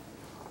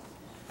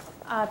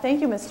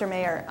 Thank you, Mr.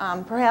 Mayor.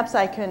 Perhaps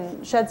I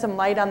can shed some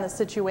light on the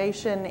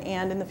situation,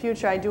 and in the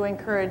future I do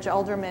encourage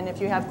aldermen,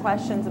 if you have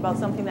questions about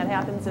something that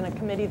happens in a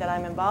committee that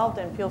I'm involved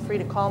in, feel free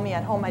to call me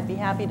at home. I'd be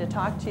happy to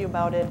talk to you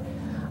about it.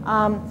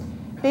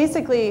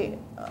 Basically,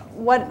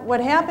 what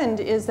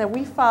happened is that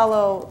we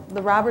follow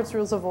the Roberts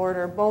Rules of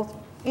Order both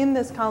in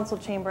this council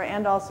chamber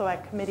and also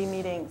at committee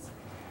meetings.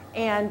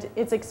 And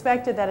it's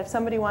expected that if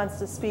somebody wants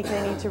to speak,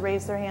 they need to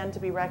raise their hand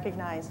to be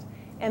recognized.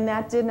 And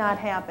that did not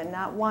happen.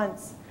 Not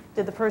once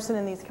did the person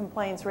in these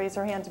complaints raise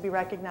their hand to be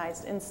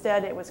recognized.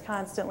 Instead, it was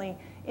constantly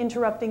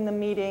interrupting the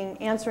meeting,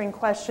 answering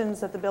questions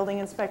that the building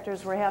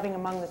inspectors were having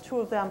among the two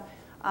of them,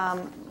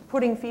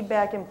 putting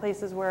feedback in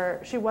places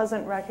where she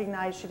wasn't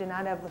recognized, she did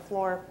not have the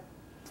floor.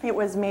 It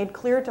was made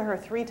clear to her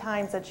 3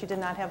 times that she did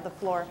not have the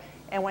floor,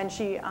 and when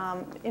she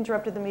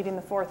interrupted the meeting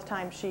the 4th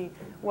time, she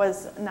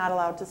was not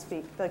allowed to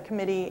speak. The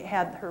committee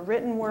had her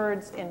written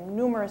words in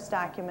numerous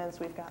documents.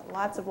 We've got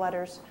lots of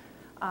letters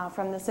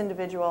from this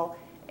individual.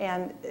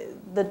 And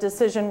the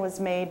decision was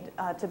made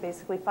to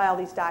basically file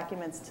these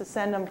documents, to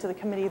send them to the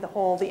Committee of the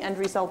Whole. The end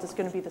result is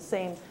going to be the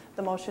same.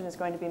 The motion is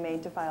going to be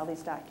made to file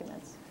these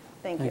documents.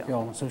 Thank you. Thank you,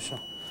 Alderman Susha.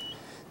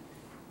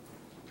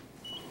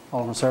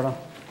 Alderman Serta.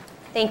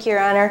 Thank you,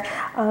 Your Honor.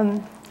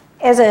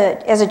 As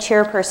a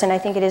chairperson, I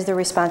think it is the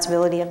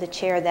responsibility of the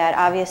chair that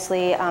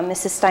obviously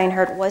Mrs.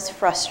 Steinhardt was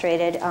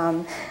frustrated,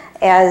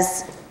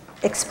 as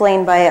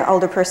explained by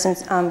Alderperson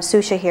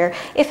Susha here.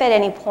 If at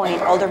any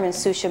point Alderman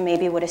Susha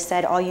maybe would have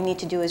said, all you need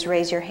to do is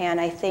raise your hand,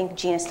 I think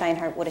Gina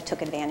Steinhardt would have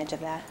took advantage of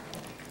that.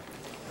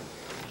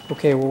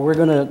 Okay, well,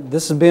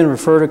 this is being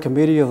referred to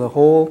Committee of the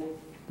Whole.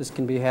 This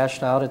can be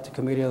hashed out at the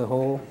Committee of the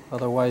Whole.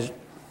 Otherwise,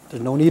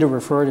 There's no need to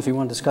refer it if you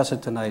want to discuss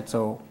it tonight,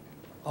 so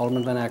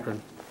Alderman Van Akkeren.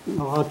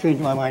 No, I'll change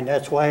my mind.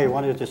 That's why I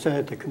wanted to send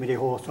it to committee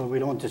whole, so we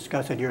don't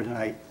discuss it here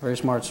tonight. Very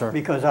smart, sir.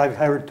 Because I've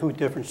heard two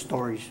different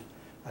stories.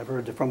 I've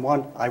heard it from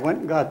one, I went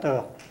and got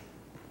the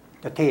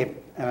tape,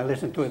 and I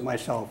listened to it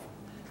myself.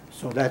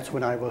 So that's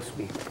when I will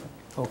speak.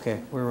 Okay,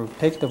 we will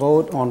take the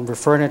vote on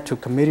referring it to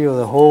committee of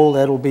the whole.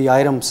 That'll be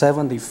item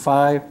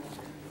 75.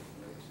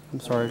 I'm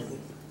sorry.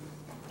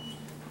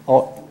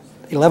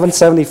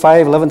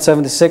 1175,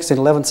 1176, and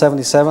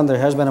 1177. There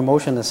has been a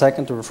motion and a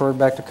second to refer it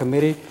back to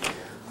committee.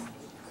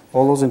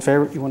 All those in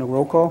favor, you want a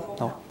roll call?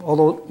 No. All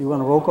those, you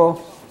want a roll call?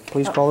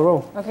 Please call the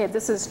roll. Okay,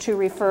 this is to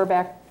refer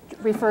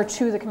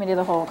to the committee of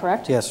the whole,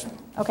 correct? Yes.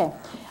 Okay,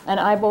 and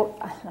I vote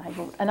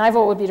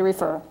would be to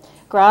refer.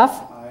 Graff?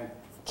 Aye.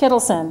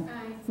 Kittleson?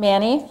 Aye.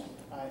 Manny?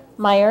 Aye.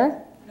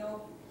 Meyer?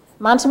 No.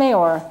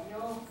 Montemayor?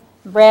 No.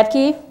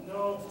 Bradkey?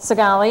 No.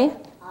 Sagali?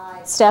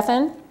 Aye.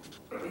 Steffen?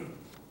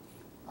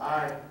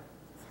 Aye.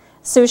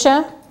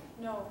 Susha?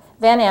 No.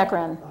 Van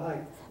Akkeren? Aye.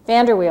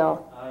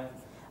 Vanderweel? Aye.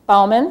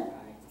 Bauman? Aye.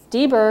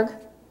 Deberg?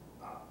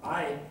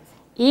 Aye.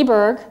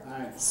 Eberg?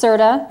 Aye.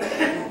 Serta?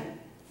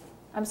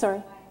 I'm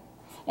sorry.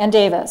 And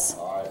Davis?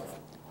 Aye.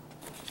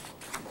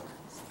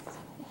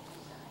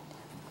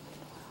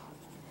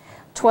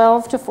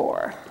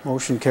 12-4.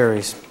 Motion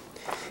carries.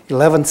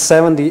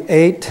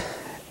 1178,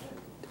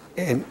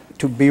 and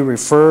to be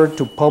referred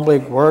to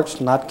Public Works,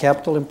 not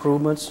capital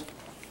improvements.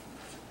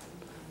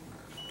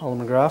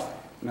 Alderman Graff?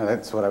 No,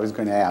 that's what I was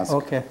going to ask.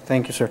 Okay,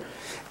 thank you, sir.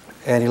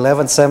 And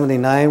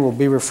 1179 will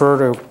be referred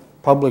to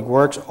Public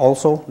Works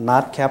also,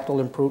 not capital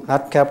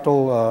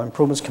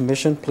improvements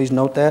commission. Please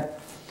note that.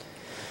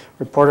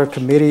 Report of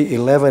committee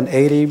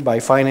 1180 by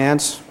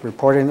finance,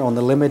 reporting on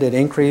the limited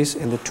increase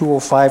in the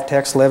 205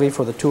 tax levy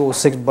for the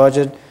 206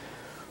 budget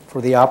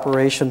for the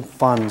operation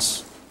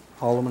funds.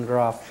 Alderman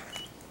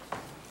Graff.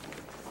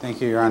 Thank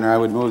you, Your Honor. I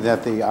would move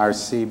that the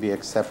RC be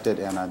accepted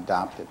and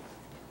adopted.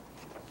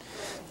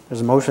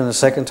 There's a motion and a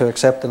second to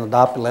accept and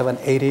adopt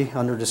 1180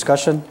 under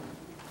discussion.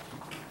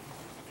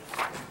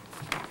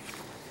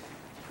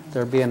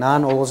 There being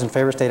none, all those in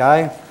favor state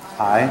aye.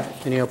 Aye.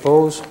 Any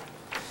opposed?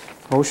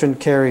 Motion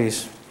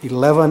carries.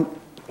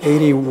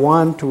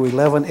 1181 to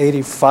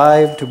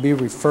 1185 to be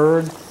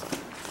referred.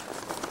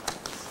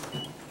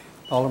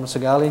 Alderman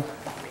Sagali.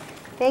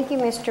 Thank you,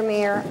 Mr.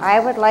 Mayor. I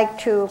would like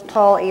to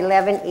pull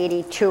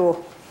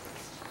 1182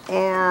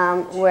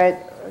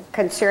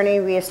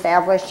 concerning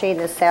reestablishing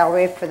the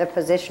salary for the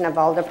position of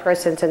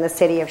alderpersons in the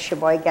city of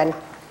Sheboygan.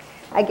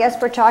 I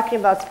guess we're talking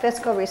about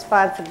fiscal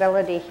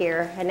responsibility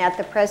here, and at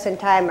the present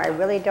time, I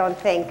really don't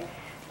think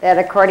that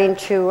according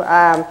to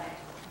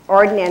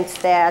ordinance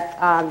that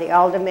the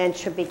aldermen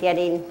should be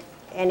getting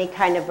any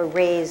kind of a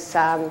raise.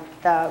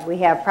 We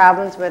have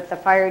problems with the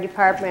fire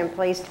department,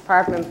 police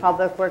department,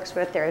 public works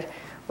with their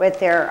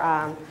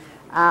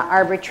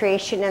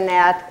arbitration and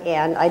that,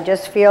 and I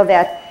just feel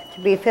that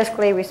to be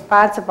fiscally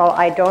responsible,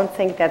 I don't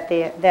think that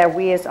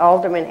we as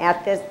aldermen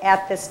at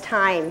this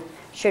time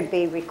should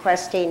be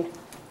requesting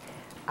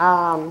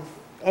an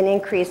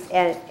increase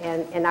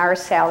in our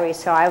salary.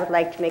 So I would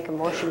like to make a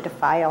motion to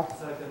file.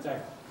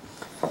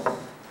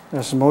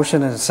 There's a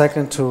motion and a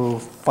second to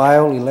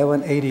file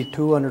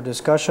 1182 under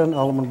discussion.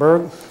 Alderman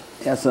Berg.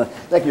 Yes,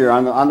 thank you.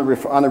 On the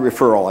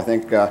referral, I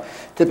think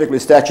typically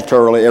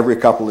statutorily every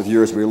couple of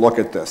years we look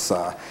at this.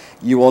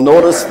 You will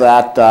notice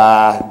that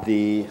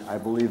I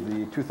believe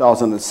the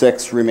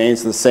 2006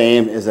 remains the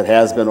same as it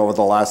has been over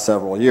the last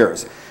several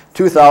years.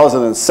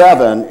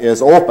 2007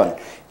 is open.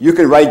 You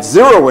can write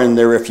 0 in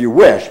there if you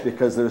wish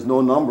because there's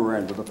no number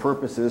in, but the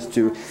purpose is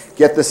to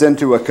get this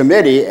into a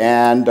committee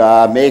and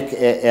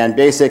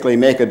basically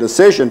make a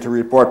decision to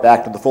report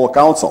back to the full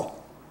council.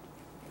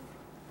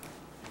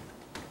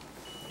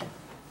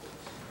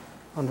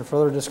 Under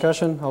further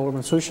discussion,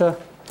 Alderman Susha.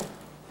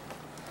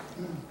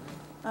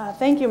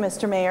 Thank you,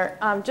 Mr. Mayor.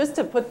 Just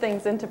to put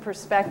things into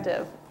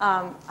perspective,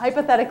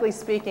 hypothetically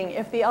speaking,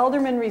 if the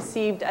alderman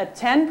received a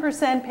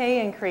 10%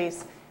 pay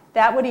increase,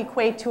 that would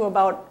equate to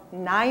about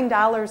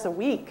 $9 a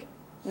week.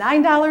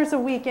 $9 a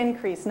week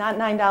increase, not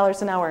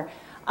 $9 an hour.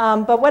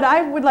 But what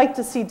I would like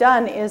to see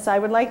done is I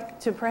would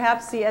like to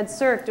perhaps see Ed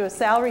Cirque do a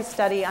salary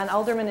study on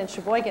aldermen in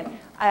Sheboygan.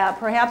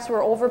 Perhaps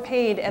we're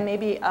overpaid and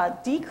maybe a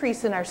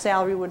decrease in our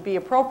salary would be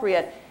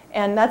appropriate.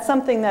 And that's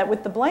something that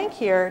with the blank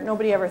here,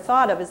 nobody ever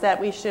thought of, is that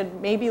we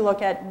should maybe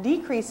look at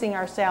decreasing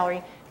our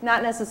salary,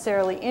 not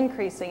necessarily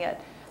increasing it.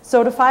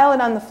 So to file it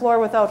on the floor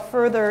without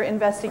further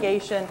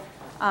investigation,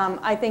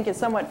 I think is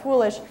somewhat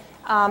foolish.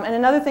 And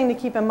another thing to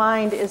keep in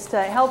mind is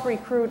to help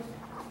recruit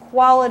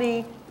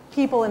quality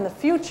people in the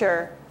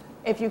future.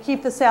 If you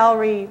keep the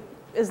salary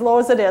as low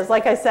as it is,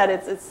 like I said,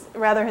 it's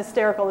rather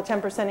hysterical. The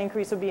 10%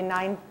 increase would be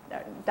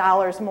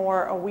 $9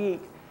 more a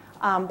week.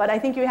 But I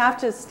think you have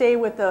to stay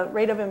with the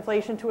rate of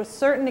inflation to a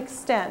certain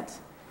extent.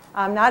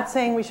 I'm not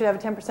saying we should have a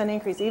 10%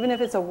 increase. Even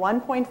if it's a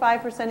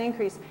 1.5%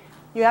 increase,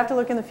 you have to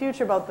look in the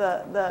future about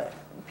the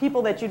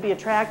people that you'd be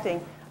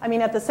attracting. I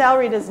mean, at the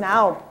salary it is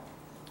now,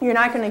 you're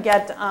not going to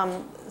get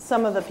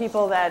some of the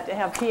people that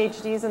have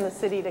PhDs in the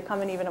city to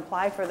come and even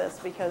apply for this,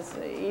 because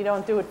you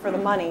don't do it for the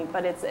money,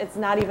 but it's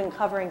not even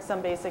covering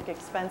some basic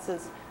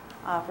expenses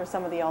for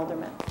some of the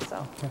aldermen.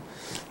 So,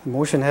 The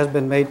motion has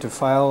been made to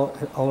file.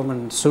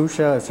 Alderman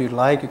Susha, if you'd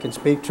like, you can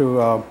speak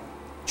to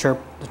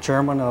the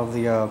chairman of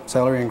the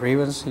Salary and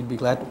Grievance. He'd be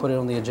glad to put it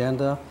on the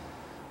agenda,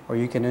 or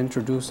you can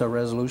introduce a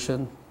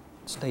resolution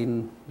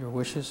stating your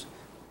wishes.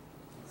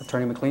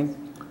 Attorney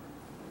McLean.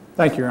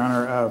 Thank you, Your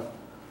Honor.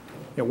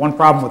 One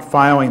problem with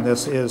filing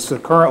this is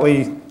that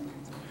currently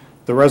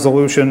the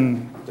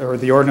resolution or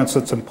the ordinance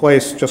that's in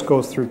place just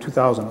goes through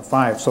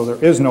 2005, so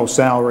there is no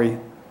salary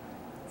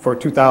for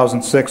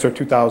 2006 or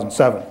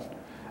 2007.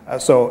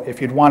 So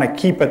if you'd want to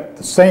keep it at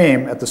the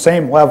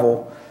same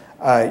level,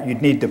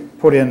 you'd need to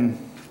put in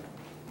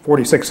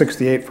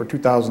 4668 for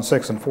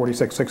 2006 and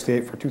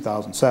 4668 for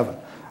 2007.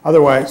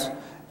 Otherwise,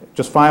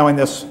 just filing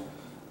this,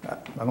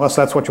 unless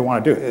that's what you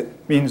want to do,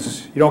 it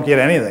means you don't get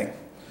anything.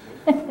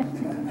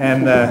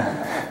 And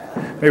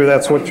maybe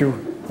that's what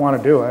you want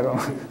to do, I don't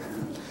know.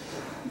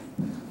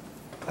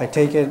 I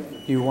take it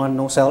you want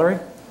no salary?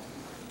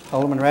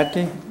 Alderman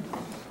Radke?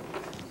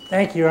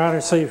 Thank you, Your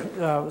Honor.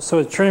 So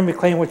Attorney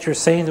McLean, what you're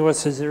saying to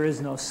us is there is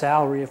no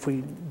salary if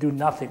we do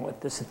nothing with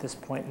this at this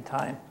point in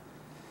time.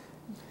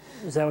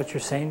 Is that what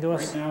you're saying to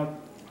us? Right now,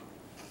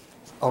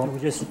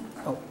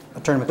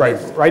 Attorney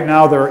McLean. Right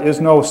now, there is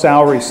no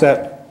salary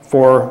set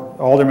for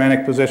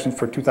aldermanic positions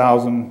for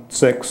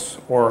 2006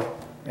 or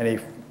any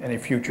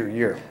future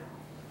year.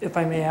 If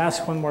I may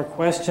ask one more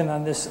question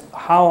on this,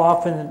 how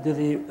often do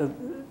they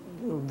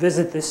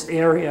visit this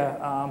area?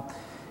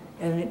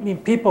 And I mean,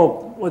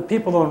 what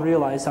people don't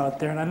realize out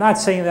there, and I'm not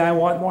saying that I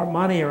want more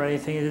money or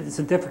anything, it's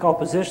a difficult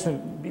position to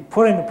be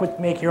put in to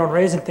make your own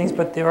raising things,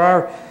 but there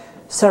are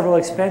several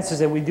expenses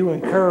that we do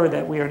incur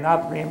that we are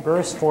not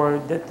reimbursed for,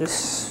 that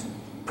this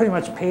pretty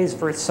much pays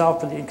for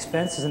itself for the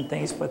expenses and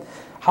things, but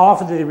how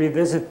often do they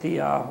revisit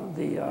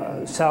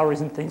the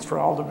salaries and things for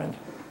aldermen?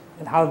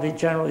 And how do they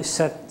generally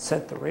set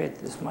the rate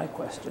is my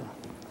question.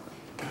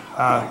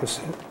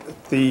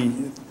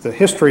 The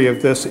history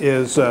of this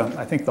is,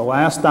 I think the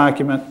last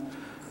document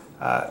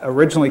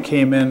originally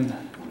came in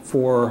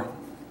for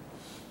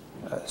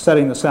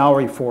setting the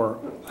salary for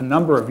a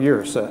number of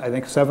years, I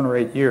think 7 or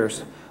 8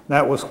 years.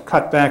 That was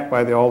cut back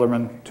by the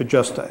alderman to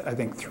just, I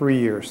think,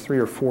 3 or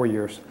 4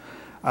 years.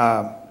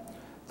 The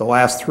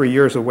last 3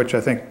 years of which I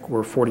think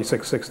were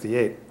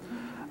 4668.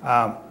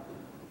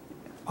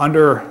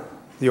 Under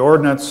the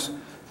ordinance,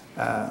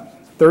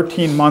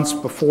 13 months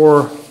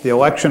before the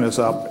election is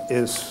up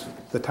is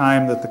the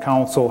time that the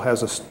council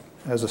has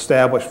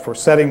established for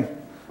setting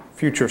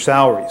future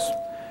salaries.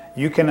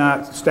 You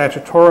cannot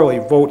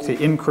statutorily vote to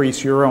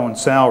increase your own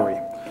salary.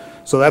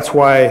 So that's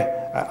why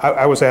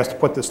I was asked to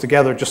put this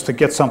together just to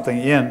get something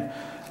in.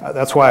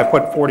 That's why I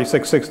put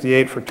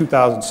 4668 for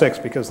 2006,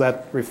 because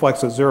that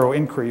reflects a 0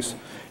 increase.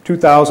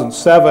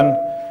 2007,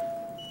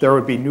 there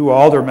would be new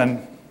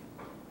aldermen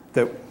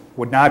that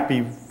would not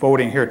be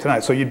voting here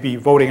tonight. So you'd be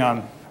voting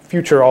on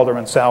future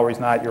alderman salaries,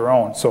 not your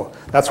own. So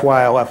that's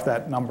why I left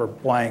that number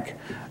blank.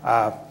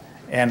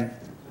 And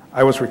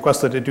I was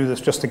requested to do this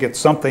just to get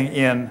something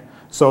in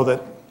so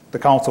that the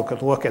council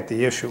could look at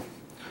the issue.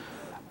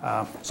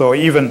 So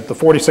even the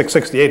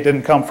 4668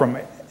 didn't come from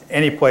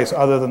any place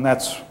other than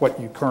that's what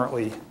you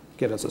currently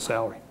get as a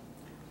salary.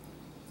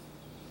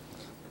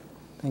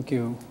 Thank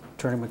you,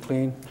 Attorney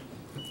McLean.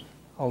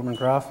 Alderman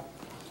Graf.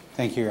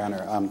 Thank you, Your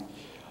Honor.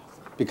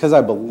 Because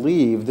I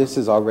believe this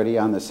is already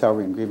on the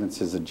Salary and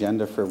Grievances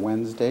agenda for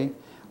Wednesday,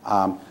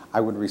 I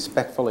would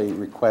respectfully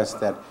request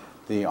that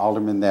the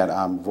aldermen that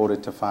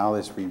voted to file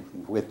this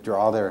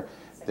withdraw their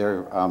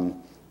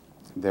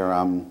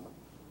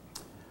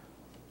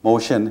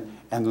motion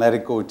and let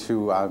it go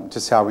to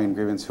Salary and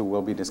Grievance, who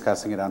will be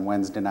discussing it on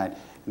Wednesday night.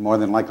 And more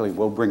than likely,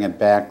 we'll bring it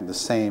back the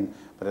same,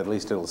 but at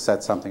least it'll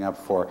set something up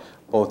for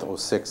both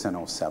 06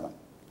 and 07.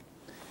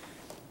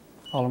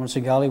 Alderman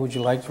Segali, would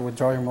you like to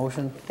withdraw your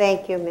motion?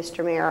 Thank you,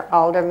 Mr. Mayor.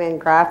 Alderman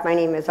Graf, my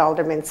name is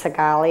Alderman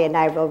Segali, and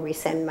I will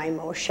rescind my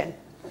motion.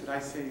 Did I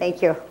say?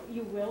 Thank you.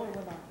 You will or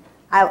will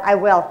not? I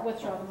will.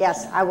 Withdraw the motion.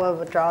 Yes, I will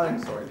withdraw.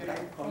 I'm sorry, did I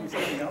call you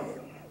something else?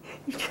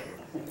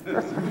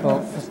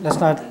 Well,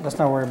 let's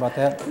not worry about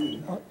that.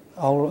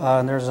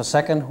 And there's a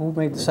second. Who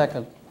made the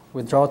second?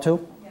 Withdraw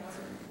too?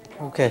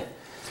 Okay.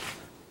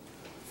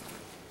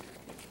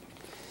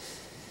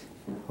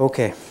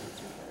 Okay.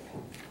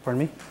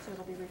 Pardon me?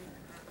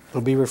 It'll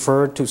be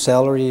referred to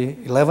salary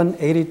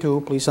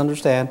 1182, please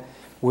understand,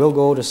 will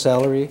go to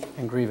salary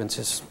and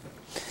grievances.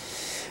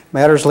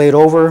 Matters laid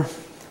over,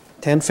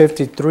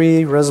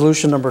 1053,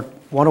 resolution number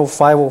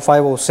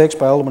 1050506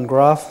 by Alderman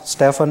Graf,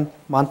 Stefan,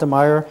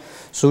 Montemeyer,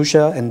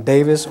 Susha, and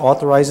Davis,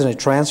 authorizing a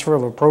transfer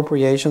of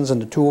appropriations in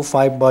the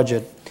 205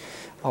 budget.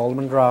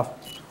 Alderman Graf.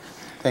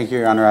 Thank you,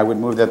 Your Honor. I would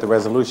move that the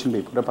resolution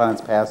be put upon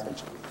its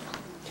passage.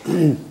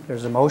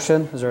 There's a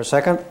motion. Is there a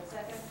second?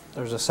 Second.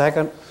 There's a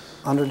second.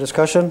 Under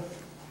discussion?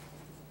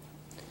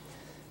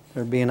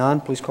 There being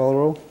none, please call the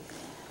roll.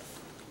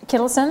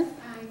 Kittleson?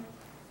 Aye.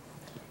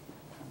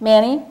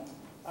 Manny?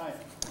 Aye.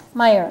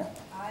 Meyer?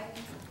 Aye.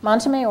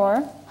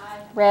 Montemayor.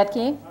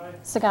 Radke.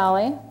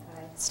 Sagali.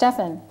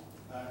 Steffen.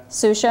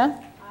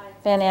 Susha.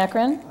 Van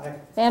Akkeren.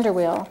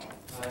 Vanderweel.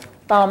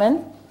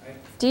 Bauman.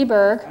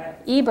 DeBerg.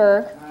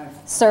 Eberg.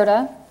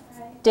 Serta.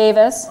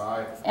 Davis.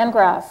 And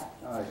Graff.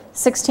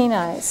 16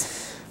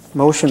 ayes.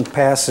 Motion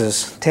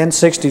passes.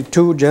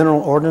 1062, general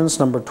ordinance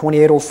number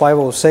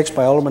 280506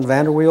 by Alderman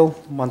Vanderweel,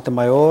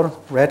 Montemayor,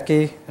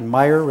 Radke, and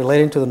Meyer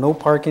relating to the no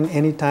parking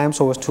anytime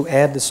so as to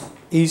add the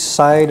east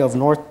side of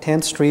North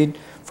 10th Street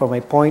from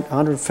a point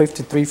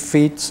 153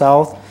 feet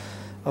south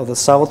of the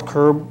south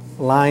curb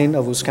line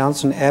of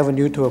Wisconsin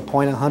Avenue to a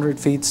point 100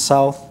 feet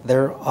south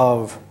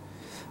thereof.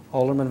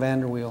 Alderman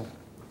Vanderweel.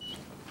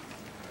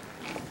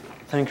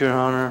 Thank you, Your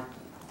Honor.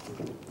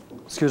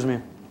 Excuse me.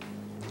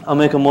 I'll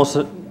make a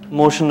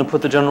motion to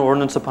put the general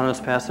ordinance upon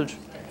its passage.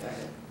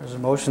 There's a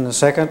motion and a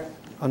second.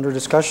 Under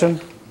discussion?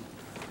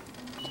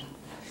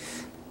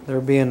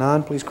 There being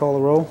none, please call the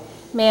roll.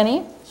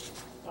 Manny.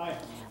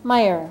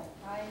 Meyer.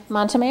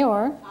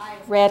 Montemayor.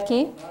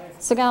 Radke.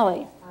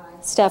 Sagali.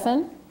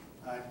 Steffen.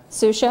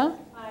 Susha.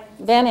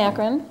 Van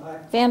Akkeren.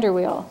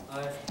 Vanderweel.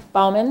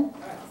 Bauman.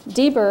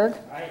 DeBerg.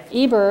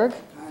 Eberg.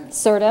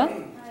 Serta.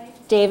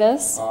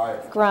 Davis.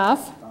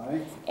 Graff.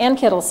 And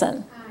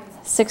Kittleson.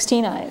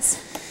 16 ayes.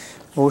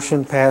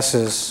 Motion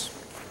passes.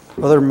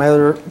 Other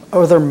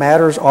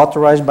matters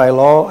authorized by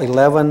law,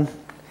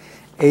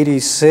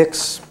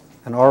 1186,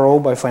 an RO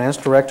by Finance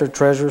Director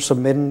Treasurer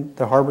submitting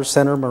the Harbor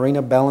Center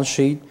Marina balance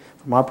sheet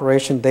from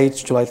operation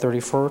dates July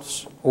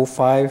 31st,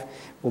 05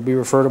 will be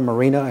referred to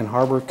Marina and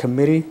Harbor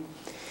Committee.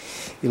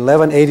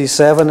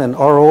 1187, an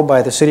RO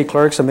by the City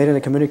Clerk submitting a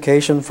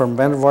communication from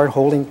Vanderwart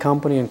Holding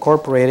Company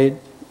Incorporated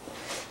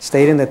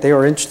stating that they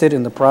are interested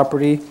in the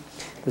property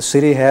the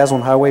city has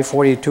on Highway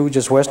 42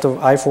 just west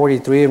of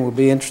I-43 and would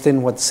be interested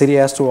in what the city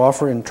has to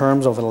offer in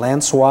terms of a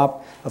land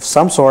swap of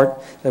some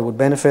sort that would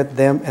benefit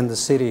them and the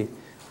city.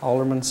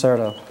 Alderman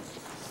Serta.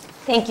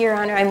 Thank you, Your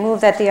Honor. I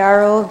move that the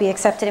RO be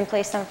accepted and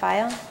placed on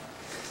file.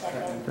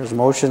 There's a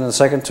motion and a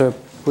second to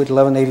put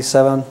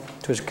 1187,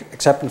 to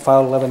accept and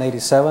file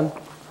 1187.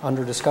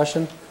 Under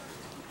discussion.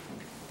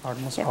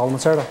 Alderman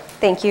Serta.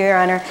 Thank you, Your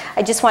Honor.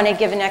 I just want to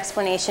give an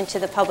explanation to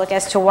the public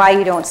as to why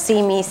you don't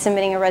see me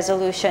submitting a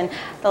resolution.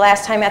 The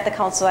last time at the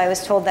council, I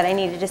was told that I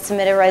needed to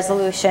submit a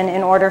resolution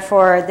in order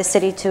for the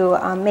city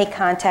to make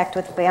contact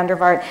with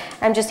Vanderwart.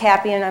 I'm just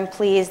happy and I'm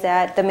pleased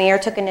that the mayor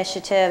took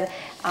initiative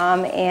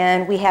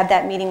and we had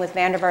that meeting with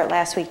Vanderwart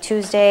last week,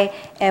 Tuesday,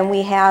 and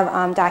we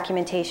have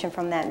documentation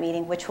from that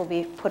meeting, which will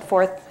be put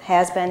forth,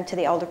 has been, to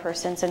the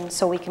alderpersons, and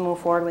so we can move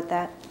forward with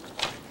that.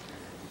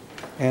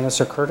 And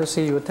it's a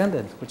courtesy you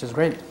attended, which is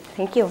great.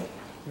 Thank you.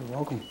 You're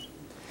welcome.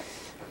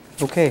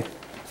 Okay.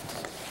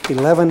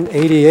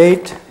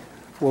 1188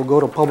 will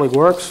go to Public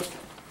Works.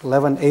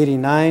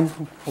 1189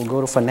 will go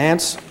to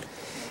Finance.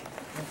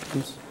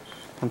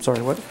 I'm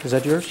sorry, what? Is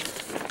that yours?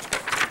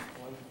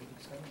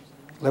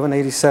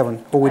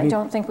 1187. Oh, I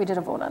don't think we did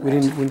a vote on that. We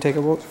didn't take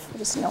a vote? We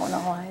just know an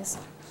all ayes.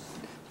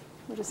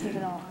 We just need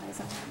an all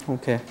ayes.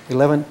 Okay.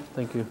 11.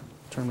 Thank you.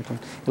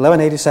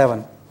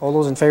 1187. All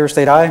those in favor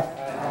state aye.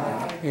 Aye.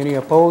 Any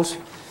opposed?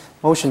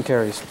 Motion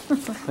carries.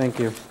 Thank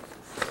you.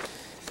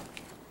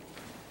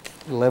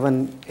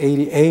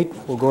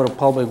 1188 will go to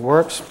Public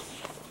Works.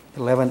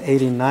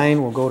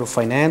 1189 will go to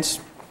Finance.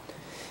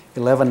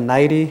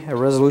 1190, a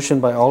resolution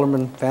by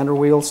Alderman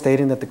Vanderweel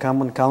stating that the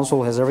Common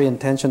Council has every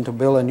intention to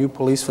build a new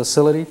police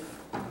facility.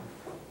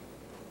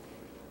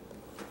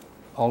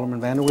 Alderman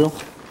Vanderweel.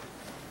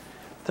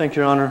 Thank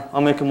you, Your Honor.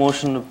 I'll make a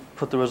motion to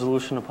put the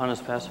resolution upon its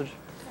passage.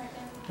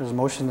 There's a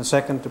motion and a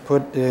second to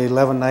put the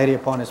 1190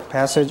 upon its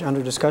passage.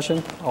 Under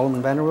discussion,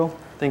 Alderman Vanderweel.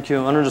 Thank you.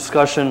 Under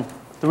discussion,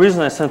 the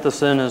reason I sent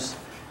this in is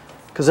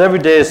because every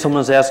day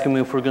someone's asking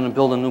me if we're going to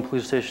build a new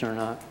police station or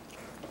not.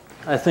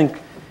 I think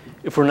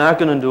if we're not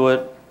going to do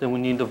it, then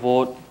we need to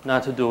vote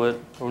not to do it,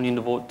 or we need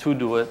to vote to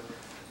do it.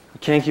 We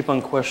can't keep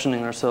on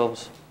questioning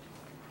ourselves.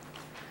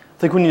 I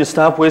think we need to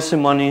stop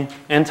wasting money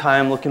and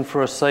time looking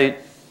for a site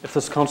if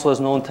this council has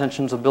no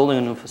intentions of building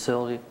a new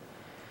facility.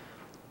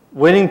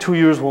 Waiting 2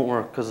 years won't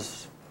work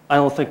because I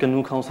don't think a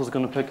new council is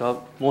going to pick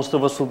up. Most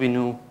of us will be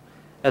new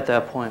at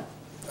that point.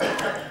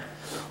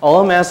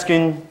 All I'm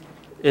asking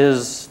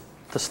is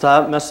to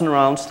stop messing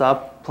around,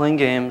 stop playing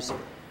games,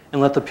 and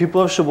let the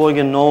people of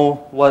Sheboygan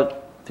know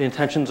what the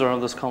intentions are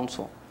of this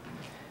council.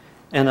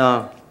 And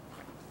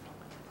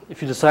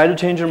if you decide to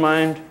change your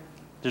mind,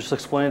 just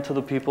explain it to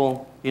the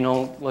people. You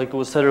know, like it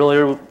was said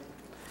earlier,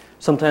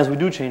 sometimes we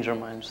do change our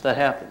minds. That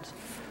happens.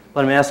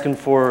 But I'm asking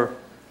for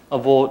a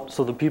vote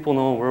so the people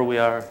know where we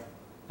are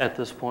at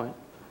this point.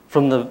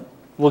 From the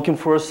looking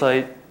for a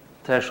site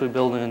to actually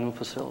building a new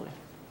facility.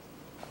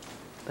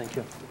 Thank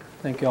you.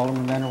 Thank you,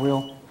 Alderman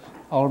Vanderweel.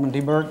 Alderman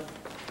DeBerg.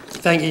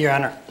 Thank you, Your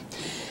Honor.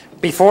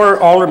 Before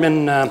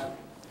Alderman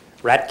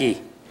Radke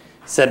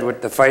said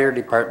with the fire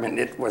department,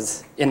 it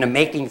was in the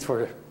making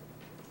for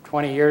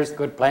 20 years,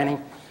 good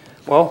planning.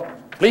 Well,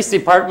 police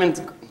department,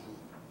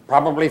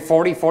 probably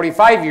 40,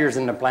 45 years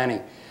in the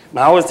planning.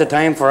 Now is the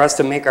time for us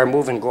to make our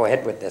move and go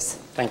ahead with this.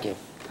 Thank you.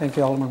 Thank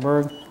you, Alderman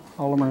Berg.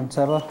 Alderman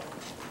Serra.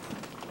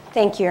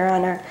 Thank you, Your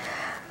Honor.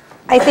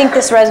 I think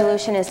this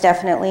resolution is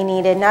definitely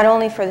needed, not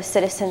only for the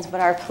citizens,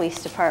 but our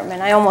police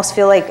department. I almost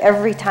feel like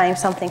every time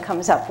something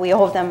comes up, we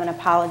owe them an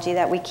apology,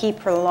 that we keep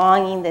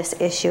prolonging this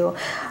issue.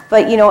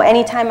 But, you know,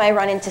 anytime I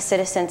run into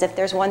citizens, if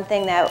there's one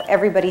thing that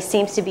everybody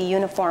seems to be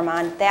uniform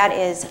on, that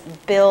is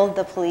build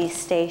the police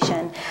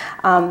station.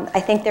 I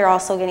think they're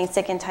also getting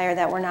sick and tired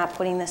that we're not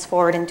putting this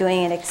forward and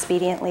doing it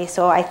expediently.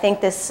 So I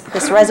think this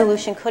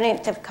resolution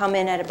couldn't have come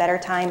in at a better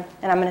time,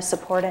 and I'm going to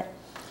support it.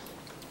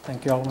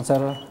 Thank you, Alderman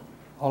Sarah.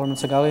 Alderman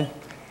Segali.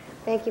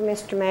 Thank you,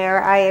 Mr.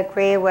 Mayor. I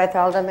agree with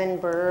Alderman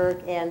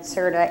Berg and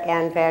Serta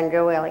and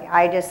Vanderwilly.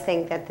 I just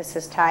think that this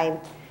is time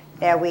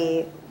that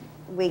we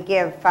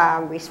give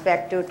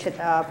respect due to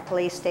the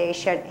police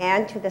station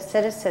and to the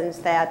citizens,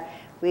 that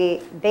they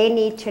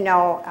need to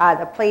know,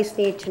 the police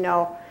need to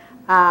know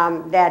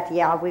that,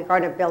 yeah, we're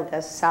going to build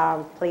this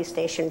police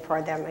station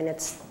for them, and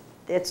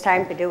it's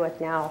time to do it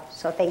now.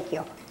 So thank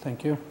you.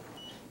 Thank you.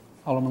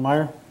 Alderman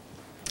Meyer.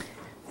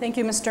 Thank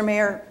you, Mr.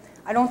 Mayor.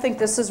 I don't think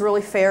this is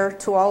really fair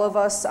to all of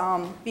us.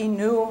 Being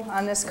new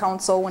on this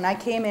council, when I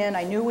came in,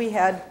 I knew we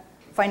had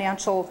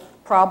financial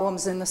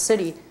problems in the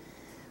city.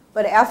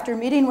 But after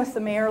meeting with the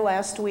mayor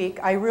last week,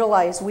 I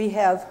realized we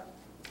have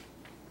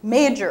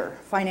major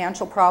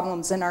financial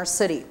problems in our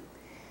city.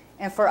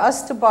 And for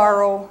us to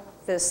borrow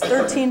this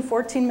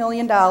 $14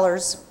 million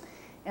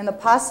and the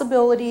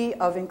possibility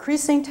of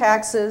increasing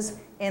taxes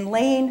and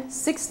laying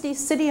 60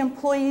 city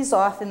employees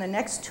off in the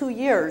next 2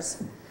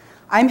 years,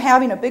 I'm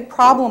having a big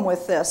problem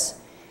with this.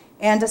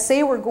 And to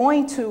say we're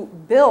going to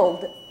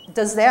build,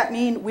 does that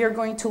mean we're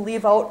going to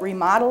leave out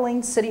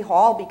remodeling City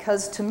Hall?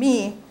 Because to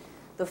me,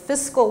 the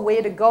fiscal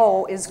way to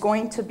go is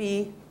going to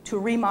be to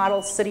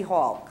remodel City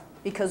Hall,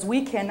 because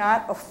we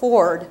cannot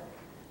afford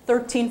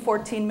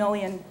 $14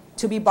 million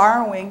to be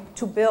borrowing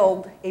to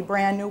build a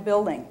brand new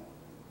building.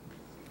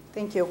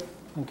 Thank you.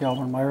 Thank you,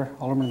 Alderman Meyer.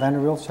 Alderman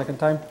Vanderwill, second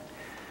time.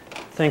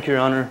 Thank you,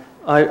 Your Honor.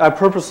 I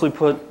purposely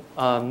put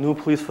new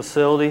police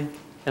facility,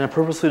 and I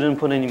purposely didn't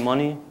put any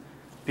money,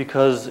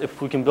 because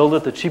if we can build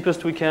it the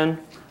cheapest we can,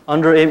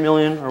 under $8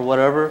 million or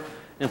whatever,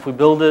 and if we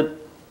build it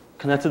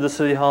connected to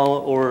City Hall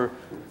or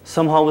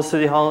somehow with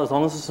City Hall, as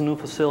long as it's a new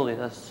facility,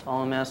 that's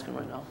all I'm asking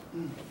right now.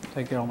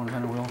 Thank you, Alderman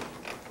Vanderwill.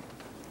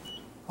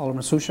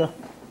 Alderman Susha.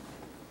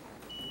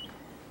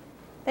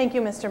 Thank you,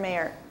 Mr.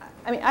 Mayor.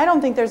 I mean, I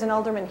don't think there's an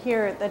alderman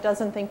here that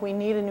doesn't think we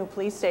need a new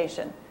police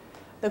station.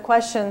 The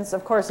questions,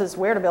 of course, is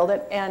where to build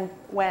it and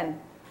when.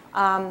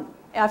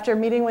 After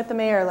meeting with the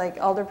mayor, like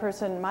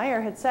Alderperson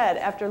Meyer had said,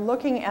 after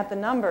looking at the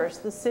numbers,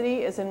 the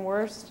city is in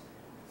worst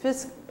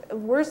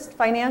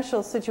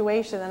financial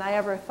situation than I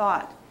ever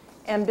thought.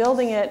 And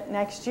building it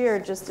next year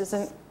just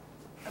isn't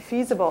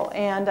feasible.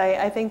 And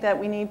I think that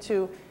we need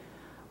to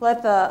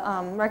let the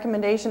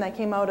recommendation that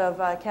came out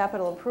of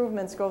capital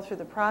improvements go through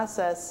the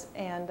process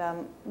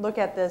and look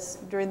at this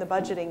during the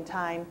budgeting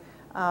time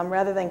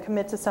rather than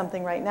commit to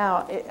something right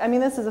now. I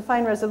mean, this is a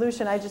fine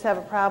resolution. I just have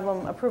a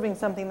problem approving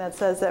something that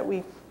says that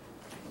we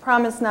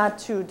promise not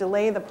to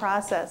delay the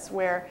process,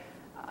 where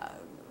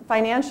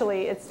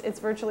financially it's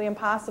virtually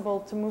impossible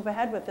to move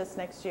ahead with this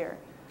next year.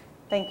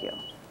 Thank you.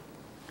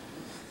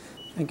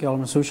 Thank you,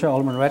 Alderman Susha.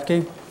 Alderman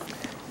Radke.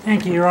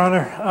 Thank you, Your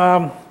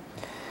Honor.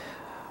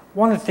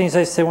 One of the things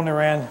I said when I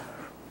ran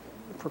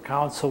for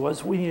council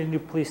was we need a new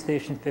police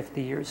station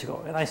 50 years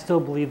ago, and I still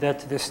believe that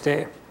to this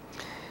day.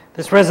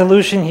 This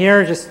resolution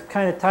here just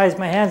kind of ties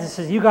my hands and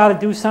says, you got to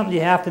do something, you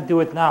have to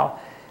do it now.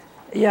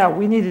 Yeah,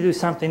 we need to do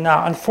something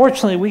now.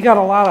 Unfortunately, we got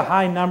a lot of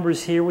high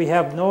numbers here. We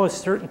have no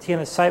certainty in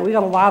the site. We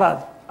got a lot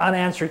of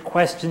unanswered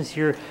questions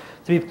here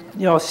to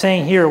be,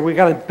 saying here, we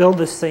got to build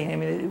this thing. I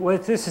mean,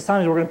 this is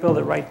times we're going to build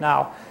it right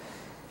now.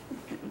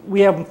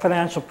 We have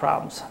financial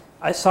problems.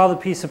 I saw the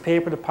piece of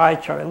paper, the pie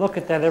chart. I look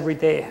at that every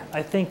day.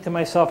 I think to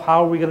myself,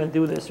 how are we going to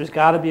do this? There's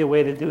got to be a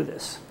way to do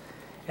this.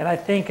 And I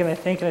think,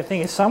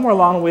 and somewhere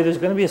along the way, there's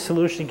going to be a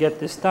solution to get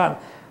this done.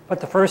 But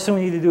the first thing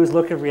we need to do is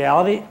look at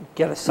reality,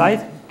 get a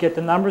site, get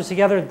the numbers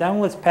together, then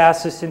let's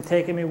pass this and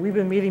take. I mean, we've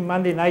been meeting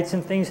Monday nights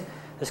and things.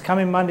 This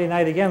coming Monday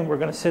night again, we're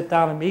going to sit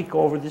down and meet,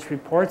 go over these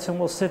reports, and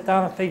we'll sit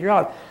down and figure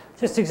out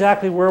just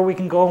exactly where we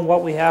can go and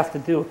what we have to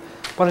do.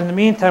 But in the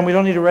meantime, we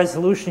don't need a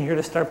resolution here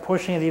to start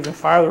pushing it even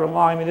farther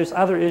along. I mean, there's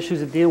other issues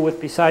to deal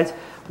with besides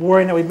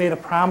worrying that we've made a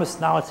promise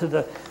now to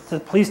the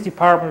police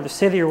department or the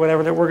city or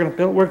whatever that we're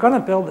going to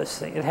build this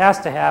thing. It has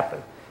to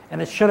happen,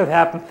 and it should have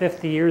happened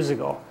 50 years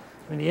ago.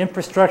 I mean, the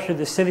infrastructure of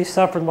the city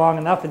suffered long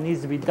enough. It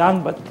needs to be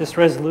done, but this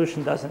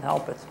resolution doesn't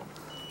help it.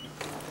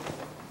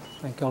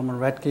 Thank you, Alderman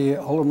Radke.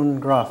 Alderman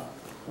Graf.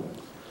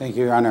 Thank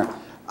you, Your Honor.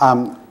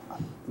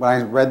 When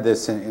I read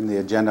this in the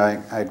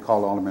agenda, I had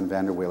called Alderman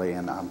Vanderwilly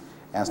and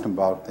asked him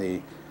about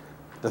the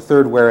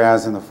third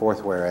whereas and the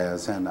fourth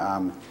whereas.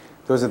 And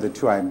those are the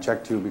two I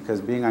object to, because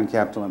being on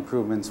capital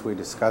improvements, we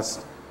discussed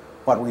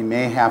what we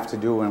may have to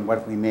do and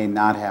what we may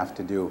not have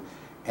to do.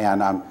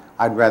 And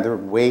I'd rather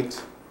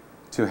wait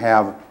to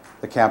have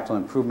the capital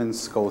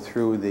improvements go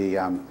through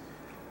the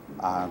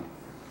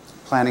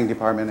planning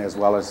department as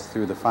well as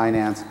through the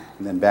finance,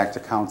 and then back to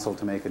council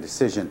to make a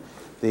decision.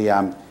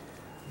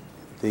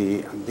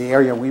 the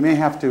area. We may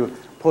have to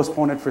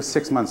postpone it for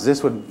 6 months.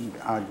 This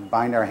would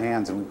bind our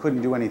hands, and we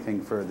couldn't do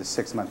anything for the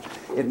 6 months.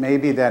 It may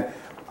be that,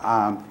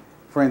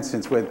 for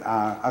instance, with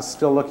us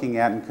still looking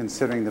at and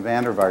considering the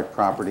Vandervaart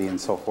property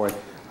and so forth,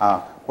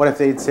 what if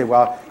they'd say,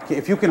 well,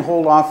 if you can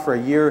hold off for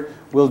a year,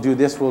 we'll do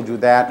this, we'll do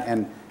that,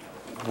 and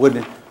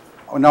would,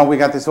 oh no, we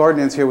got this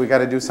ordinance here, we got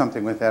to do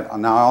something with that.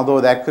 Now,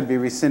 although that could be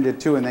rescinded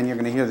too, and then you're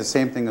going to hear the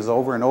same thing as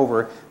over and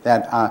over,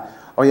 that,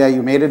 oh yeah,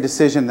 you made a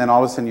decision, then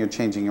all of a sudden you're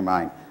changing your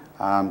mind.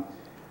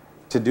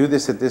 To do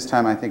this at this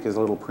time, I think, is a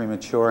little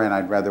premature, and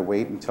I'd rather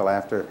wait until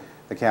after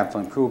the capital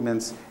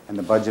improvements and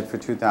the budget for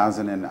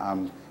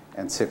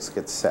 2006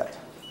 gets set.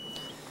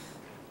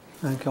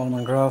 Thank you,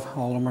 Alderman Graf.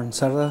 Alderman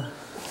Serda.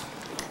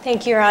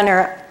 Thank you, Your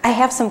Honor. I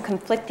have some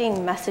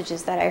conflicting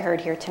messages that I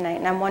heard here tonight,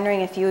 and I'm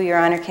wondering if you, Your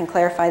Honor, can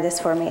clarify this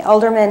for me.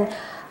 Alderman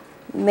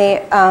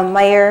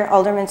Meyer,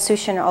 Alderman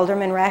Sushin,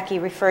 Alderman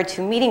Racky referred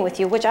to meeting with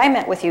you, which I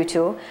met with you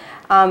too,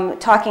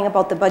 talking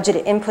about the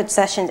budget input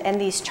sessions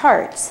and these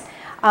charts.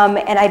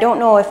 And I don't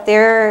know if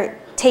they're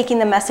taking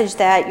the message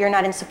that you're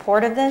not in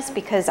support of this,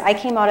 because I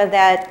came out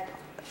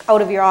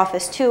of your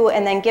office too,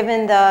 and then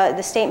given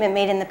the statement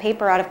made in the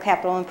paper out of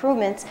capital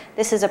improvements,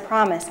 this is a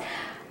promise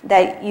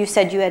that you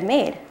said you had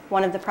made,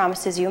 one of the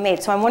promises you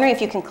made. So I'm wondering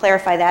if you can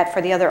clarify that for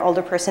the other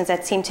older persons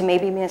that seem to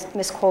maybe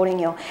misquoting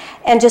you.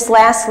 And just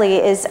lastly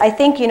is, I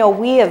think, you know,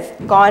 we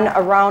have gone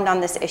around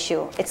on this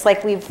issue. It's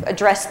like we've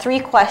addressed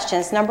 3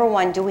 questions. Number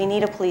 1, do we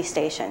need a police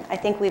station? I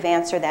think we've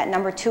answered that.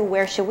 Number 2,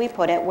 where should we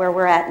put it, where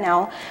we're at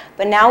now?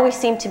 But now we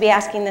seem to be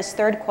asking this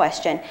 3rd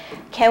question.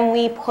 Can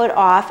we put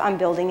off on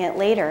building it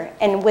later?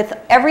 And with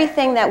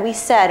everything that we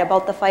said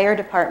about the fire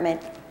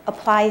department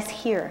applies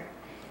here.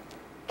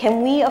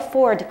 Can we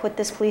afford to put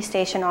this police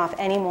station off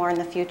any more in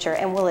the future,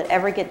 and will it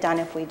ever get done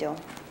if we do?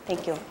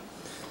 Thank you.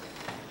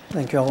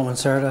 Thank you, Alderman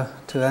Serda.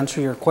 To answer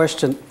your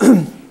question,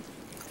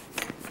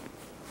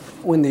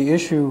 when the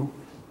issue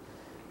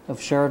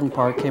of Sheridan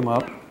Park came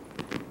up,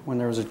 when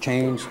there was a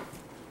change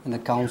in the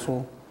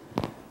council,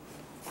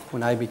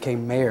 when I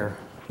became mayor,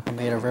 I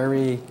made a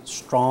very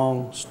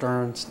strong,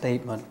 stern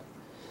statement.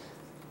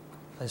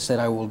 I said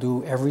I will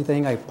do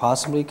everything I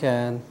possibly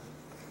can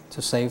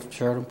to save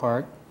Sheridan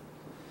Park.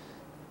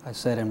 I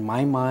said, in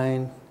my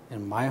mind,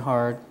 in my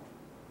heart,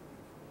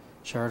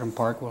 Sheridan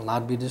Park will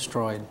not be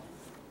destroyed.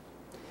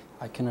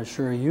 I can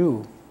assure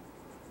you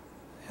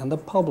and the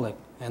public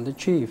and the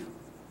chief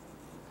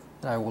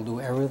that I will do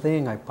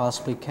everything I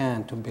possibly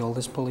can to build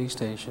this police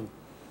station.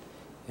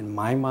 In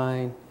my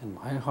mind, in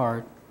my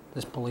heart,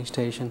 this police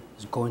station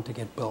is going to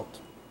get built.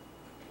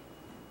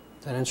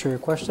 Does that answer your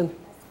question?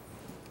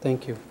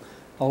 Thank you.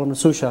 Alderman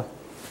Susha.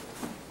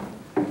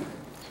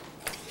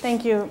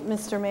 Thank you,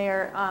 Mr.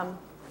 Mayor.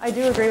 I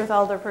do agree with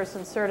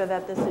Alderperson Serda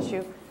that this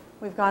issue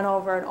we've gone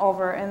over and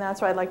over, and that's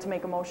why I'd like to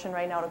make a motion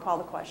right now to call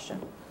the question.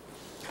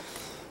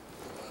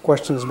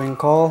 Question is being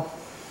called.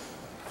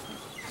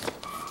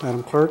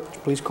 Madam Clerk,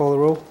 please call the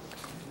roll.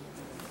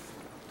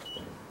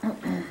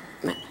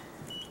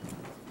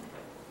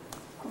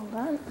 Hold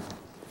on.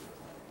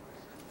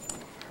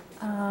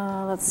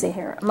 Let's see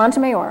here.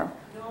 Montemayor.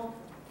 No.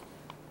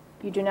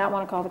 You do not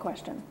want to call the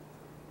question.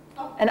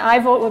 Oh. An aye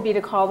vote would be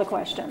to call the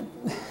question.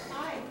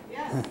 Aye,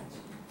 yes.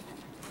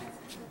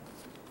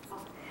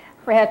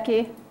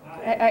 Radke.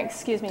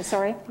 Excuse me,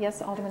 sorry.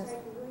 Yes, Alderman. Sorry,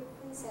 could we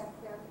please have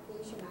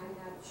clarification? I'm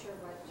not sure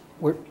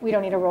what. We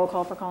don't need a roll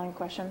call for calling a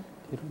question.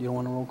 You don't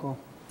want a roll call?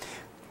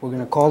 We're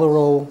going to call the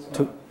roll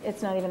to...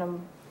 It's not even a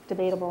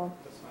debatable.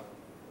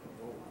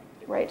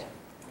 Right.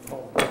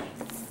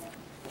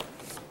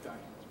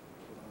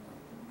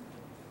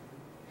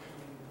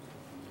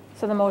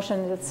 So the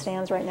motion that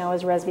stands right now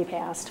is Resby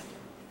passed.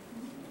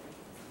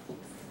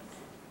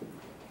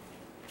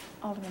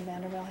 Alderman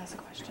Vanderbilt has a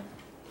question.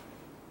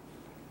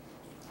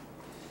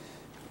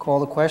 Call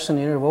the question,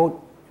 you need a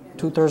vote,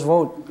 2/3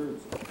 vote.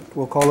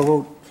 We'll call the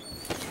vote.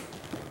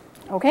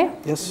 Okay.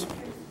 Yes.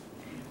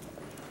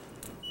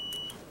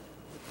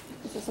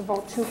 Is this a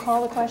vote to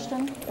call the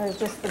question, or is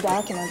just the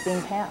document being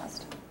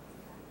passed?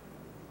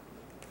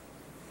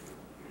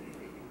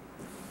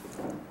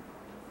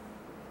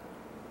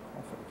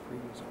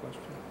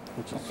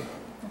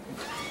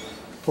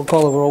 We'll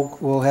call the roll.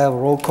 We'll have a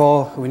roll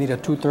call. We need a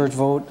 2/3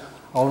 vote.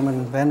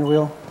 Alderman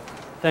Vanderwiel.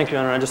 Thank you,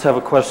 Your Honor. I just have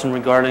a question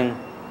regarding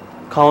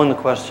calling the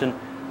question.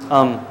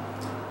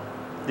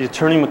 The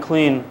Attorney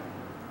McLean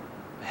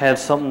had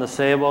something to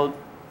say about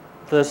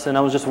this, and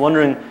I was just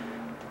wondering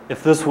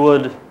if this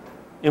would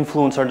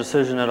influence our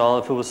decision at all,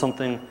 if it was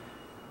something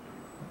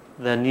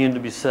that needed to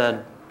be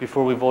said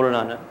before we voted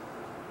on it.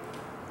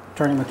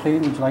 Attorney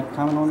McLean, would you like to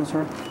comment on this,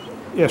 sir?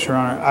 Yes, Your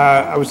Honor.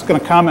 I was going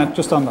to comment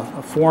just on the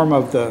form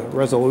of the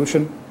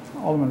resolution,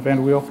 Alderman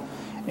Vanderwiel,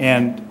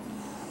 and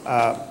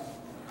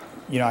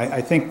you know,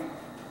 I think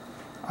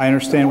I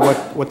understand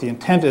what the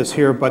intent is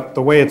here, but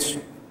the way it's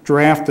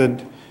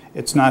drafted,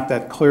 it's not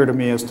that clear to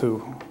me as to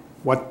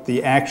what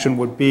the action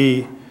would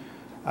be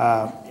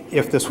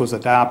if this was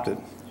adopted.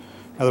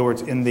 In other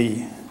words, in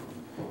the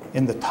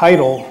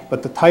title,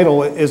 but the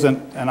title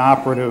isn't an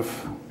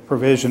operative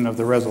provision of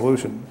the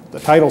resolution. The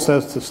title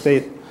says to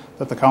state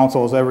that the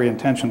council has every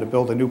intention to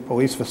build a new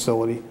police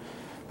facility,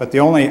 but the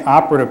only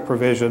operative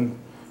provision,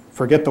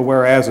 forget the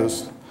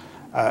whereases,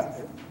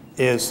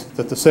 is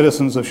that the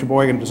citizens of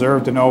Sheboygan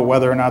deserve to know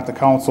whether or not the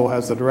council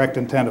has the direct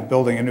intent of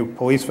building a new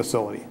police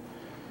facility.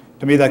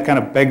 To me, that kind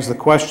of begs the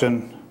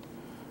question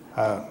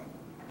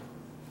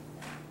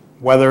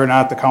whether or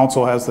not the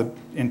council has the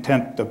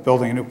intent of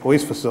building a new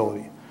police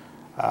facility.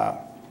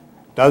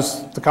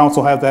 Does the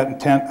council have that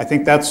intent? I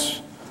think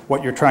that's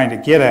what you're trying to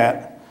get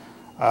at.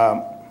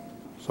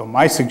 So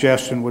my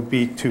suggestion would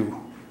be to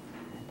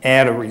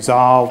add a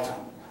resolved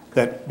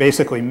that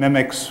basically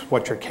mimics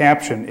what your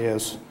caption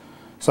is,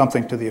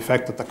 something to the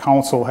effect that the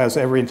council has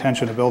every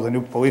intention to build a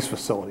new police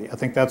facility. I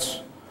think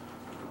that's,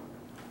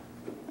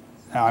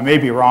 now I may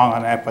be wrong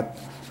on that, but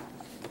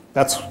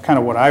that's kind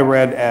of what I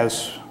read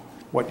as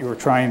what you were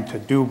trying to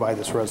do by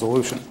this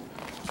resolution,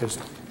 is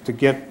to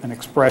get an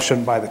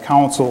expression by the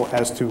council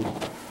as to,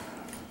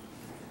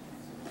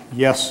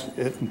 yes,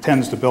 it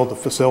intends to build the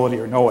facility,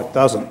 or no, it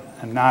doesn't,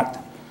 and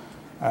not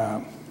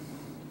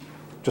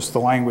just the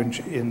language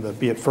in the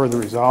be it further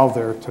resolved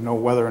there to know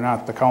whether or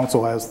not the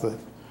council has the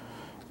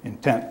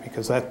intent,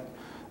 because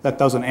that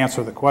doesn't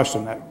answer the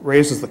question. That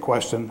raises the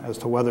question as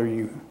to whether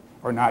you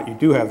or not you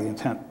do have the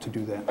intent to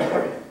do that.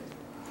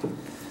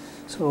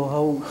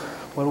 So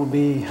what would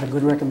be a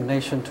good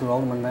recommendation to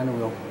Alderman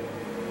Vanderweel?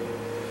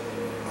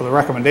 Well, the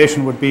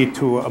recommendation would be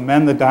to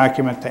amend the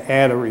document to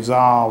add a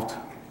resolved,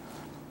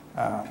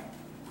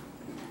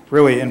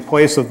 really in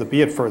place of the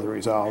be it further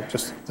resolved,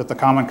 just that the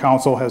Common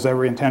Council has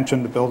every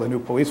intention to build a new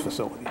police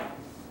facility.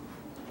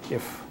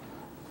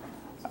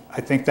 I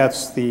think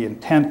that's the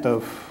intent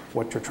of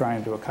what you're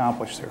trying to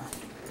accomplish there.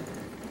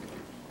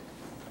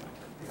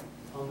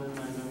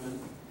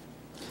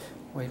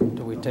 Wait,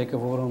 do we take a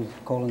vote on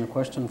calling the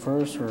question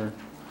first, or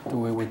do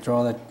we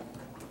withdraw that?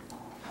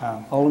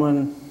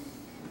 Alderman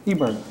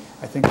Eberg.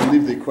 I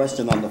believe the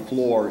question on the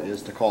floor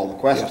is to call the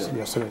question.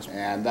 Yes, it is.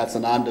 And that's a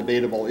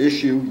non-debatable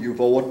issue. You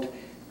vote,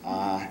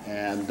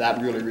 and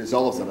that really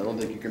resolves it. I don't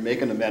think you can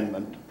make an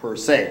amendment per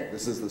se.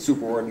 This is the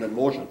superordinate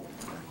motion.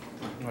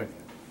 Right.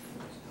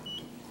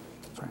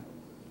 That's right.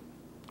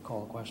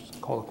 Call the question.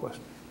 Call the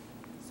question.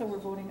 So we're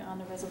voting on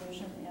the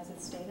resolution as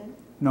it's stated?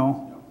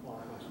 No.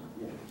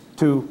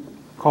 To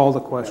call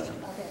the question.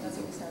 Okay, that's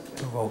what we started with.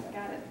 To vote.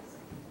 Got it.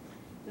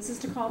 This is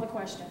to call the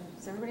question.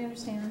 Does everybody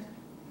understand?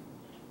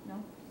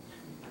 No?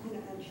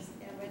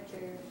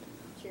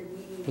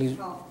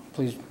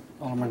 Please,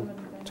 Alderman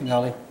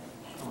Tagali.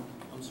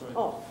 I'm sorry.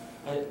 Oh.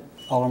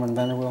 Alderman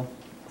Vanderweel.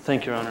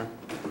 Thank you, Your Honor.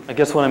 I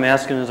guess what I'm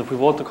asking is if we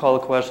vote to call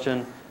the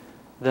question,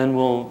 then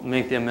we'll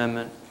make the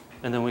amendment,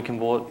 and then we can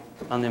vote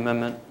on the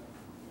amendment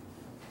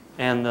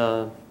and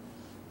the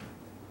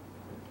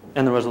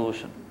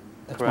resolution.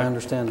 That's correct? my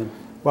understanding.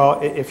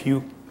 Well, if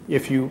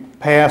you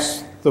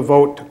pass the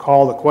vote to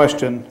call the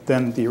question,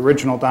 then the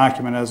original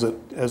document as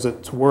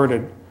it's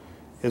worded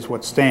is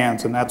what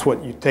stands, and that's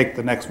what you take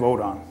the next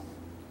vote on.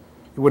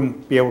 You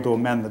wouldn't be able to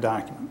amend the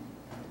document.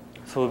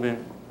 So it would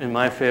be in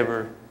my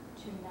favor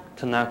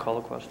to not call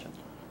the question.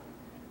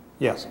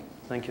 Yes.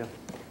 Thank you.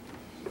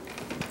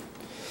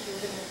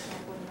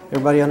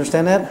 Everybody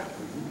understand that?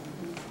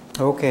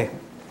 Okay.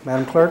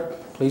 Madam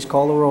Clerk, please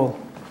call the roll.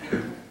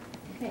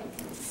 Okay.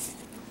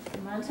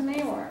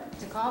 Montemayor.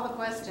 To call the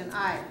question,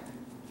 aye.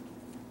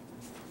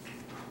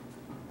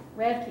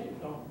 Radke.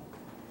 No.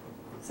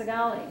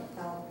 Sagali.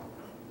 No.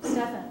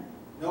 Stefan.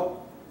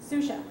 No.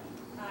 Susha.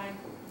 Aye.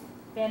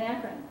 Van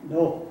Akron.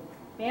 No.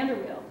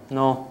 Vanderweel.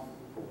 No.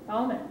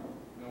 Bauman.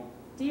 No.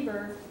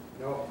 Deberg.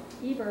 No.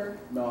 Eberg.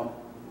 No.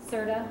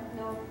 Serta.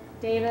 No.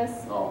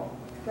 Davis. No.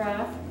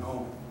 Graff.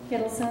 No.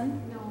 Kittleson.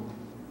 No.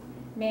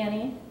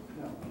 Manny.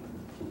 No.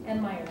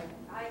 And Meyer.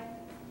 Aye.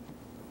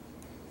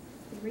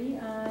 3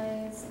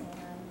 ayes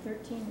and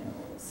 13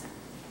 noes.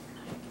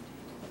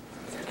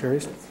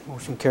 Carries.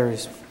 Motion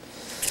carries.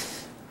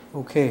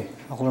 Okay,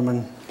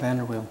 Alderman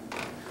Vanderweel.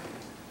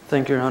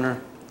 Thank you, Your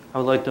Honor. I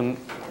would like to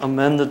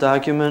amend the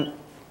document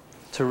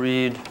to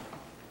read,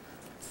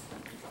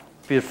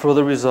 be it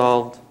further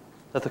resolved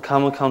that the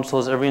Common Council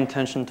has every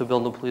intention to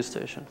build a police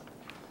station.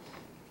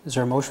 Is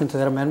there a motion to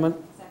that amendment?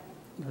 Second.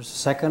 There's a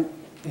second.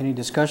 Any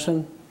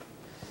discussion?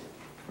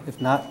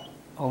 If not,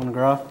 Alderman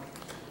Graff.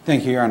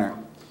 Thank you, Your Honor.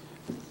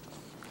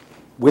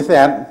 With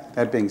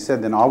that being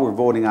said, then all we're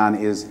voting on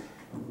is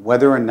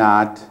whether or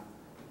not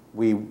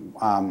we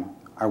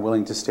are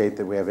willing to state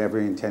that we have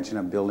every intention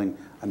of building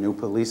a new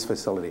police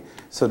facility.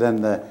 So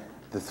then the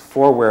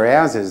 4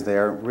 whereases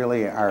there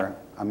really are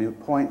a moot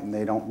point, and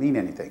they don't mean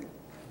anything.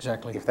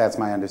 Exactly. If that's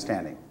my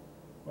understanding.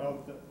 Well,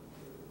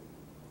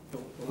 the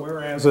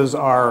whereases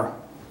are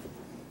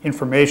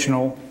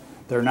informational.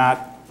 They're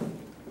not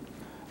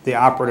the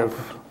operative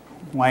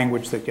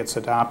language that gets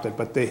adopted,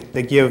 but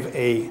they give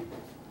a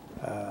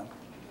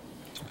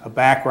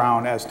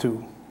background as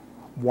to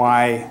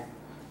why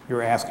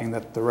you're asking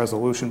that the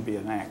resolution be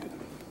enacted.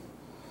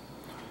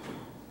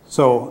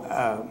 So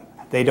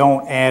they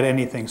don't add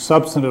anything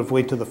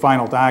substantively to the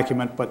final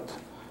document, but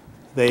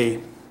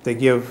they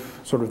give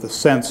sort of the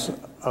sense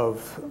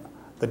of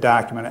the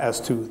document as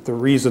to the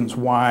reasons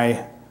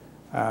why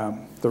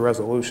the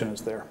resolution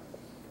is there.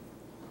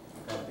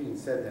 That being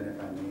said then,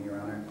 if I may, Your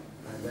Honor,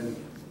 then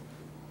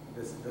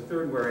the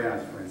third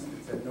whereas, for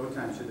instance, at no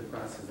time should the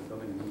process of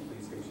building a new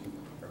police station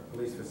or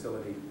police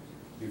facility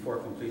before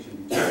completion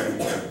be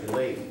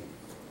delayed.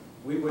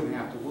 We wouldn't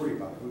have to worry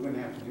about it. We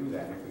wouldn't have to do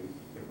that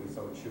if we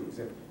so choose.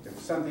 If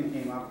something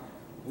came up,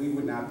 we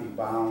would not be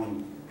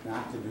bound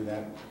not to do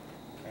that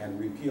and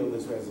repeal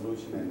this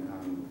resolution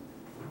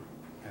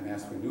and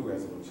ask for a new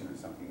resolution or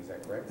something. Is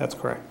that correct? That's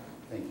correct.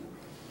 Thank you.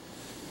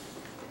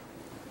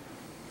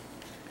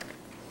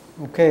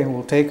 Okay,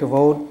 we'll take a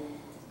vote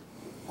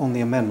on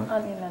the amendment.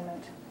 On the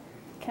amendment.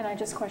 Can I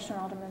just question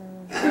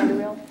Alderman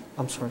Vanderweel?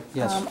 I'm sorry,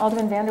 yes.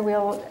 Alderman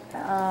Vanderweel,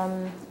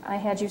 I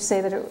had you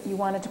say that you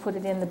wanted to put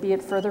it in the be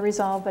it further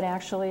resolved, but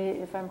actually,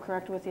 if I'm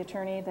correct with the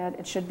attorney, that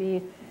it should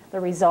be the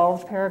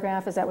resolved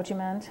paragraph. Is that what you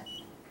meant?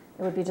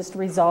 It would be just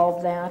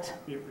resolve that.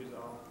 Be it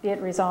resolved. Be it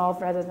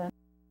resolved rather than.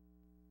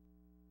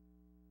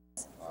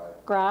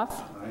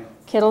 Groff. Aye.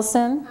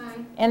 Kittleson.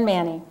 Aye. And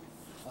Manny.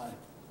 Aye.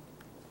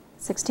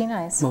 16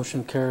 ayes.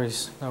 Motion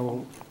carries. Now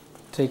we'll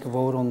take a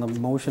vote on the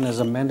motion as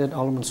amended.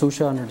 Alderman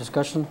Susha, under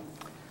discussion.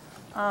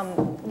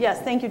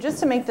 Yes, thank you. Just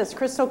to make this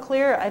crystal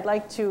clear, I'd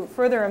like to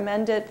further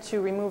amend it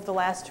to remove the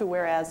last two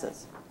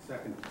whereases.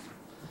 Second.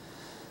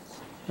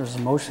 There's a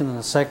motion and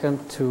a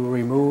second to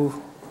remove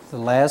the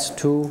last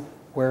two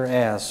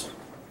whereas.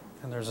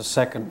 And there's a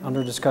second.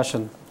 Under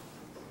discussion.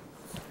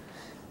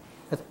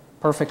 That's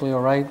perfectly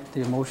all right.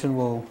 The motion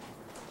will,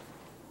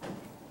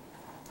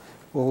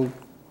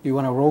 you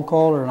want a roll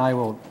call or an aye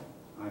vote?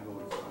 I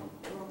vote.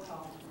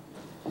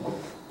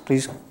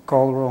 Please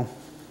call the roll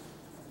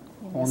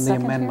Need a on the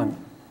second amendment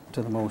here?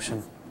 to the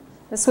motion.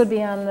 This would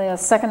be on the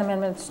second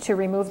amendment to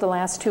remove the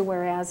last two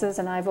whereases,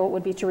 and I vote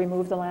would be to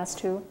remove the last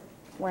two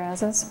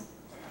whereases.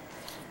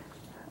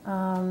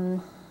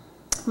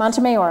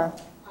 Montemayor.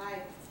 Aye.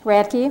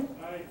 Radke.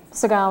 Aye.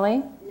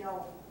 Sagali.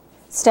 No.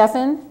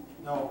 Stefan.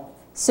 No.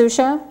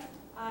 Susha.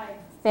 Aye.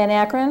 Van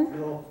Akkeren.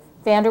 No.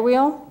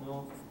 Vanderweel.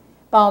 No.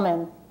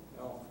 Bauman.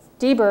 No.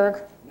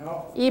 Deberg.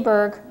 No.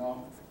 Eberg.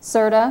 No.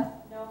 Serta.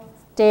 No.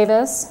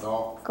 Davis.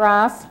 No.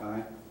 Groff.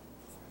 Aye.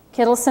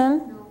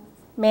 Kittleson. No.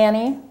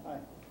 Manny. Aye.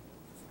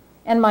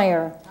 And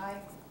Meyer. Aye.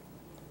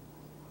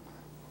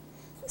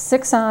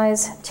 6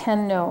 ayes,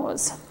 10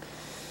 noes.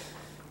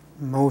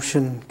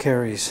 Motion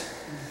carries.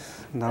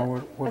 Now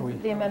what do we?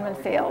 The amendment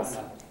fails.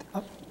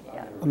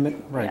 Yeah,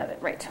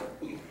 Right. right.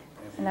 And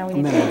now we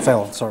need Amendment to,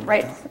 failed, sorry.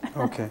 right.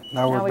 Okay,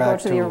 now Now we're we go back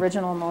to the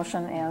original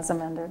motion as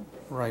amended.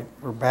 Right,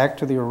 we're back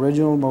to the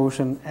original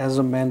motion as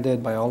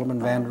amended by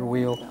Alderman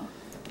Vanderweel.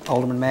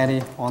 Alderman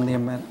Manny on the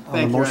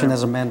Thank you, motion Honor.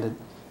 as amended.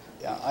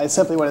 Yeah, I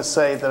simply want to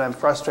say that I'm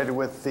frustrated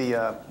with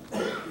the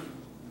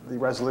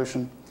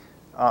resolution.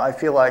 I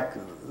feel like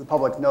the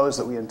public knows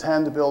that we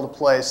intend to build a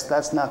place.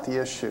 That's not the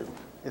issue.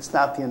 It's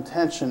not the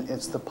intention,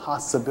 it's the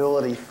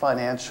possibility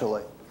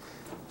financially.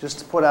 Just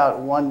to put out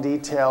one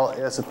detail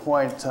as a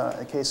point,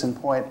 a case in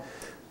point,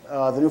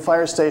 the new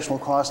fire station will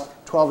cost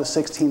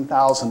 $12,000 to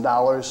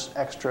 $16,000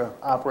 extra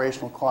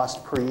operational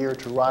cost per year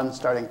to run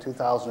starting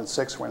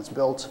 2006 when it's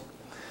built.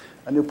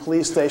 A new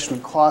police station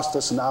would cost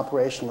us in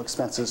operational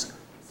expenses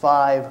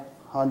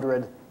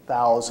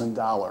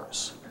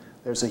 $500,000.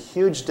 There's a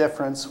huge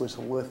difference with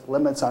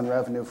limits on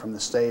revenue from the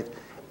state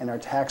and our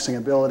taxing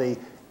ability.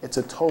 It's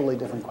a totally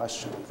different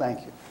question.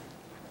 Thank you.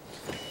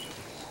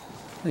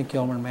 Thank you,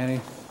 Alderman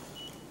Manny.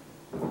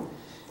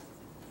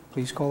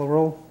 Please call the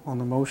roll on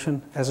the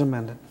motion as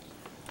amended.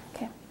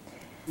 Okay.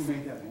 Who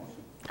made that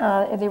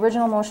motion? The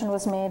original motion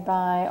was made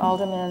by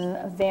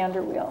Alderman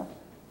Vanderweel.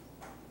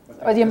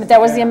 Or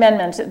that was the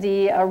amendment.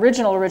 The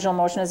original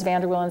motion is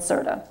Vanderweel and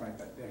Serta. Right,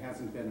 but there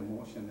hasn't been a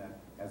motion that,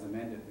 as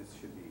amended, this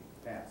should be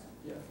passed.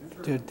 Yeah.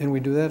 Didn't we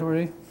do that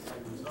already?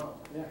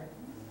 Yeah.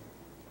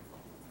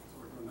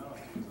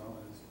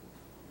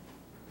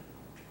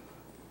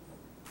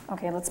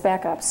 Okay, let's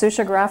back up.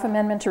 Susha Groff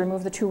amendment to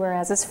remove the two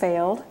whereases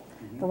failed.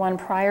 The one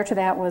prior to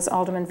that was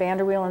Alderman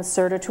Vanderweel and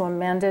Serta to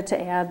amend it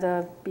to add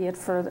the be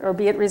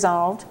it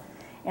resolved.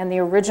 And the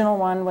original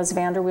one was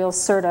Vanderweel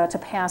Serta to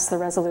pass the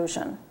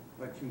resolution.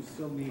 But you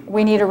still need.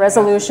 We need a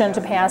resolution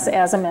to pass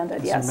as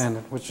amended, yes. As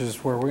amended, which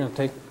is where we're going to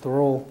take the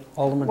roll.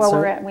 Alderman Well,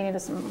 Serta. we need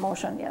a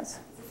motion, yes.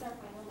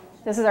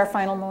 This is our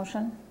final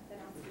motion.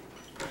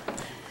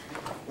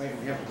 Wait,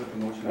 we have to put the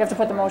motion. We have to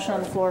put the motion on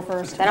the floor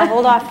first. Then I'll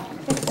hold off.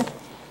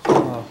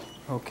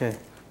 Okay.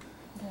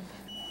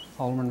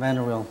 Alderman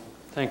Vanderweel.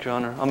 Thank you, Your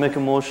Honor. I'll make a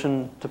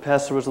motion to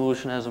pass the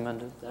resolution as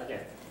amended.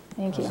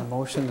 Thank you. There's a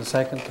motion, a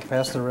second, to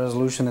pass the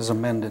resolution as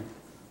amended.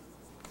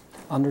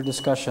 Under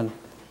discussion,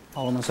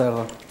 Alderman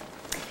Serra.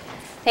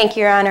 Thank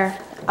you, Your Honor.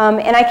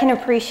 And I can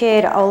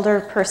appreciate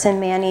Alderperson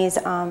Manny's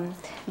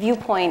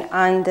viewpoint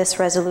on this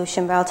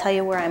resolution, but I'll tell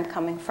you where I'm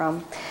coming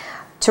from.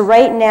 To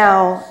right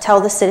now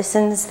tell the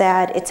citizens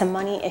that it's a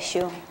money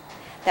issue,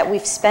 that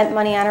we've spent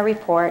money on a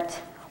report,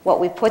 what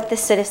we put the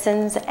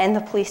citizens and the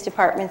police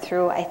department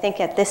through, I think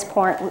at this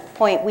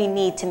point we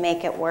need to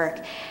make it work.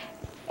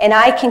 And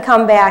I can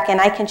come back and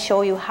I can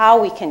show you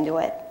how we can do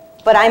it.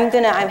 But I'm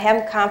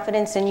having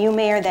confidence in you,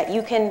 Mayor, that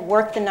you can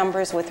work the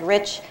numbers with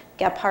Rich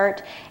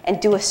Gephardt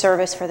and do a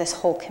service for this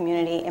whole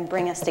community and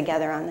bring us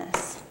together on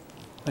this.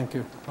 Thank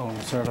you,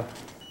 Alderman Serta.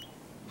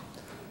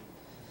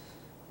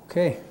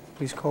 Okay,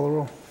 please call the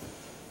roll.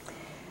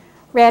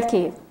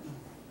 Radke.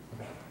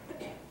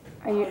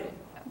 Are you,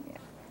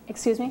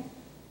 excuse me?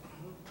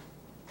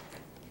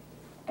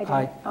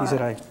 Aye, he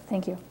said aye.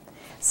 Thank you.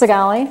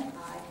 Sagali.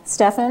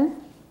 Steffen.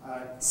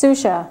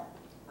 Susha.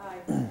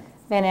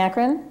 Van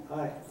Akkeren.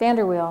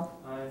 Vanderweel.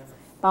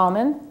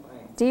 Bauman.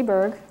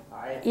 Deberg.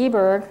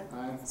 Eberg.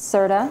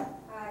 Serta.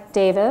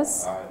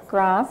 Davis.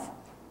 Graf.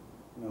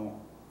 No.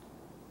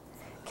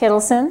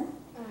 Kittleson.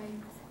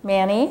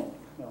 Manny.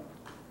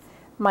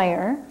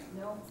 Meyer.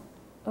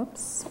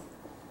 Oops.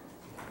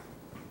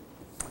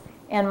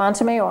 And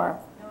Montemayor.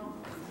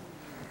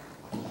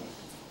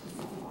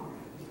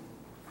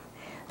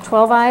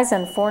 12 ayes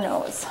and 4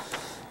 noes.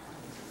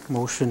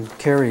 Motion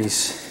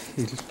carries.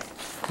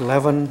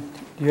 11,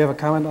 do you have a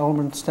comment,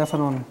 Alderman Steffen,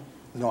 on?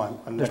 No,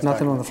 I'm There's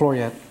nothing on the floor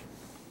yet.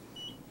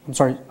 I'm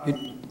sorry.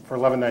 For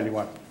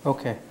 1191.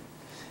 Okay.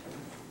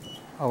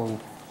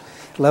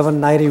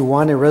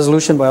 1191, a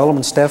resolution by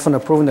Alderman Steffen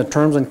approving the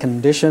terms and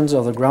conditions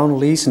of the ground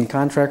lease and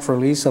contract for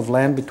lease of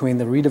land between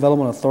the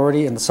Redevelopment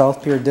Authority and the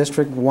South Pier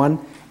District 1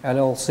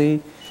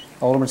 LLC.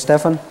 Alderman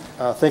Steffen?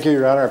 Thank you,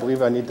 Your Honor. I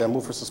believe I need to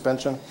move for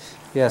suspension.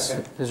 Yes.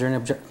 Is there any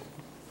objection?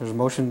 There's a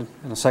motion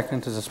and a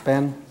second to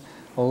suspend.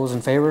 All those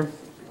in favor?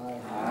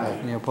 Aye.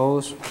 Any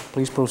opposed?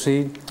 Please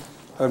proceed.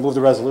 I would move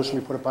the resolution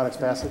be put upon its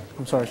passage.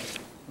 I'm sorry.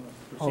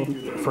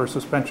 For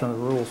suspension of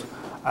the rules.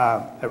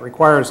 It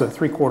requires a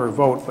 3/4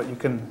 vote, but you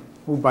can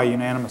move by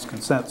unanimous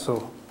consent,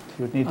 so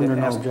you would need to Under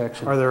no ask,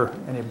 objection. are there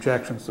any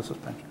objections to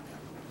suspension?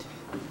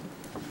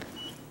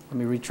 Let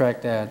me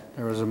retract that.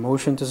 There was a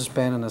motion to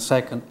suspend and a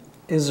second.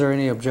 Is there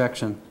any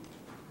objection?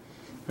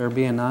 There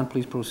being none,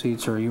 please proceed,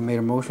 sir. You made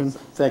a motion.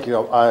 Thank you.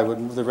 I would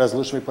move the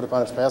resolution be put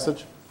upon its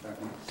passage.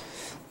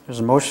 There's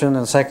a motion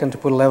and a second to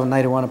put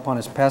 1191 upon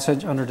its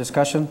passage. Under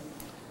discussion.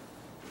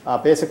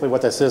 Basically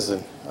what this is,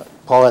 and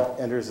Paulette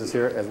Enders is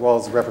here, as well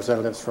as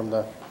representatives from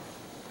the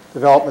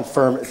development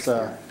firm. It's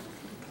the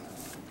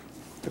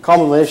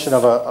culmination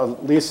of a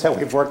lease that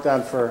we've worked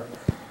on for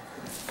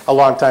a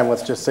long time,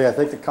 let's just say. I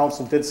think the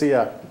council did see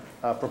a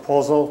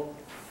proposal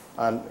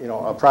on,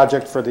 a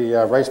project for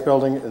the Rice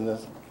Building in the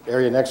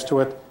area next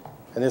to it,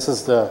 and this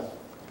is the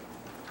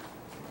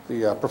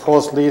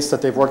proposed lease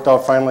that they've worked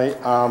out finally.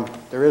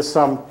 There is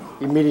some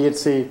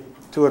immediacy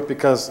to it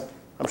because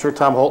I'm sure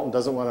Tom Holton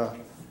doesn't want to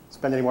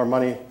spend any more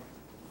money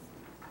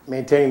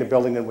maintaining the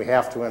building than we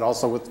have to, and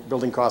also with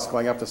building costs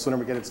going up, the sooner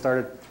we get it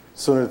started, the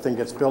sooner the thing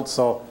gets built.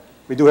 So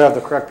we do have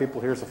the correct people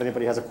here, so if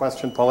anybody has a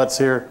question, Paulette's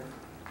here,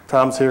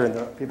 Tom's here, and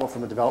the people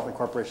from the Development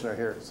Corporation are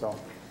here. So,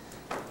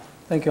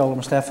 thank you,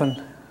 Alderman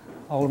Steffen.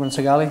 Alderman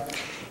Sagali.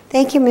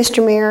 Thank you,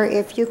 Mr. Mayor.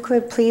 If you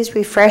could please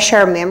refresh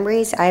our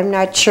memories. I'm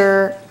not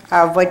sure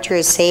of what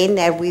you're saying,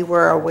 that we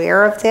were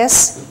aware of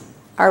this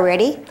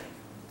already.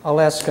 I'll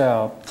ask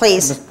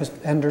please. Ms.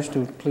 Enders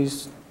to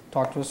please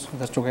talk to us, if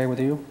that's okay with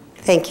you.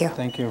 Thank you.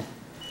 Thank you.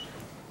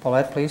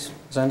 Paulette, please.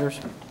 Ms. Enders.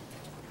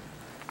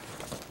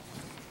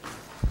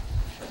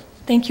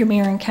 Thank you,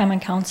 Mayor and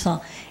Common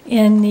Council.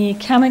 And the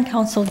Common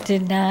Council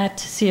did not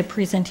see a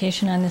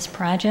presentation on this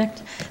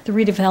project. The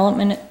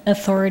Redevelopment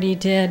Authority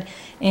did,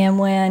 and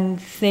when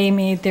they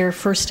made their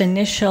first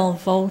initial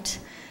vote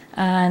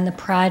on the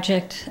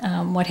project,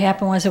 what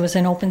happened was it was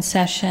an open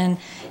session,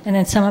 and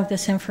then some of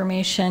this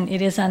information,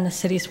 it is on the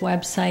city's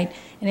website,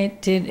 and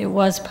it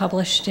was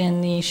published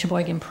in the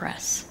Sheboygan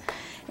Press.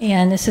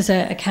 And this is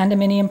a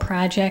condominium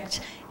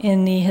project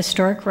in the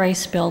historic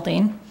Rice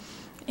Building.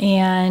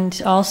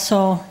 And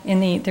also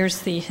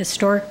there's the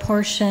historic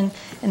portion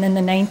and then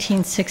the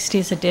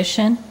 1960s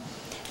addition.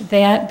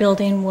 That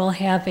building will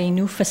have a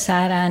new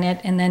facade on it,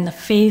 and then the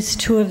phase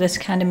 2 of this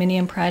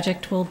condominium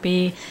project will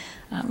be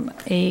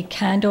a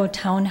condo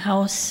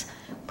townhouse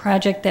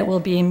project that will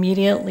be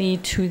immediately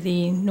to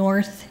the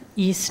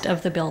northeast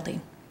of the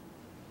building.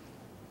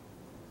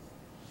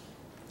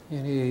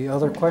 Any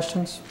other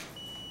questions?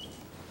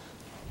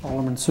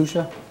 Alderman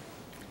Susha.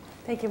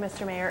 Thank you,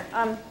 Mr. Mayor.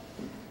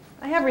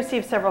 I have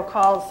received several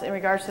calls in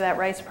regards to that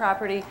Rice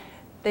property.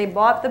 They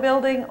bought the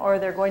building, or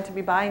they're going to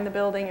be buying the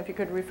building. If you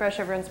could refresh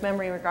everyone's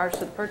memory in regards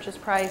to the purchase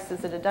price.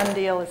 Is it a done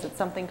deal? Is it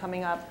something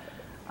coming up?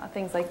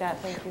 Things like that.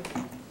 Thank you.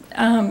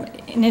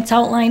 And it's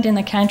outlined in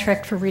the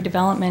contract for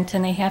redevelopment,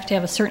 and they have to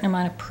have a certain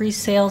amount of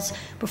pre-sales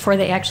before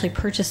they actually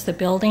purchase the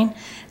building.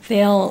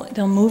 They'll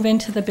move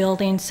into the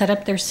building, set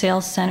up their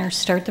sales center,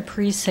 start the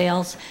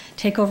pre-sales,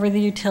 take over the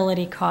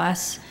utility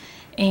costs,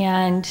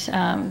 and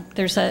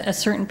there's a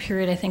certain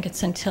period, I think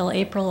it's until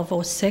April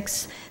of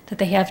 '06, that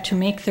they have to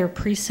make their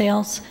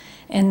pre-sales,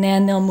 and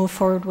then they'll move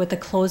forward with the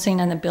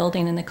closing on the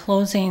building. And the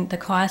closing, the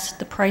cost,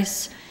 the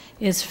price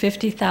is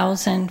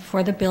 $50,000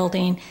 for the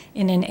building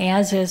in an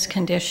as-is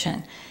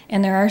condition.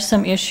 And there are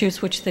some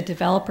issues which the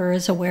developer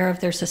is aware of.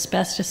 There's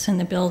asbestos in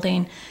the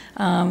building.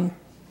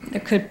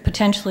 There could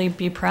potentially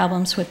be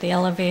problems with the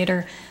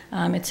elevator.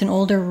 It's an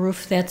older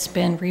roof that's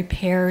been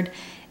repaired,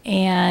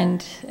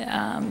 And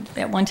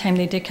at one time,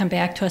 they did come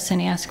back to us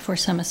and ask for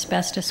some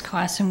asbestos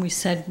costs, and we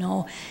said,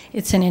 no,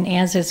 it's in an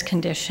as-is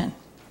condition.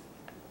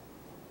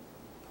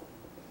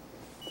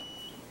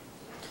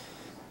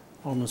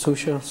 Alderman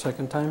Susha,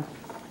 second time.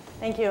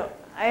 Thank you.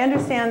 I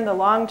understand the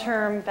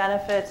long-term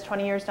benefits,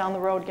 20 years down the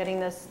road, getting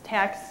this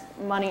tax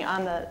money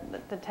on the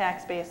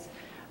tax base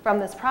from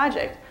this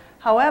project.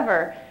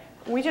 However,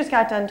 we just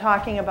got done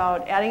talking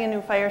about adding a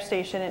new fire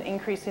station and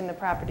increasing the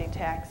property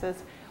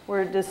taxes.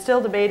 We're just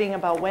still debating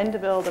about when to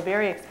build a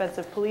very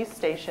expensive police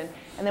station,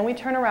 and then we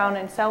turn around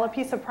and sell a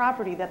piece of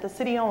property that the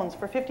city owns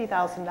for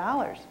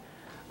 $50,000.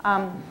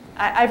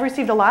 I've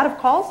received a lot of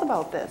calls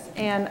about this,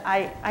 and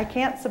I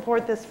can't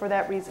support this for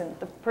that reason.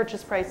 The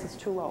purchase price is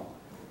too low.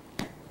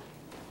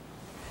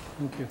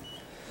 Thank you.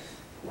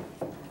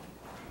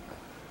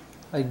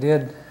 I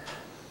did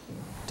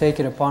take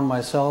it upon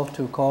myself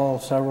to call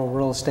several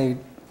real estate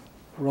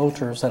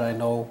realtors that I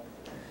know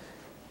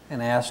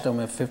and asked them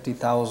if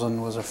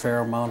 $50,000 was a fair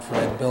amount for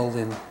that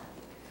building,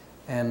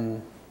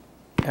 and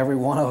every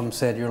one of them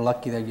said, you're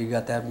lucky that you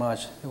got that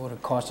much. It would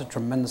have cost a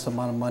tremendous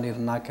amount of money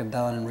to knock it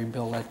down and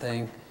rebuild that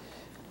thing.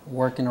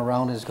 Working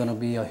around is going to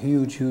be a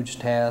huge, huge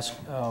task.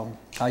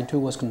 I too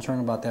was concerned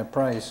about that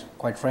price.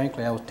 Quite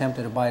frankly, I was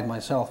tempted to buy it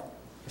myself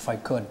if I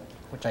could,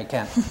 which I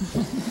can't.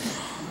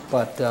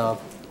 But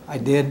I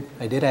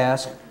did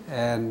ask,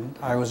 and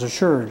I was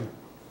assured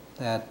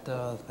that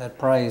that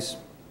price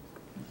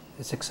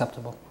is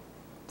acceptable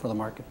for the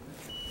market.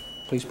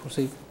 Please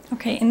proceed.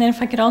 Okay, and then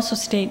if I could also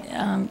state,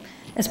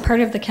 as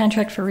part of the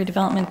contract for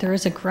redevelopment, there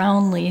is a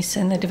ground lease,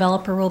 and the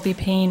developer will be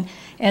paying,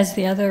 as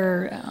the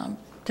other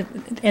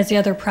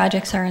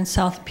projects are in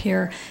South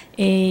Pier,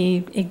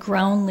 a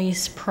ground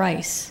lease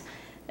price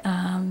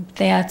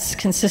that's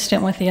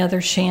consistent with the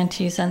other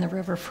shanties on the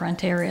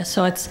riverfront area.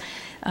 So it's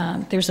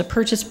there's a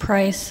purchase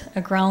price,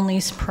 a ground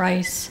lease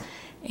price,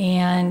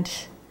 and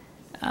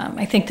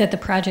I think that the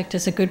project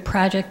is a good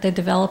project. The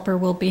developer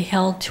will be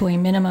held to a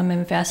minimum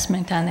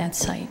investment on that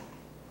site.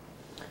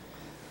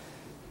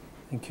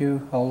 Thank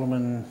you.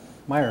 Alderman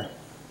Meyer.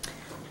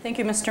 Thank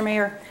you, Mr.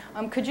 Mayor.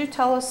 Could you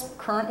tell us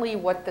currently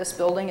what this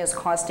building is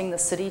costing the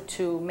city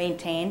to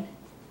maintain?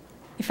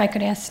 If I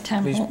could ask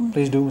Tom Holton.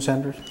 Please do,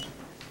 Sanders.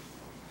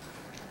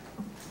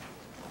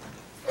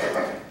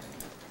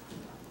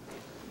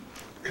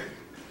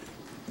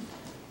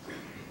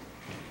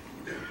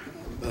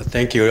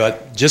 Thank you.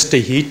 Just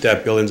to heat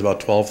that building is about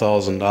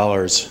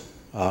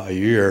 $12,000 a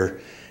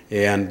year,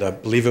 and I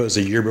believe it was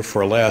a year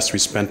before last we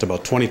spent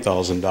about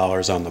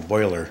 $20,000 on the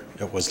boiler.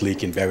 It was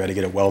leaking bad. We had to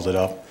get it welded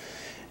up,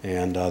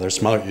 and there's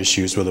some other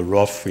issues with the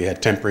roof. We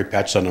had temporary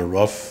patches on the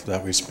roof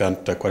that we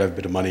spent quite a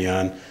bit of money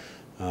on.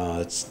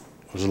 There's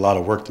a lot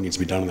of work that needs to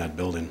be done in that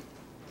building.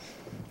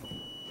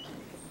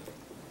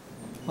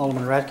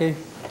 Alderman Radke.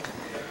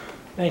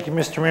 Thank you,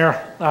 Mr.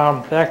 Mayor.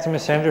 Back to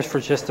Ms. Sanders for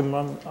just a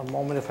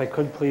moment, if I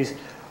could, please.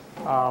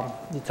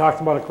 You talked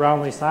about a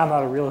ground lease. I'm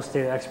not a real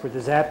estate expert.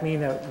 Does that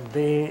mean that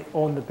they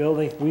own the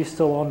building? We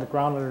still own the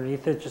ground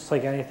underneath it, just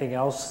like anything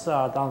else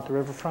down at the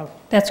riverfront?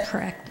 That's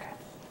correct.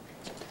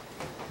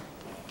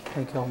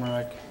 Thank you, Alderman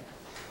Radke.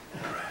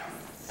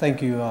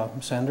 Thank you,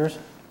 Ms. Sanders.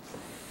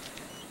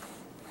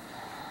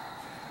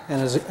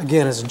 And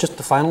again, as just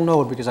the final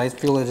note, because I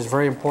feel it is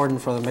very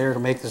important for the mayor to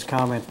make this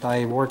comment,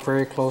 I worked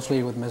very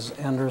closely with Ms.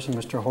 Anders and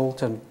Mr.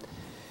 Holton.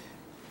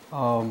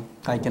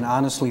 I can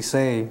honestly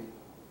say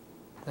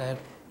that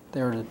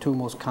they're the two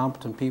most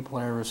competent people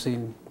I've ever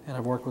seen, and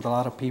I've worked with a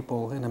lot of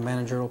people in a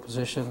managerial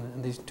position,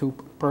 and these two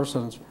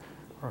persons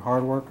are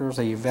hard workers.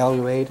 They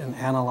evaluate and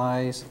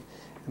analyze,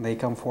 and they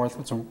come forth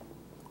with some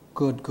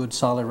good,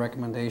 solid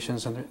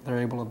recommendations, and they're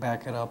able to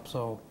back it up,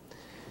 so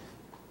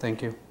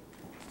thank you.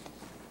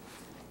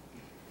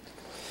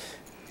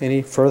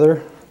 Any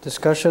further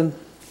discussion?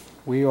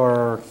 We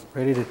are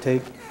ready to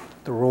take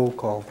the roll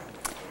call.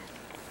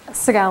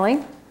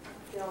 Segali.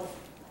 No.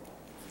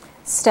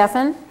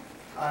 Steffen.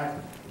 Aye.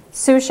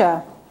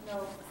 Susha.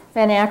 No.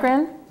 Van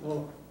Akkeren.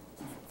 No.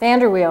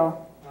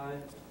 Vanderweel. Aye.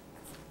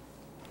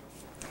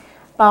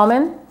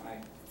 Bauman.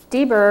 Aye.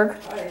 DeBerg.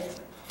 Aye.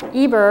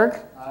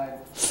 Eberg. Aye.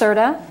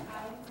 Serta. Aye.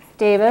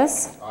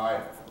 Davis. Aye.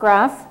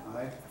 Graff.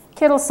 Aye.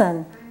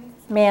 Kittleson.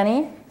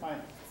 Manny. Aye.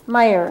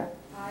 Meyer.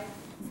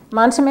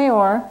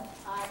 Montemayor,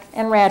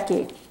 and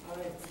Radke.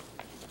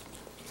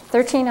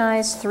 13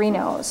 ayes, 3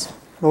 noes.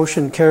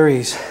 Motion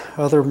carries.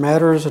 Other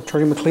matters,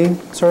 Attorney McLean,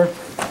 sir?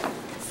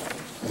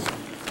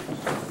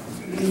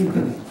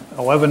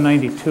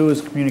 1192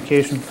 is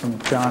communication from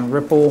John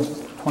Ripple,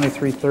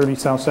 2330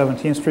 South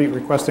 17th Street,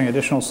 requesting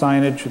additional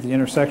signage at the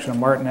intersection of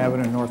Martin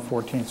Avenue and North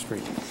 14th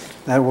Street.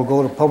 That will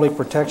go to Public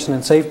Protection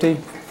and Safety.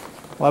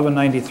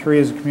 1193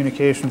 is a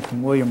communication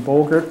from William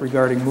Bogert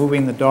regarding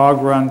moving the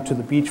dog run to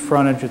the beach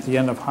frontage at the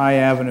end of High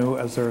Avenue,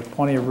 as there is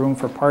plenty of room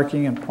for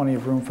parking and plenty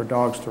of room for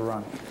dogs to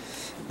run.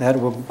 That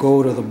will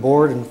go to the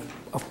Board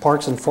of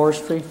Parks and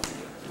Forestry.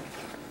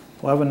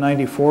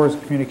 1194 is a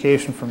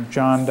communication from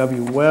John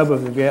W. Webb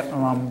of the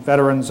Vietnam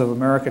Veterans of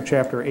America,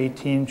 Chapter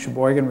 18,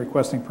 Sheboygan,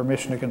 requesting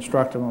permission to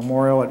construct a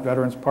memorial at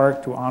Veterans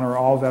Park to honor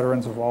all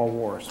veterans of all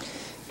wars.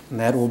 And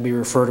that will be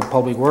referred to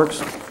Public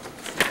Works.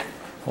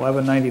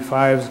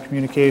 1195 is a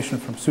communication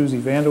from Susie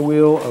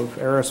Vanderweel of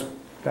Aris,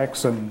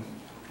 Bex, and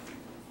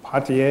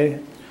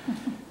Potier,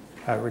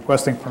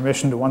 requesting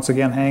permission to once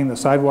again hang the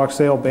sidewalk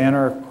sale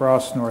banner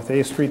across North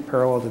A Street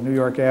parallel to New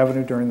York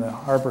Avenue during the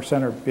Harbor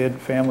Center Bid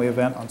Family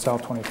Event on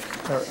September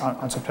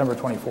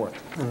 24th.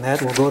 And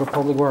that will go to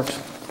Public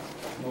Works.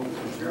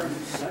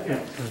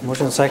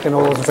 Motion second.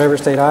 All those in favor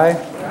state aye.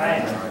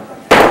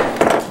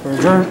 Aye. We're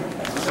adjourned.